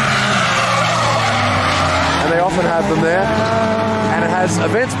 and they often have them there, and it has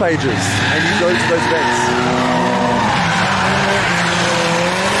events pages, and you go to those events.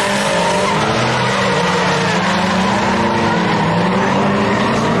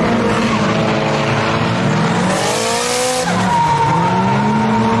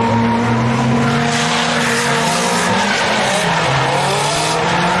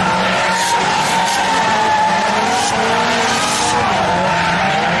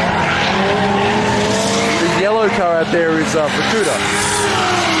 Out there is Fukuda.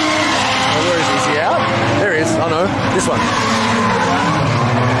 Oh, where is he? Is he out? There he is. Oh no, this one.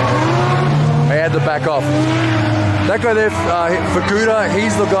 I had to back off. That guy there, Fukuda,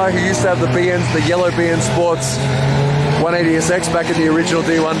 he's the guy who used to have the yellow BN Sports 180SX back in the original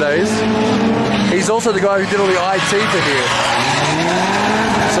D1 days. He's also the guy who did all the IT for here.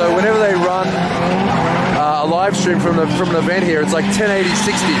 So whenever they run a live stream from an event here, it's like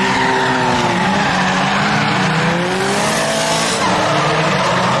 1080-60.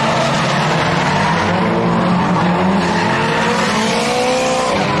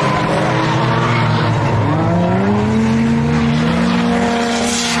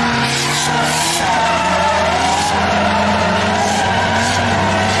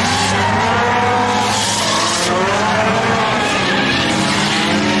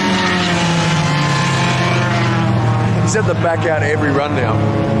 He's at the back out every run now.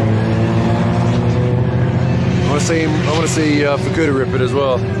 I want to see him. I want to see Fukuda rip it as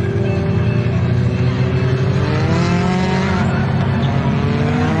well.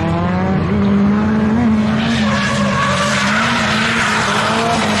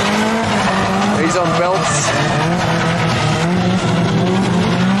 He's on belts.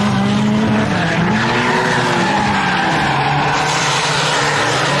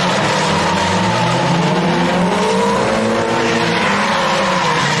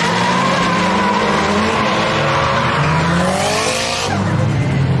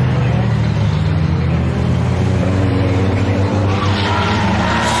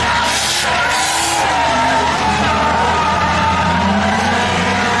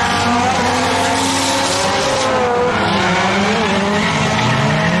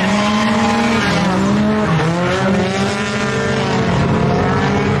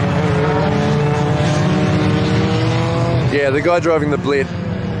 Yeah, the guy driving the Blit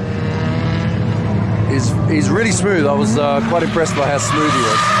is really smooth. I was quite impressed by how smooth he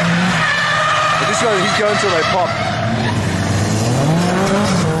was. But this guy, he's going until they pop.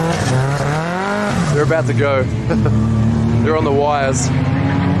 They're about to go. They're on the wires.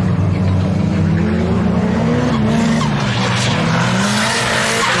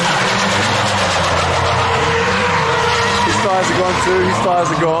 His tires are gone too. His tires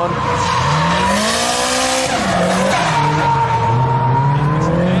are gone.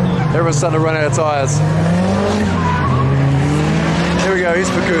 Everyone's starting to run out of tyres. Here we go, here's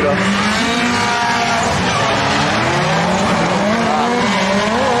Fukuda.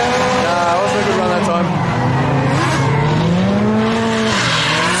 Nah, it wasn't a good run that time.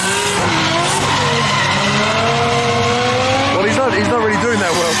 Well, he's not really doing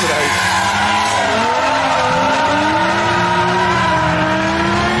that well today.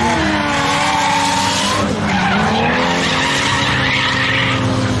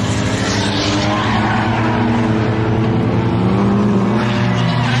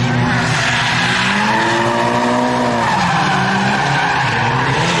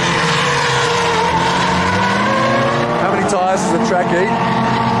 The track eat.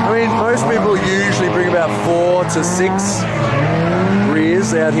 I mean, most people usually bring about 4 to 6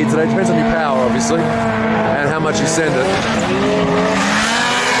 rears out here today. Depends on your power, obviously, and how much you send it.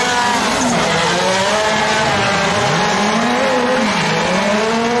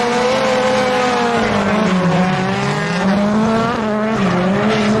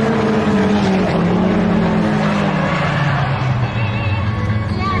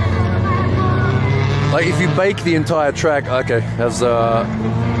 Like if you bake the entire track, okay, that's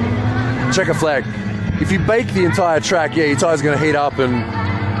check a flag. If you bake the entire track, yeah, your tire's gonna heat up and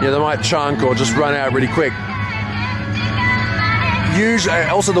yeah, they might chunk or just run out really quick. Usually,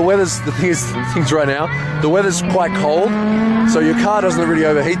 also the things right now, the weather's quite cold, so your car doesn't really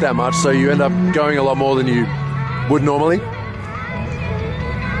overheat that much, so you end up going a lot more than you would normally.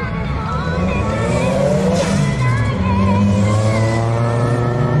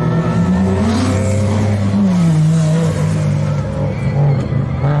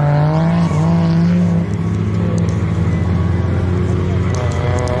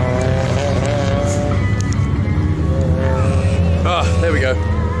 There we go.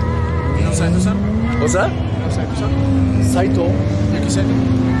 You know Saito-san? What's that? You know Saito-san? Saito? Yuki Saito?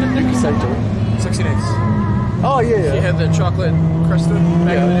 Yuki Saito? Sexy Nates. Oh, yeah, yeah. He had the chocolate cresta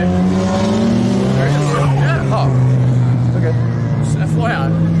back in the day. Very good story. Yeah. Oh, okay. Just FYI.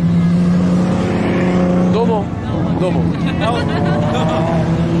 Domo. Domo.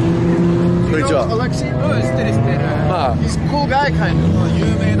 Konnichiwa. Alexei Buzz did his Ah. He's a cool guy, kind of.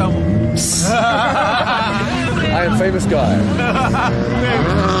 Yuumei da mo. I am a famous guy.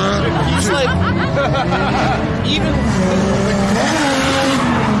 He's like, even.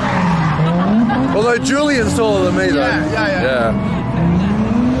 Although Julian's taller than me, though. Yeah.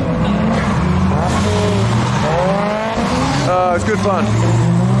 It's good fun.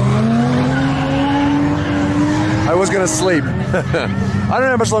 I was gonna sleep. I don't know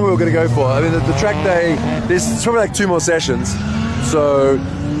how much longer we're going to go for. I mean, the track day, there's probably like 2 more sessions. So,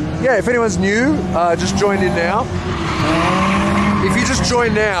 yeah, if anyone's new, just joined in now. If you just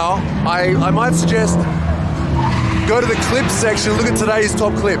joined now, I might suggest go to the clips section, look at today's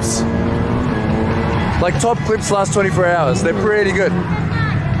top clips. Like top clips last 24 hours. They're pretty good.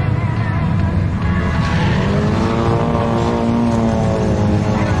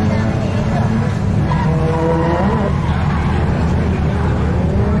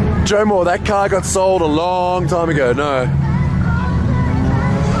 Joe Moore, that car got sold a long time ago. No.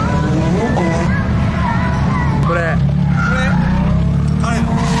 Look at that.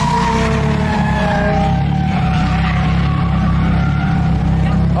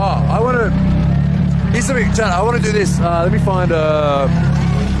 Oh, I want to. Here's something, Chad. I want to do this. Let me find a.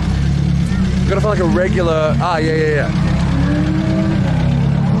 I've got to find like a regular. Yeah.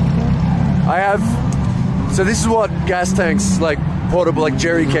 I have. So this is what gas tanks, like portable, like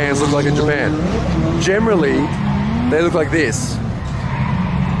jerry cans, look like in Japan. Generally, they look like this.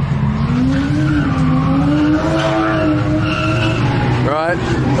 Right?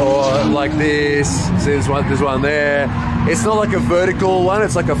 Or like this. See, there's one there. It's not like a vertical one,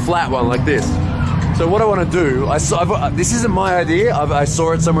 it's like a flat one like this. So what I want to do, this isn't my idea, I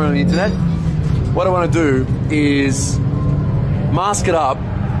saw it somewhere on the internet. What I want to do is mask it up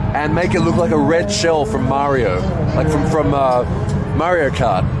and make it look like a red shell from Mario. Like from Mario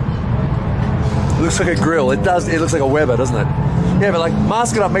Kart. It looks like a grill. It looks like a Weber, doesn't it? Yeah, but like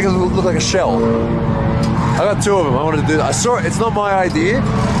mask it up, make it look like a shell. I got 2 of them. I wanted to do that. I saw it. It's not my idea,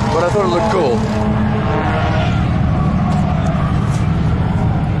 but I thought it looked cool.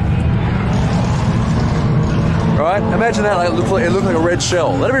 Right? Imagine that. Like it looked like a red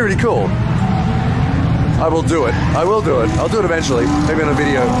shell. That'd be really cool. I will do it. I will do it. I'll do it eventually. Maybe on a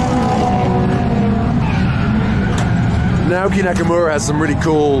video. Naoki Nakamura has some really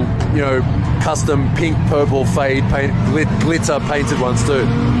cool, you know, custom pink, purple, fade, glitter painted ones too.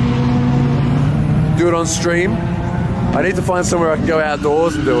 Do it on stream. I need to find somewhere I can go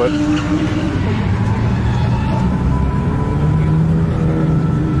outdoors and do it.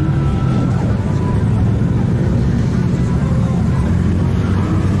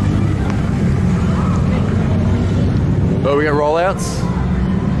 Oh, we got rollouts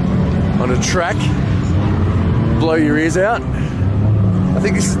on a track. Blow your ears out. I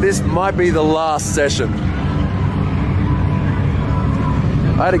think this might be the last session.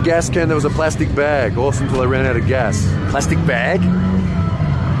 I had a gas can that was a plastic bag. Awesome until I ran out of gas. Plastic bag?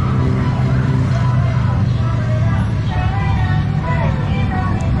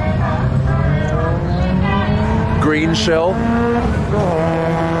 Green shell.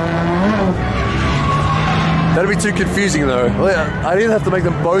 That'd be too confusing though. I'd either have to make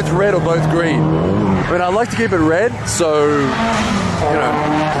them both red or both green. I mean, I'd like to keep it red, so, you know,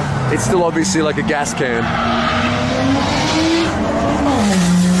 it's still obviously like a gas can.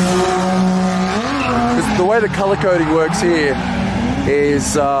 Because the way the color coding works here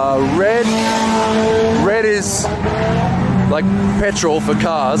is red is like petrol for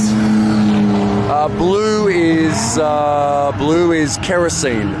cars. Blue is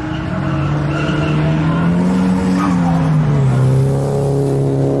kerosene.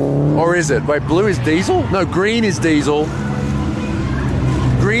 Or is it? Wait, blue is diesel? No, green is diesel.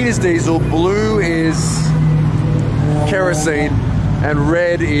 Green is diesel, blue is kerosene, and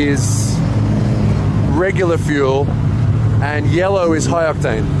red is regular fuel, and yellow is high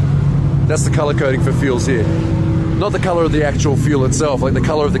octane. That's the color coding for fuels here. Not the color of the actual fuel itself, like the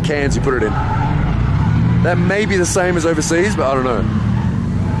color of the cans you put it in. That may be the same as overseas, but I don't know.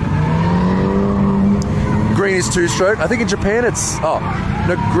 Green is 2-stroke. I think in Japan it's... Oh,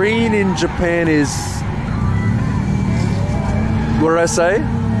 no, green in Japan is... What did I say?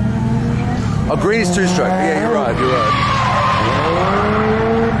 Oh, green is 2-stroke. Yeah, you're right.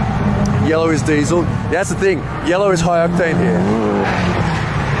 Yellow is diesel. That's the thing. Yellow is high octane here.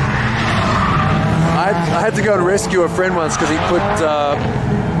 I had to go and rescue a friend once because he put...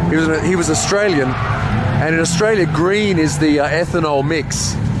 he was Australian, and in Australia, green is the ethanol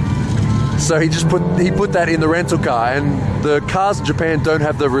mix. So he put that in the rental car, and the cars in Japan don't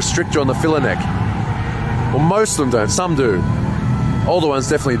have the restrictor on the filler neck. Well, most of them don't. Some do. Older ones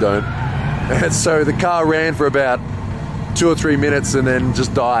definitely don't. And so the car ran for about 2 or 3 minutes and then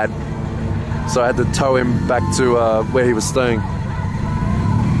just died. So I had to tow him back to where he was staying.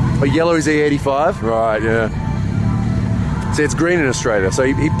 But yellow is E85? Right, yeah. See, it's green in Australia. So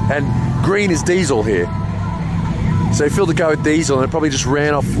and green is diesel here. So he filled the car with diesel and it probably just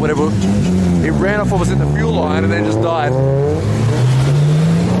ran off whatever. It ran off what was in the fuel line and then just died.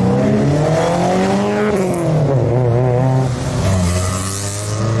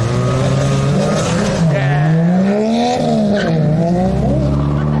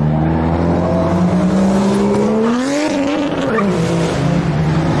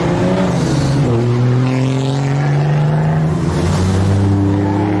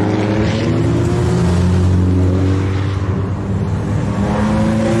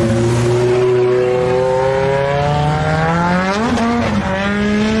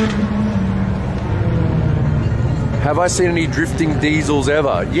 I seen any drifting diesels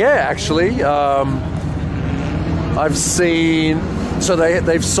ever? Yeah, actually. I've seen... So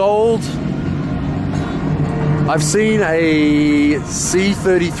they've sold... I've seen a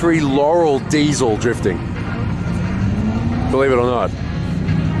C33 Laurel diesel drifting. Believe it or not.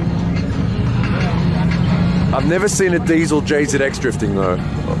 I've never seen a diesel JZX drifting though.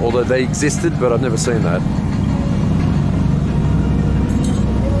 Although they existed, but I've never seen that.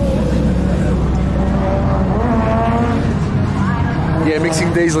 Yeah,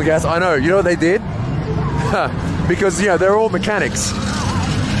 mixing diesel gas. I know. You know what they did? Because, you know, they're all mechanics.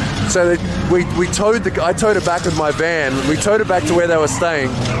 So I towed it back with my van. We towed it back to where they were staying.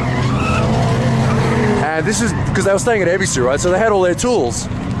 And this is because they were staying at Ebisu, right? So they had all their tools.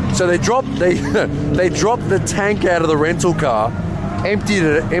 So they dropped the tank out of the rental car, emptied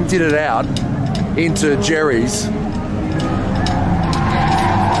it out into Jerry's.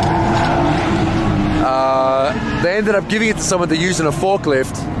 They ended up giving it to someone to use in a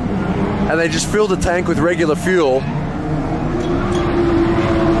forklift, and they just filled the tank with regular fuel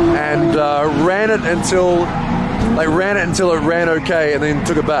and ran it until it ran okay, and then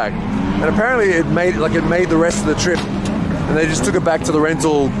took it back. And apparently it made the rest of the trip, and they just took it back to the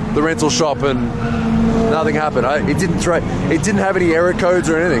rental shop, and nothing happened. It didn't have any error codes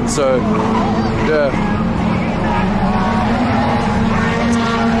or anything. So yeah.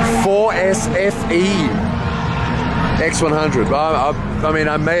 4SFE X100. I mean,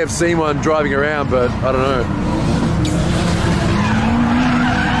 I may have seen one driving around, but I don't know.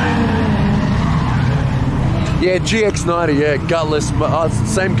 Yeah, GX90, yeah, gutless,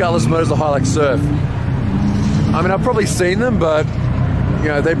 same gutless motor as the Hilux Surf. I mean, I've probably seen them, but, you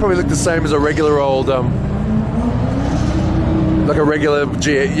know, they probably look the same as a regular old, like a regular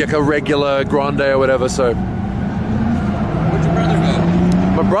Grande or whatever, so. Where'd your brother go?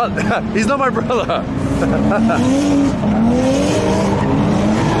 My brother? He's not my brother.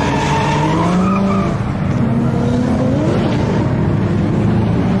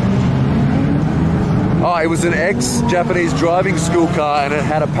 Oh, it was an ex-Japanese driving school car, and it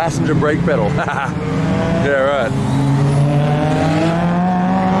had a passenger brake pedal. Yeah, right.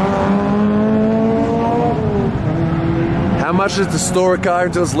 How much is to store a car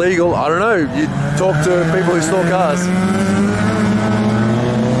until it's legal? I don't know. You talk to people who store cars.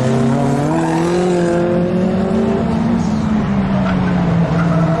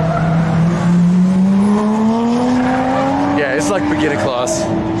 Yeah, it's like beginner class.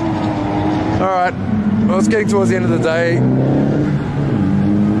 All right. Well, it's getting towards the end of the day.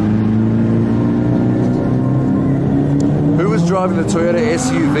 Who was driving the Toyota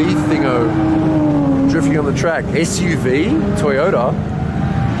SUV thingo drifting on the track? SUV? Toyota?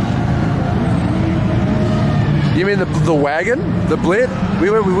 You mean the wagon? The Blit? We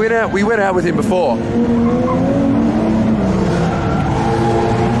went out with him before.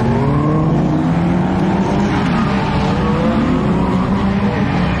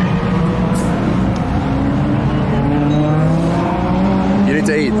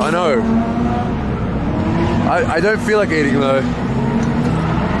 To eat. I know. I don't feel like eating though.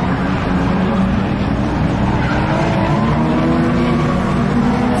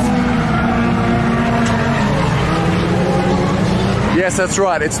 Yes, that's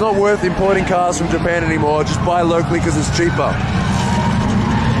right. It's not worth importing cars from Japan anymore. Just buy locally because it's cheaper.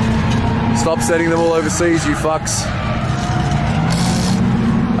 Stop sending them all overseas, you fucks.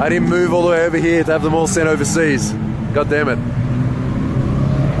 I didn't move all the way over here to have them all sent overseas. God damn it.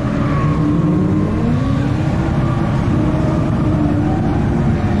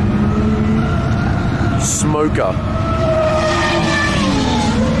 Smoker.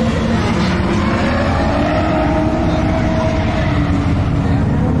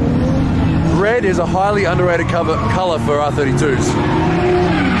 Red is a highly underrated color for R32s.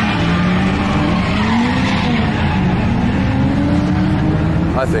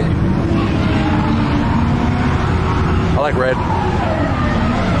 I think. I like red.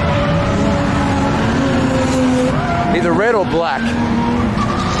 Either red or black.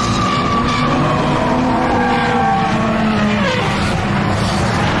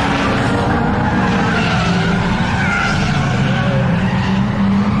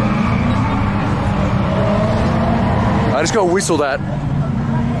 I just got whistled at.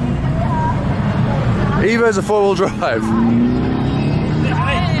 Evo's a four-wheel drive.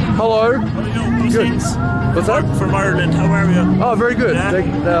 Hello. Good. What's that? From Ireland. How are you? Oh, very good. Yeah.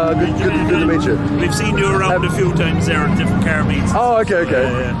 Good to meet you. We've seen you around a few times there at different car meets. Oh, okay.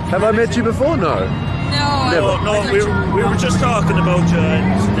 Have I met you before? No. No, we were just talking about you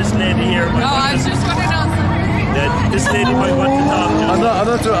and this lady here. I was just wondering This lady might want to talk to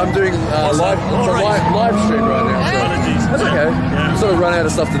you. I'm doing live stream right now. So that's okay. Yeah. Sort of run out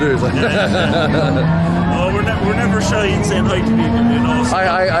of stuff to do. So. Oh, we're never shy in saying hi to people, you know. So.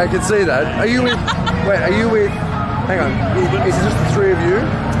 I can see that. Are you with? Wait, are you with? Hang on. Is it just the three of you?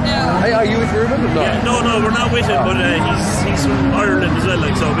 Yeah. Hey, are you with Ruben? No. Yeah, no, we're not with him, but he's from Ireland as well,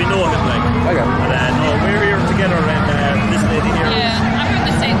 like, so we know him, like. Okay. But no, we're here together, and this lady here. Yeah, I'm from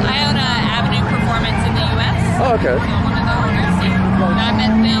the same. I own Avenue Performance in the U.S. Oh, okay. So one of the owners. And I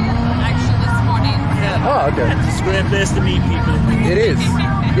met them actually this morning. So. Oh, okay. It's a great place to meet people. It is.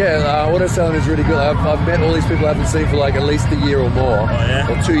 Yeah, Auto Salon is really good. I've met all these people I haven't seen for like at least a year or more. Oh,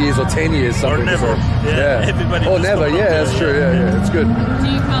 yeah? Or 2 years or 10 years. Something. Or never. Yeah. Everybody or never, yeah, that's true. Yeah, it's good. Do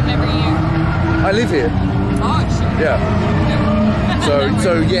you come every year? I live here. Oh, shit. Yeah.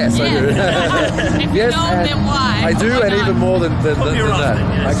 So yes, I do. If you don't, then why? I do, and even more than that.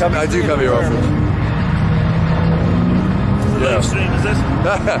 Yes. I do come here often. Livestream, is this?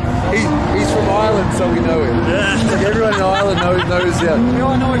 He's from Ireland, so we know him. Yeah. Like everyone in Ireland knows. Yeah. We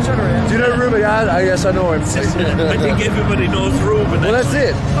all know each other. Yeah? Do you know Ruben? Yeah, yes, I know him. I think everybody knows Ruben. Well, that's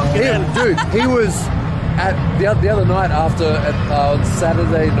it. Dude, he was at the other night on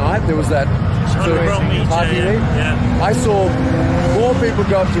Saturday night. There was that party meet. Yeah. I saw more people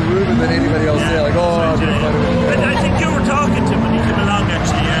go up to Ruben than anybody else there. Like, oh, I think you were talking to him when he came along,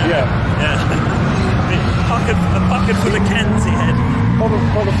 actually. Yeah. A pocket full of cans he had.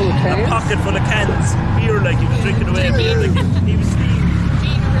 Pocket full of cans? A pocket full of cans. Beer, like he was drinking away beer, like he was stealing.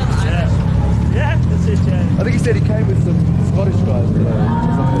 Yeah, that's it, yeah. I think he said he came with some Scottish guys.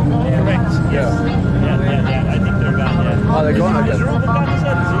 Correct. Yeah. I think they're gone, yeah. Oh, they're gone? Okay. Is Ruben gone as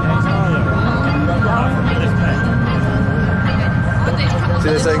well? See,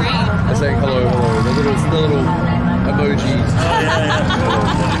 they're saying hello. The little emojis. Oh,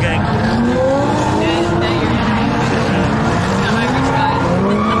 yeah. The gang.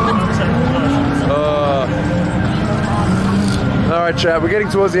 Alright, chat, we're getting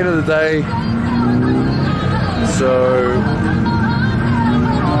towards the end of the day. So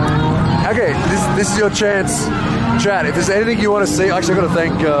okay, this is your chance. Chat, if there's anything you want to see, actually I've got to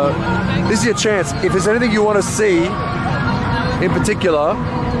thank this is your chance. If there's anything you want to see in particular,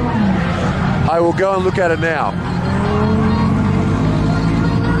 I will go and look at it now.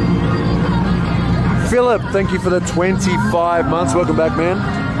 Philip, thank you for the 25 months. Welcome back, man.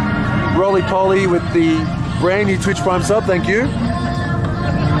 Rolly Polly with the brand new Twitch Prime sub, thank you.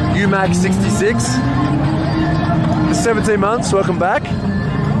 UMax66, the 17 months, welcome back.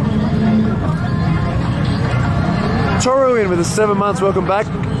 Toru in with the 7 months, welcome back.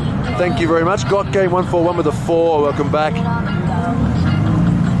 Thank you very much. Got Game 141 with the 4, welcome back.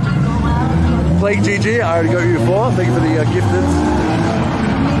 Plague GG, I already got you before. Thank you for the gifted.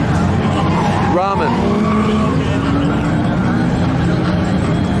 Ramen.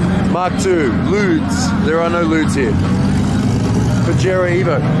 Mark II, Ludes. There are no Ludes here. Pajero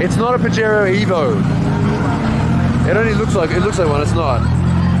Evo. It's not a Pajero Evo. It only looks like one. It's not.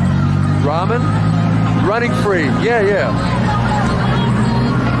 Ramen. Running free. Yeah.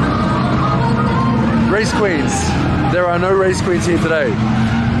 Race Queens. There are no Race Queens here today.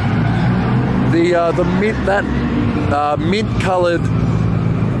 The mint coloured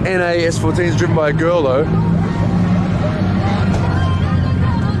NA S14 is driven by a girl though.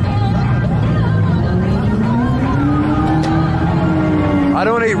 I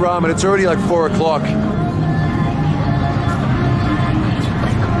don't want to eat ramen, it's already like 4 o'clock.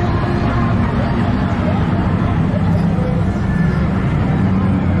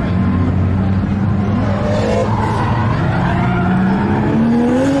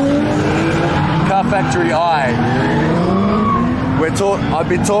 Car Factory I. I've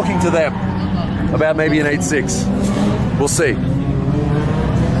been talking to them about maybe an 8.6. We'll see.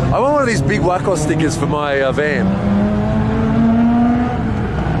 I want one of these big Waco stickers for my van.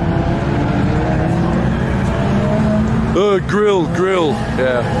 Grill,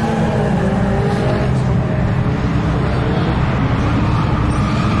 yeah.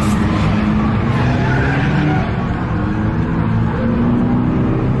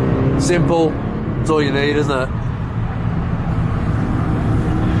 Simple, that's all you need, isn't it?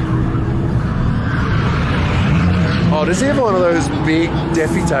 Oh, does he have one of those big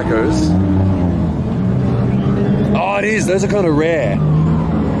Defi tacos? Oh, it is, those are kind of rare.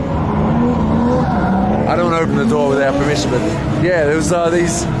 I don't want to open the door without permission, but yeah, there was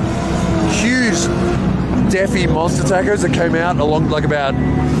these huge Defi monster tacos that came out along like about,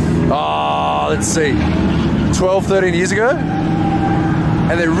 let's see, 12, 13 years ago,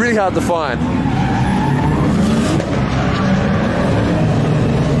 and they're really hard to find.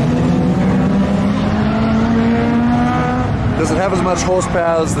 have as much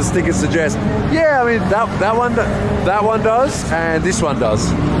horsepower as the stickers suggest. Yeah, I mean that one does, and this one does.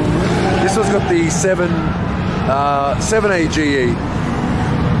 This one's got the 7AGE,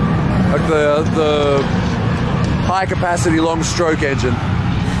 like the high capacity long stroke engine.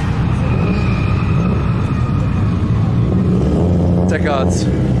 Tech cards.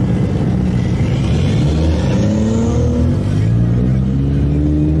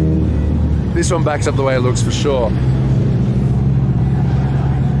 This one backs up the way it looks for sure.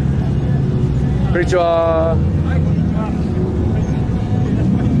 Konnichiwa.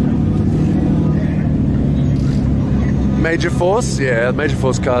 Major Force? Yeah, Major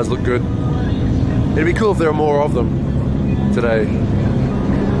Force cars look good. It'd be cool if there were more of them today.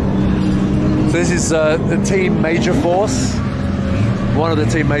 So this is the Team Major Force. One of the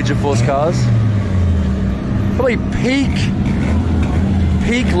Team Major Force cars. Probably peak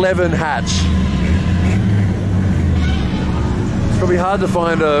Levin hatch. It's probably hard to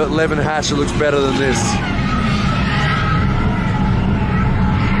find a Levin hatch that looks better than this.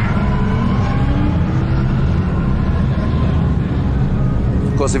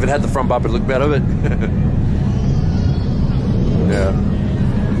 Of course, if it had the front bumper, it'd look better, but yeah.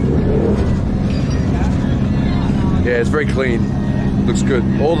 Yeah, it's very clean. Looks good.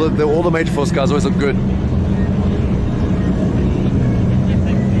 All the Major Force cars always look good.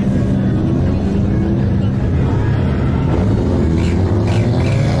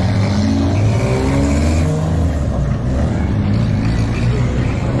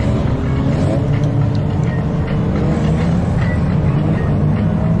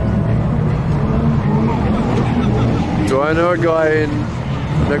 Do I know a guy in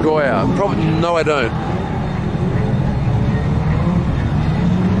Nagoya? Probably no, I don't.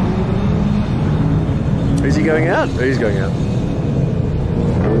 Is he going out? Oh, he's going out.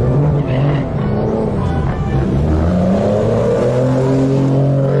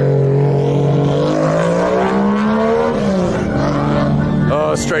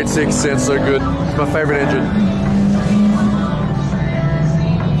 Oh, straight six sounds so good. It's my favorite engine.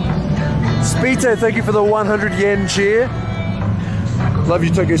 Spito, thank you for the 100 yen cheer. Love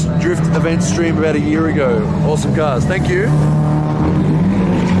you, Tokyo Drift event stream about a year ago. Awesome cars. Thank you.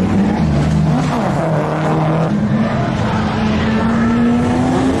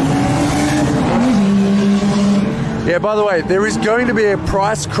 Yeah, by the way, there is going to be a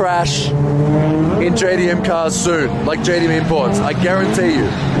price crash in JDM cars soon, like JDM Imports. I guarantee you.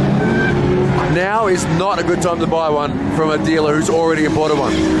 Now is not a good time to buy one from a dealer who's already imported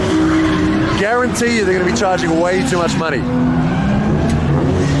one. Guarantee you they're going to be charging way too much money.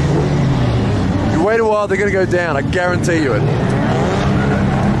 You wait a while, they're going to go down. I guarantee you it.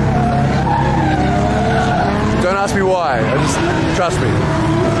 Don't ask me why. I just trust me.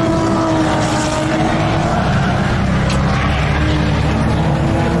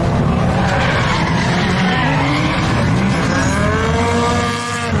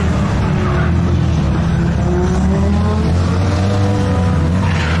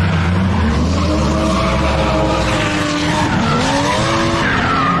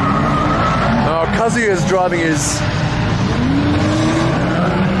 Kazuya is driving his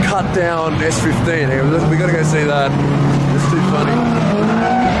cut down S15. Hey, we gotta go see that. It's too funny.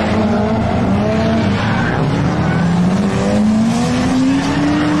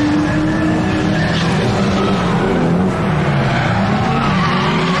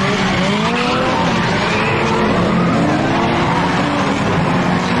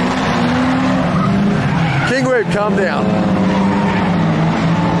 King Wave, calm down.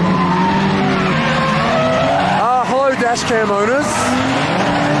 Dash cam owners.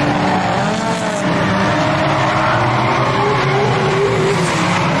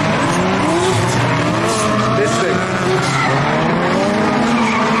 This thing.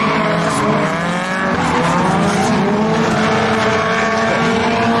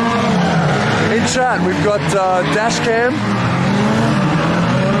 In chat, we've got dash cam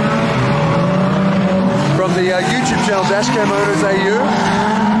from the YouTube channel Dash Cam Owners AU.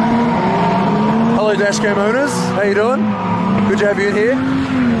 Hello Dashcam owners, how you doing? Good to have you in here.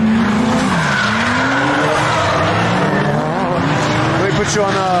 Let me put you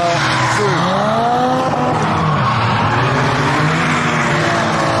on Zoom.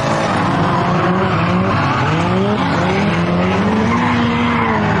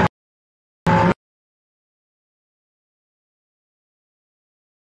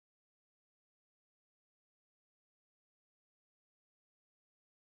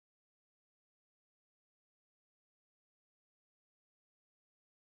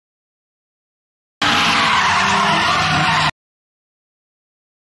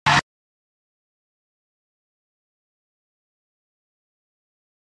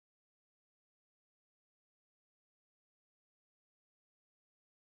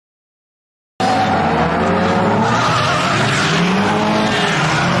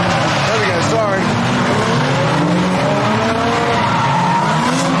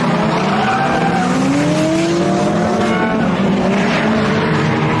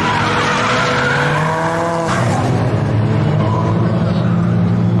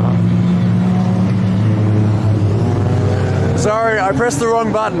 I pressed the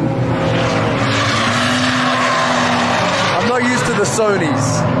wrong button. I'm not used to the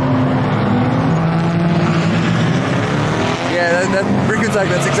Sonys. Yeah, that Rikutake,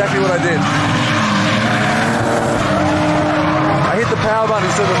 that's exactly what I did. I hit the power button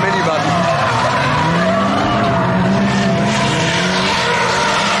instead of the menu button.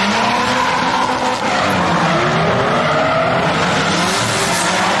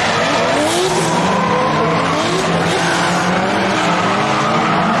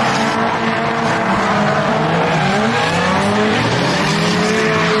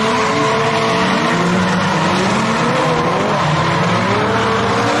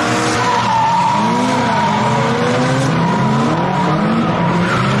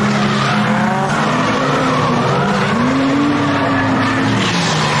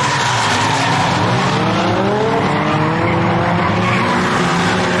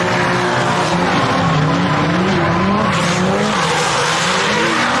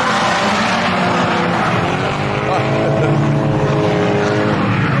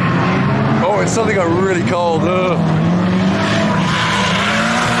 Something got really cold. Ugh.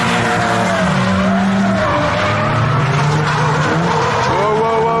 Whoa,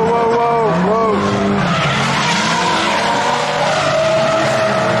 whoa, whoa, whoa, whoa, whoa.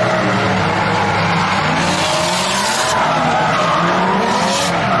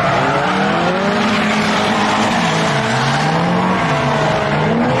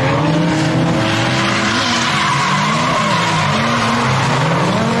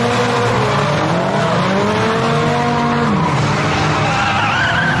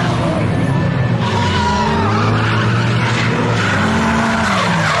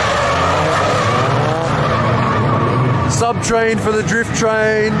 Train for the drift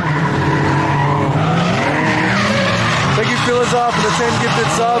train. Thank you, Philazar, for the 10 gifted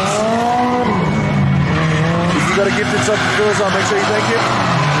subs. If you got a gifted sub for Philazar, make sure you thank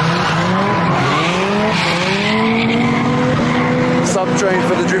it. Sub train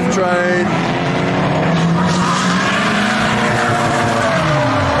for the drift train.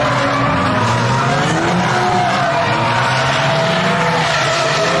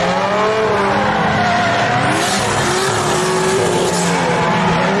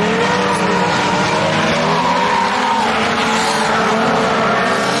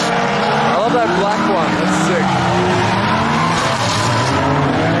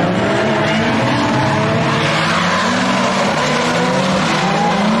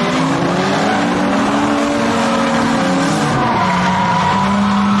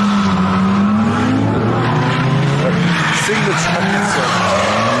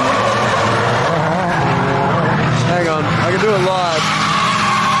 Hang on, I can do it live.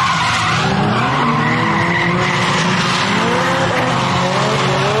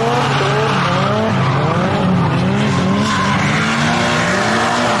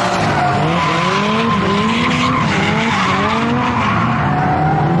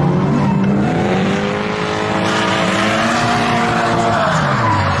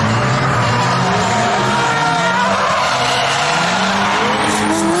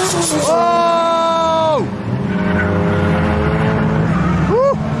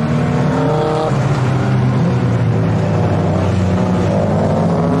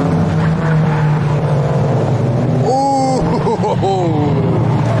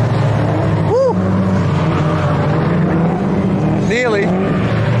 Nearly. Bit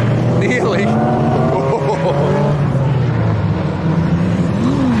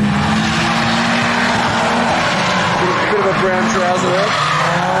of a brown trouser there.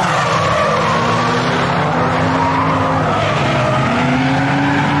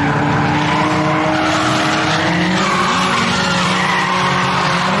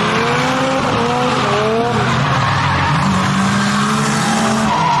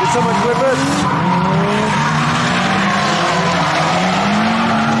 Did someone clip it?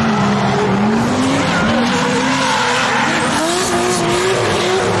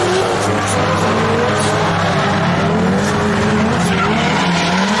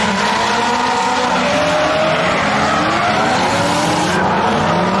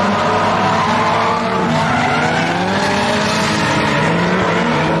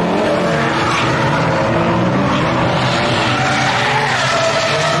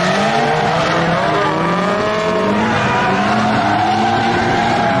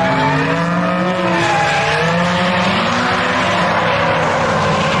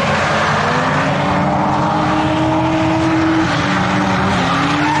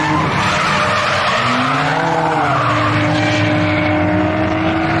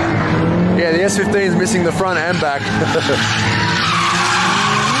 S15 is missing the front and back.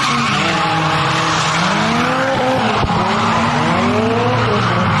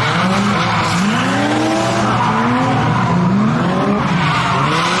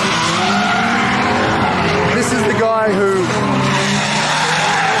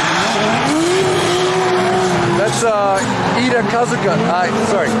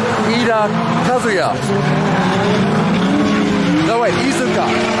 Ida Kazuya. No, wait, Izuka.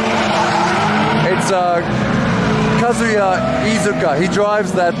 It's Kazuya Izuka. He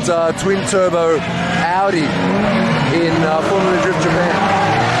drives that twin-turbo Audi in Formula Drift Japan.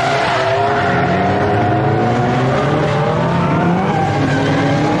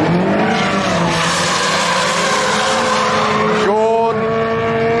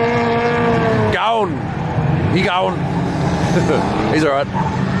 He gone. He's alright.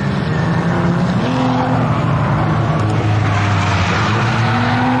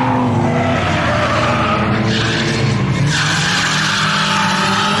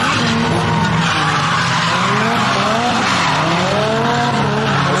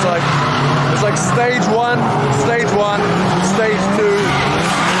 It's like stage 1, stage 1, stage 2,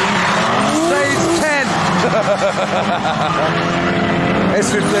 stage 10.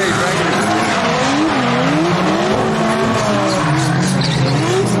 S15, thank you.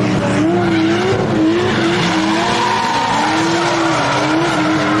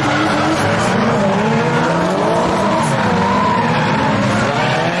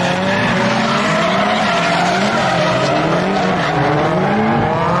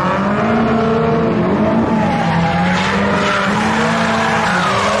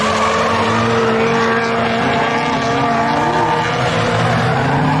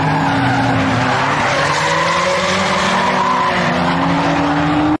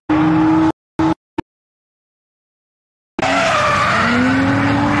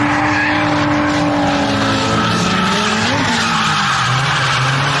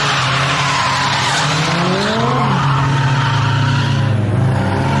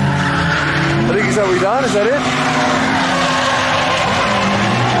 Is that it?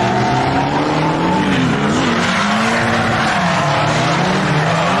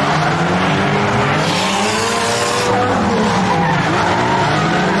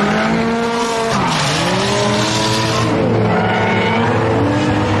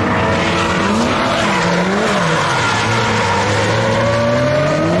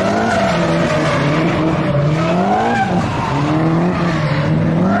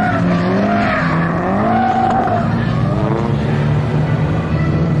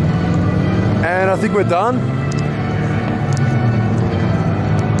 I think we're done.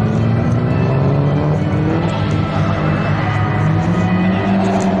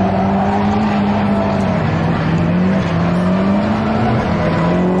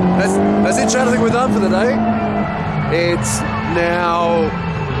 That's it, Chad. I think we're done for the day. It's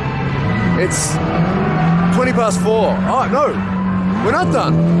 20 past 4. Oh no, we're not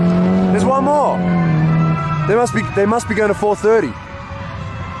done. There's one more. They must be going to 4:30.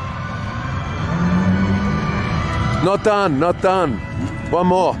 Not done, not done. One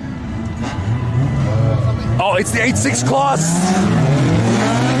more. Oh, it's the 8.6 class.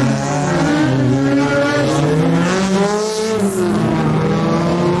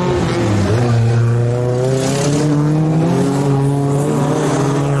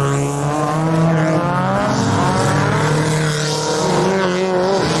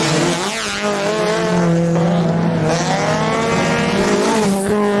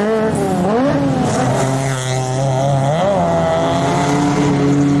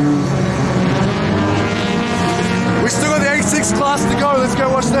 Class to go, let's go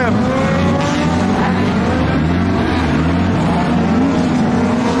watch them.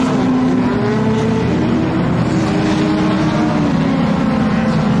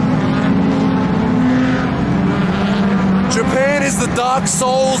 Japan is the Dark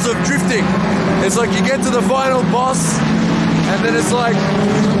Souls of drifting. It's like you get to the final boss and then it's like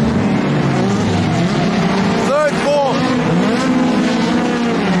third form.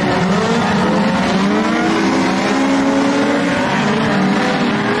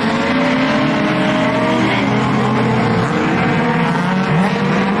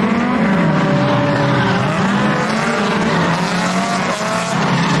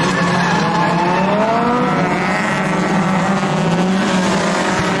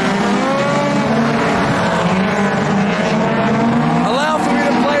 Allow for me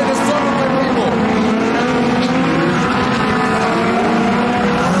to play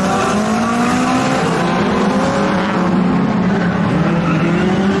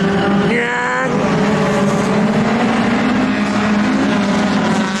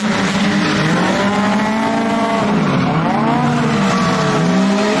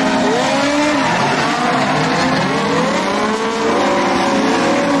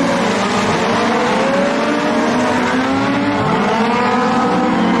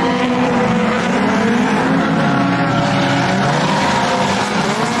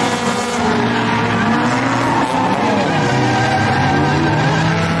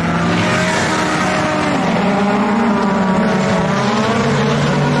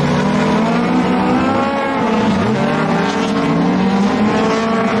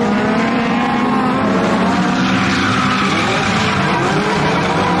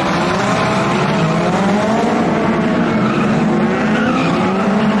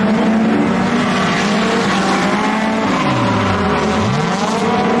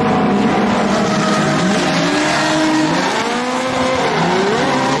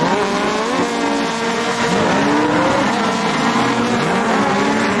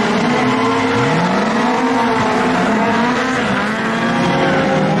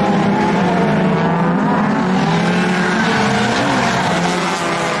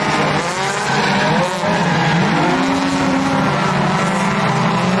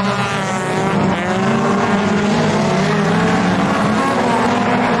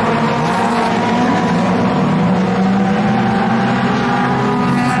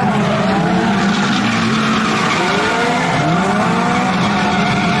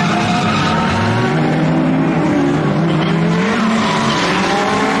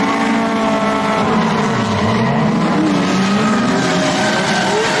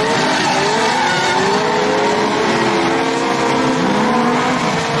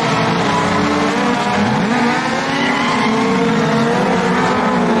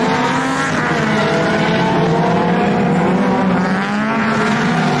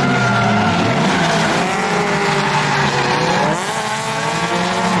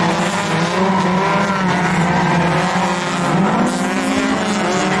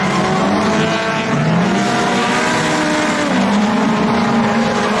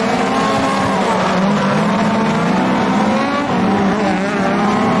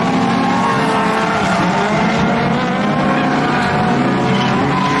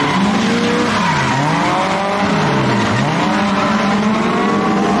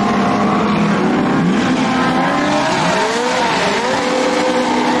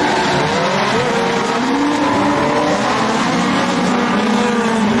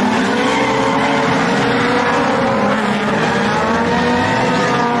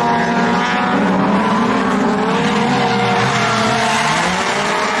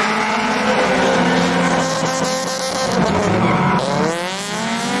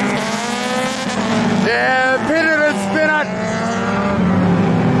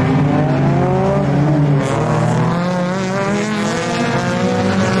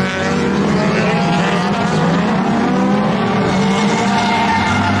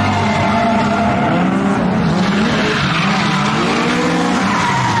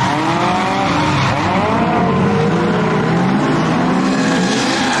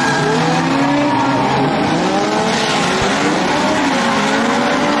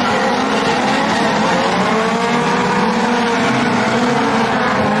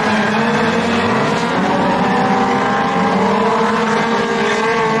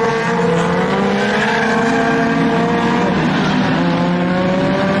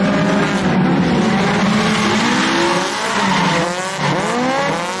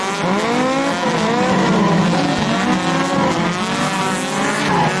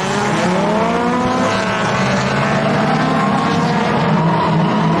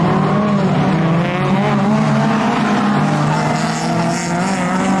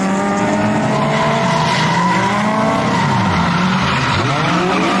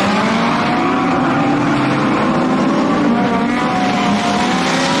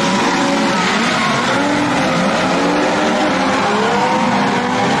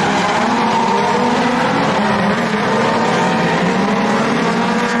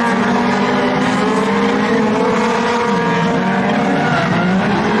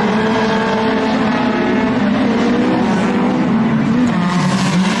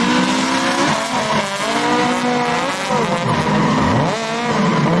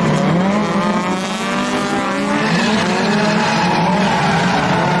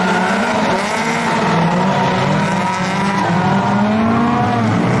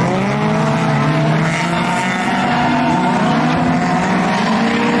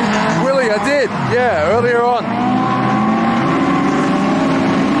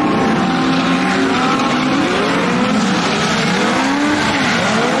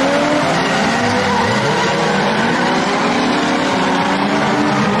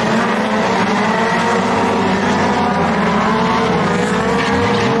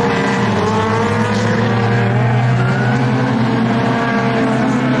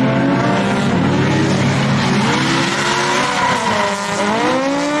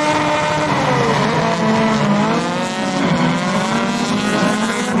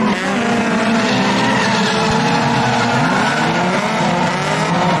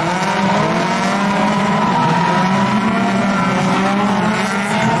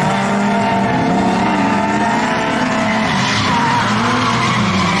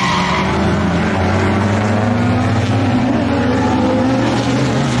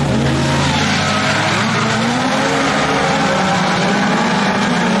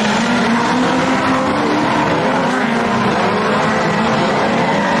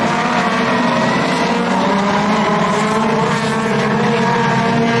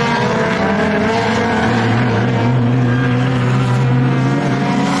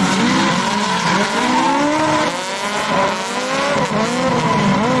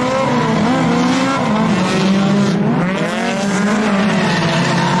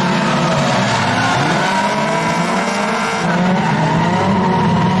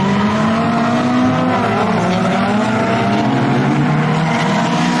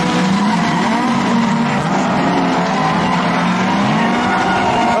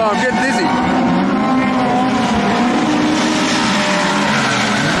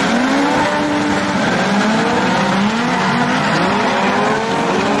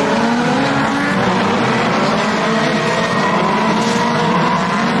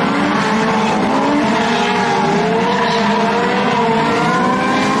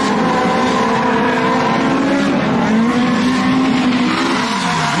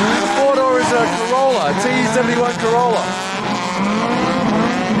is a Corolla, T71 Corolla.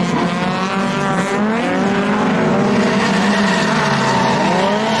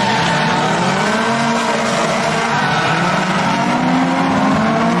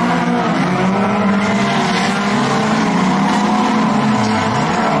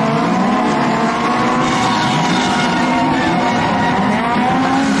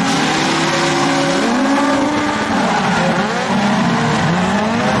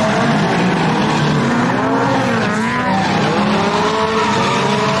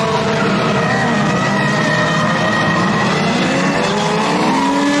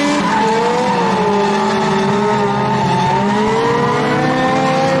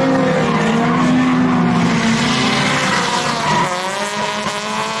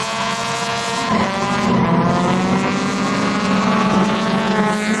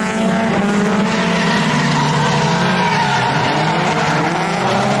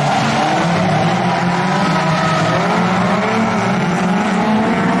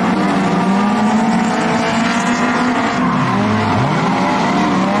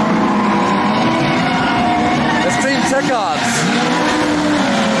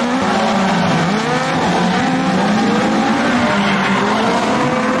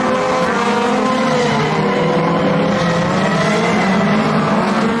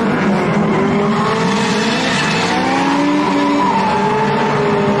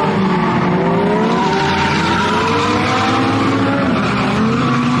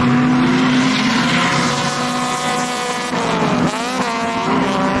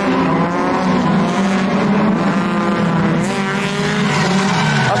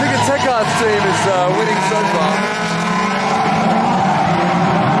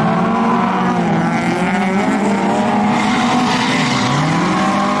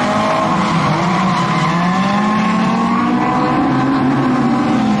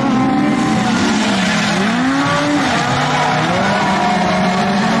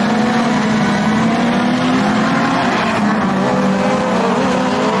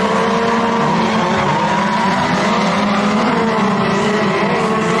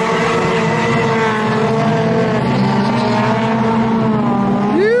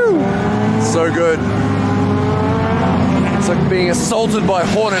 Assaulted by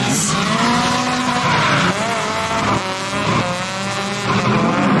hornets.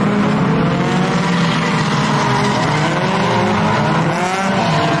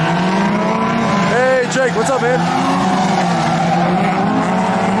 Hey Jake, what's up, man?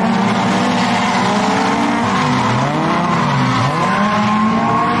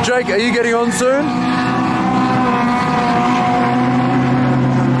 Jake, are you getting on soon?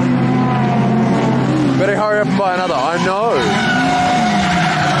 Better hurry up and buy another. I know.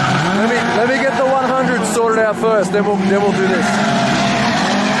 Let me get the 100 sorted out first, then we'll do this.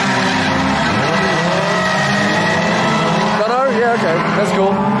 Dunno? Yeah, okay, that's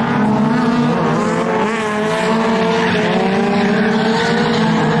cool.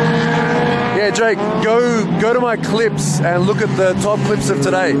 Yeah, Jake, go to my clips and look at the top clips of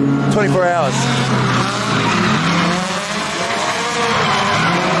today. 24 hours.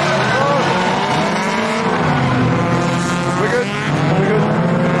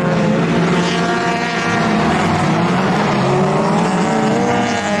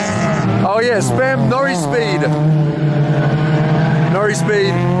 Oh yeah, spam Nori Speed. Nori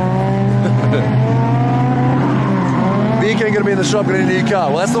Speed. VK gonna be in the shop getting a new car.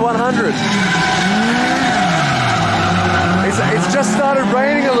 Well, that's the 100. It's just started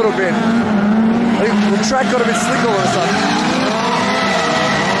raining a little bit. I think the track got a bit slick all of a sudden.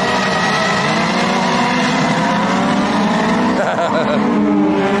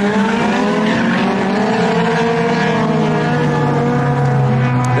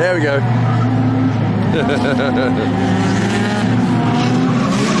 There we go.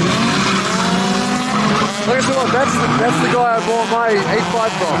 Look at someone, that's the guy I bought my 8.5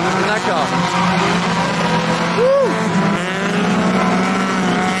 from in that car. Woo!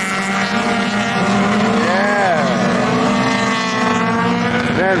 Yeah.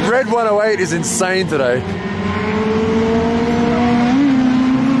 Man, red 108 is insane today.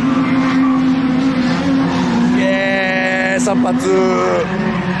 Yeah, Sampatsu.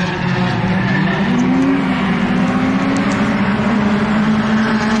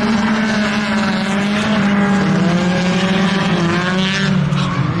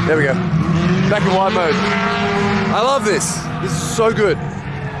 There we go. Back in wide mode. I love this. This is so good.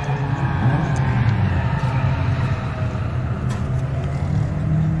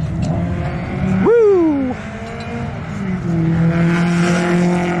 Woo!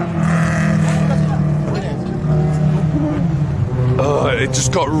 Oh, it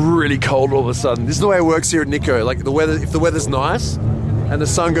just got really cold all of a sudden. This is the way it works here at Nikko. Like the weather, if the weather's nice and the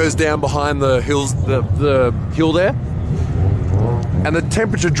sun goes down behind the hills, the hill there, and the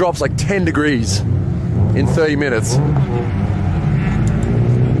temperature drops like 10 degrees in 30 minutes.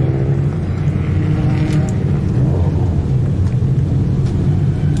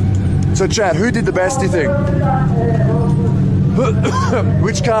 So Chad, who did the best, do you think?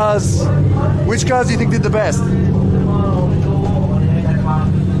 Which cars do you think did the best?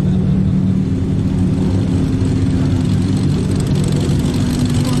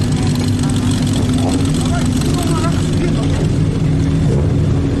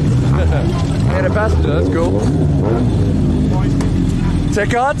 And a passenger, that's cool. Tech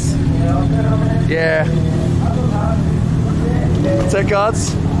cards? Yeah. Tech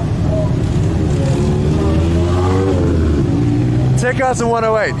cards? Tech cards and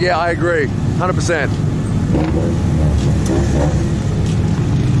 108, yeah, I agree, 100%.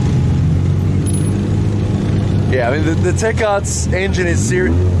 Yeah, I mean the Tech Arts engine is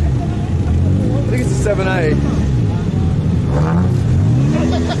serious. I think it's a 7A.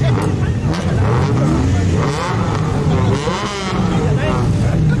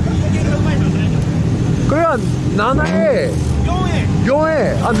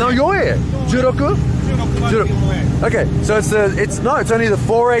 Okay, so it's only the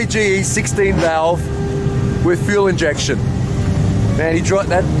 4A GE 16 valve with fuel injection. Man,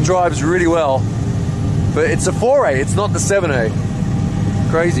 that drives really well. But it's a 4A, it's not the 7A.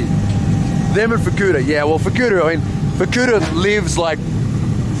 Crazy. Them and Fukuda, yeah, well Fukuda, I mean, Fukuda lives like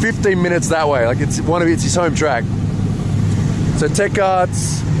 15 minutes that way, like it's his home track. So Tech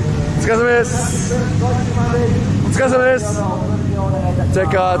Arts, Tech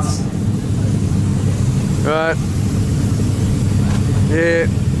Arts, right, here,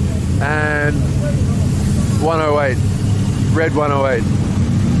 and 108, red 108.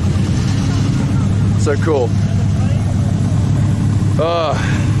 So cool. Oh,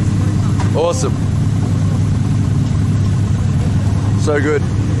 awesome. So good.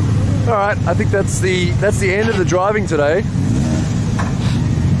 All right, I think that's the end of the driving today.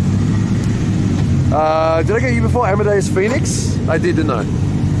 Did I get you before Amadeus Phoenix? I did, didn't I?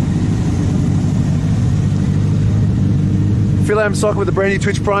 Philam Soccer with the brand new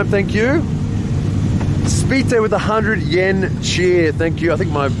Twitch Prime, thank you. Speedte with the 100 yen cheer, thank you. I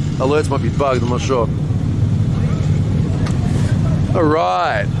think my alerts might be bugged, I'm not sure. All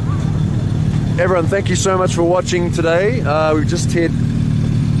right. Everyone, thank you so much for watching today. We've just hit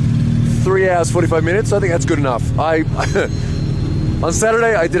 3 hours, 45 minutes. I think that's good enough. On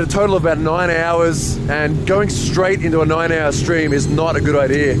Saturday, I did a total of about 9 hours, and going straight into a 9-hour stream is not a good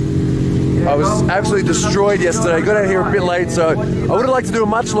idea. I was absolutely destroyed yesterday. Got out here a bit late, so I would have liked to do a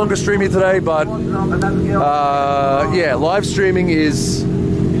much longer stream here today, but yeah, live streaming it's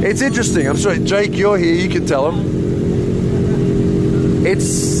interesting. I'm sure, Jake, you're here, you can tell him.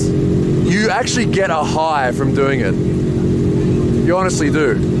 You actually get a high from doing it. You honestly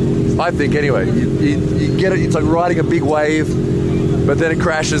do. I think anyway. You get it, it's like riding a big wave, but then it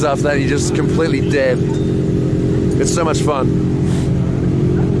crashes after that and you're just completely dead. It's so much fun.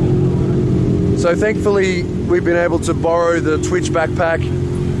 So thankfully, we've been able to borrow the Twitch backpack.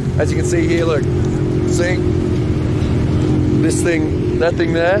 As you can see here, look, see? This thing, that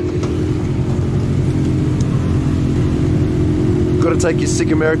thing there. Got to take your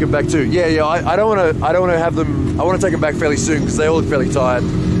sick American back too. Yeah, I don't want to have them, I want to take them back fairly soon because they all look fairly tired.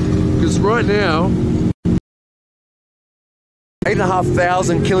 Because right now,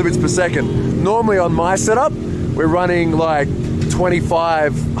 8,500 kilobits per second. Normally on my setup, we're running like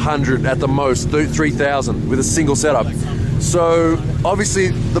 2,500 at the most, 3,000 with a single setup. So obviously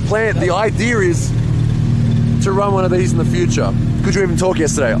the idea is to run one of these in the future. Could you even talk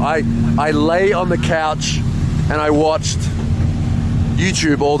yesterday? I lay on the couch and I watched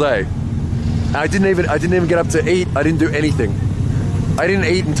YouTube all day. And I didn't even get up to eat. I didn't do anything. I didn't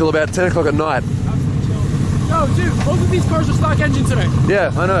eat until about 10 o'clock at night. No, dude, both of these cars are stock engine today.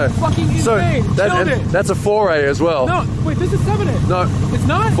 Yeah, I know. Fucking insane. So that's a 4A as well. No, wait, this is 7A. No. It's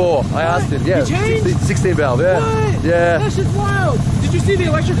not? 4. I asked him. Yeah. 16 valve, yeah. What? Yeah. That's just wild. Did you see the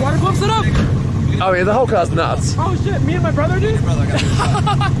electric water pump setup? Oh yeah, the whole car's nuts. Oh shit, me and my brother, dude?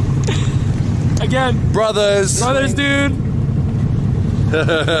 Again. Brothers, dude.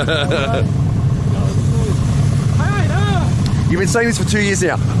 You've been saying this for 2 years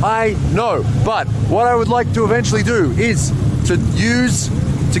now. I know, but what I would like to eventually do is to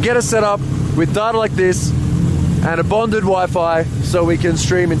get a setup with data like this and a bonded Wi-Fi so we can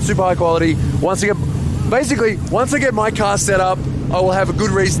stream in super high quality. Once I get my car set up, I will have a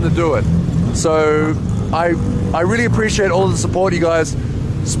good reason to do it. So I really appreciate all of the support you guys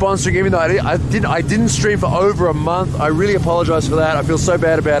sponsoring, even though I didn't stream for over a month. I really apologize for that. I feel so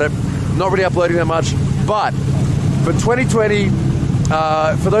bad about it. Not really uploading that much. But for 2020,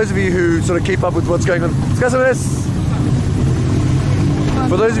 for those of you who sort of keep up with what's going on,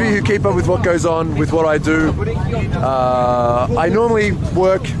 for those of you who keep up with what goes on with what I do, I normally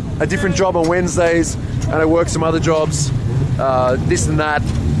work a different job on Wednesdays, and I work some other jobs, this and that,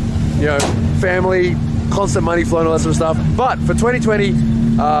 you know, family, constant money flow and all that sort of stuff. But for 2020,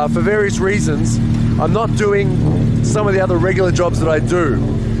 for various reasons, I'm not doing some of the other regular jobs that I do.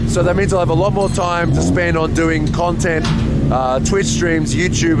 So that means I'll have a lot more time to spend on doing content, Twitch streams,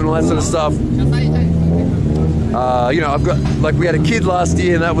 YouTube, and all that sort of stuff. You know, I've got, like, we had a kid last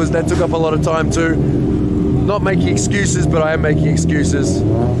year, and that took up a lot of time too. Not making excuses, but I am making excuses.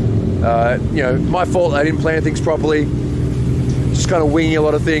 You know, my fault. I didn't plan things properly. Just kind of winging a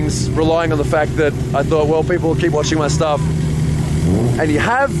lot of things, relying on the fact that I thought, well, people will keep watching my stuff, and you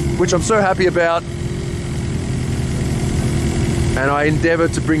have, which I'm so happy about. And I endeavor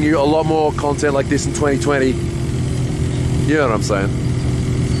to bring you a lot more content like this in 2020. You know what I'm saying?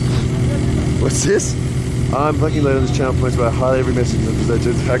 What's this? I'm fucking late on this channel, points about highly every message.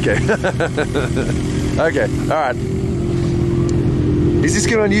 Okay. Okay, alright. Is this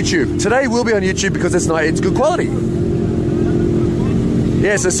good on YouTube? Today will be on YouTube because it's good quality.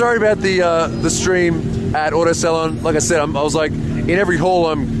 Yeah, so sorry about the stream at Auto Salon. Like I said, I was like, in every hall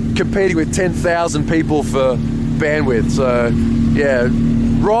I'm competing with 10,000 people for bandwidth. So yeah,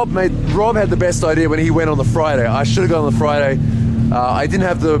 Rob had the best idea when he went on the Friday. I should have gone on the Friday. I didn't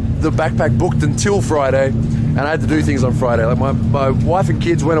have the backpack booked until Friday, and I had to do things on Friday. Like my wife and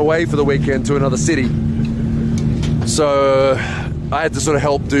kids went away for the weekend to another city, so I had to sort of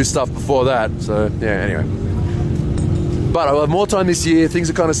help do stuff before that. So yeah, anyway. But I'll have more time this year. Things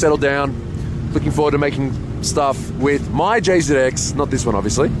are kind of settled down. Looking forward to making stuff with my JZX, not this one,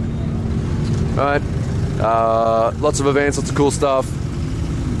 obviously. All right. Lots of events, lots of cool stuff.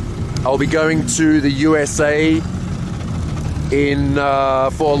 I'll be going to the USA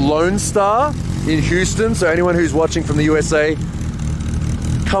for Lone Star in Houston. So anyone who's watching from the USA,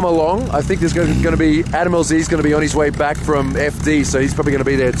 come along. I think there's going to be Adam LZ is going to be on his way back from FD, so he's probably going to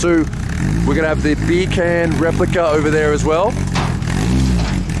be there too. We're going to have the beer can replica over there as well.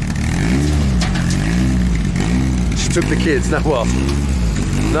 She took the kids. No, well,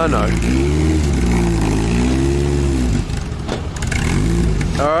 no.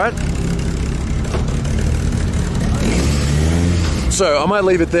 All right. So I might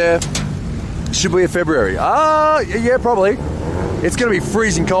leave it there. Should be in February. Yeah, probably. It's going to be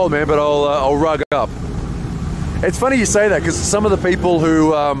freezing cold, man, but I'll rug up. It's funny you say that, because some of the people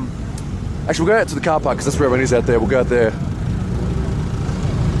who... actually, we'll go out to the car park, because that's where everyone is out there. We'll go out there.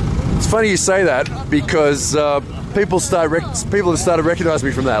 It's funny you say that, because people have started recognizing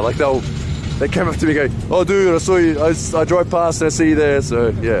me from that. Like, they came up to me and go, oh, dude, I saw you. I drove past and I see you there. So,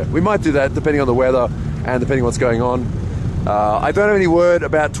 yeah, we might do that, depending on the weather and depending on what's going on. I don't have any word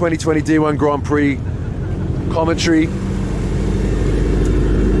about 2020 D1 Grand Prix commentary.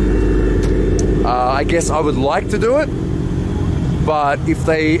 I guess I would like to do it, but if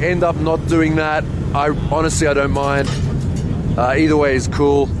they end up not doing that, I don't mind. Either way is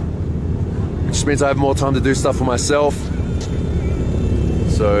cool. It just means I have more time to do stuff for myself.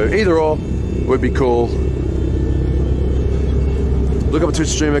 So either or would be cool. Look up a Twitch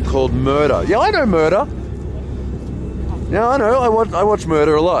streamer called Murder. Yeah, I know Murder. Yeah, I know. I watch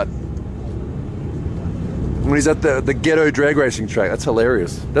Murder a lot. When he's at the ghetto drag racing track. That's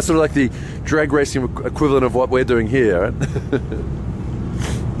hilarious. That's sort of like the drag racing equivalent of what we're doing here, right?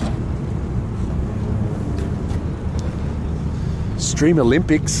 Stream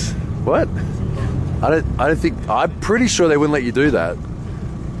Olympics? What? I don't think... I'm pretty sure they wouldn't let you do that.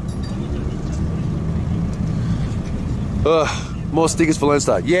 Ugh. More stickers for Lone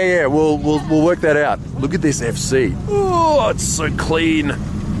Star. Yeah, we'll work that out. Look at this FC. Oh, it's so clean.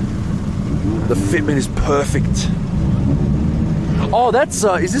 The fitment is perfect. Oh, that's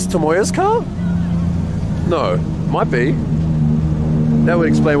is this Tomoya's car? No, might be. That would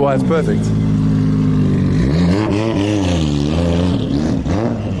explain why it's perfect.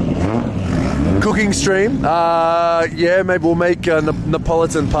 Cooking stream. Yeah, maybe we'll make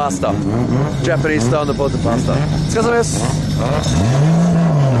Napolitan pasta. Japanese style Napolitan pasta.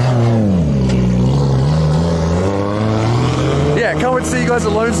 Yeah, can't wait to see you guys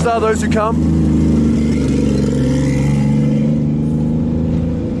at Lone Star, those who come.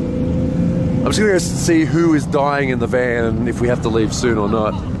 I'm just going to see who is dying in the van and if we have to leave soon or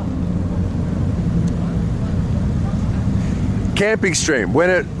not. Camping stream, when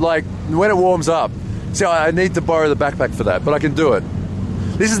it warms up. See, I need to borrow the backpack for that, but I can do it.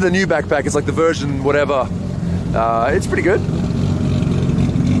 This is the new backpack. It's like the version whatever. It's pretty good.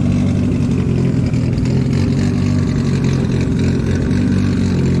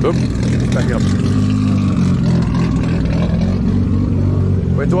 Oop, back up.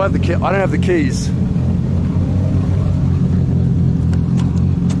 Wait, do I have the key? I don't have the keys.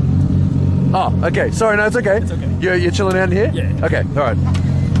 Oh, okay. Sorry, no, it's okay. It's okay. You're chilling out in here? Yeah. Okay, all right.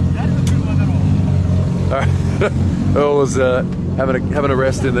 All right. Earl was having a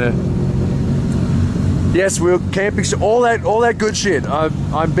rest in there. Yes, we were camping. All that good shit.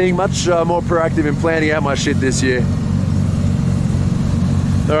 I'm being much more proactive in planning out my shit this year.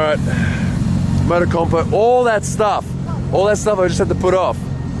 All right. Motor compo, all that stuff I just had to put off.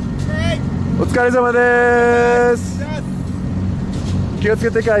 Otsukaresama desu.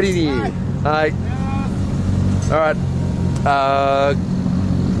 Kiyotsukete kaeri ni. Hi. All right.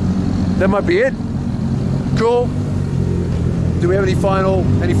 That might be it. Cool. Do we have any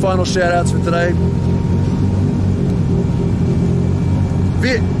final shout outs for today?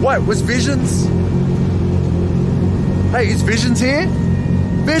 What was Visions? Hey, is Visions here?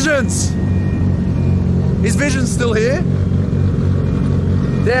 Visions! Is Visions still here?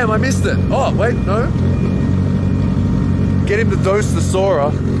 Damn, I missed it. Oh, wait, no. Get him to dose the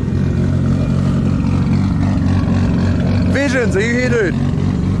Sora. Visions, are you here, dude?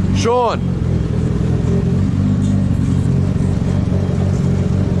 Sean.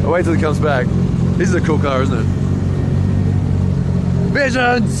 I'll wait till he comes back. This is a cool car, isn't it?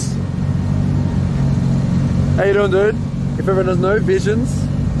 Visions! How you doing, dude? If everyone doesn't know, Visions,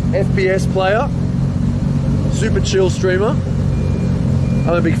 FPS player, super chill streamer.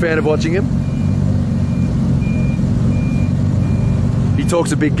 I'm a big fan of watching him. He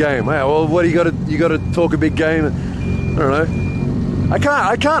talks a big game. Wow, well, what do you got to talk a big game? I don't know. I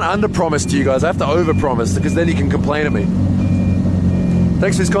can't under-promise to you guys. I have to over-promise because then you can complain at me.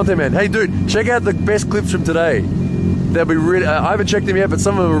 Thanks for this content, man. Hey, dude, check out the best clips from today. They'll be really. I haven't checked them yet, but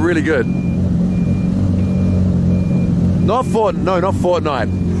some of them are really good. Not Fortnite.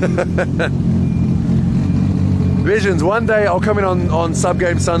 Visions. One day I'll come in on Sub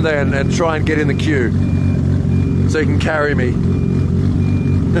Game Sunday and try and get in the queue, so you can carry me.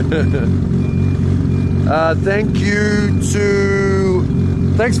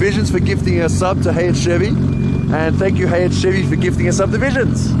 Thanks Visions for gifting a sub to Hey It's Chevy, and thank you Hey It's Chevy for gifting a sub to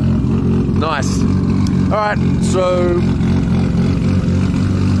Visions. Nice. All right, so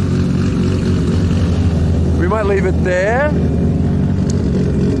we might leave it there.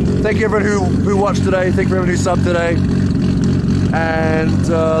 Thank you everyone who watched today. Thank you everyone who subbed today. And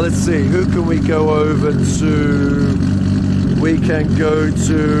let's see, who can we go over to? We can go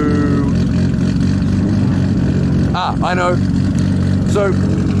to... I know.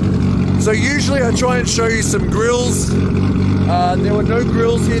 So usually I try and show you some grills. There were no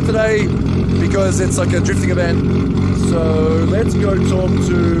grills here today because it's like a drifting event. So let's go talk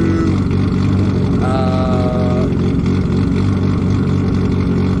to...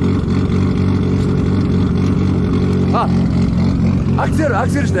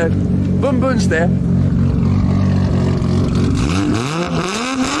 Akser işte. Bun işte.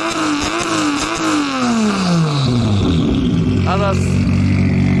 Anas.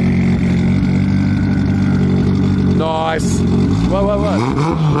 Nice. What?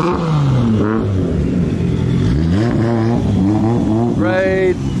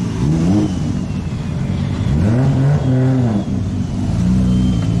 Great.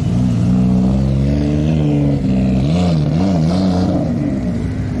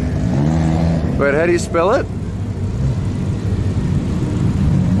 Wait, how do you spell it?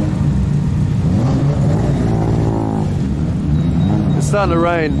 It's starting to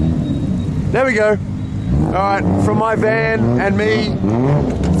rain. There we go. All right, from my van and me,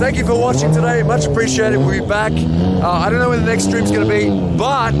 thank you for watching today. Much appreciated. We'll be back. I don't know when the next stream's going to be,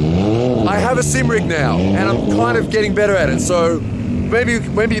 but I have a sim rig now, and I'm kind of getting better at it. So maybe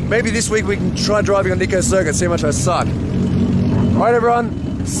this week we can try driving on Nikko Circuit, see how much I suck. All right, everyone.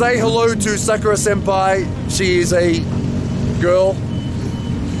 Say hello to Sakura Senpai. She is a girl,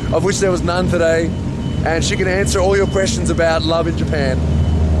 of which there was none today, and she can answer all your questions about love in Japan.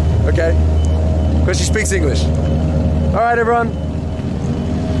 Okay? Because she speaks English. All right, everyone.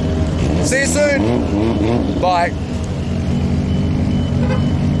 See you soon. Bye.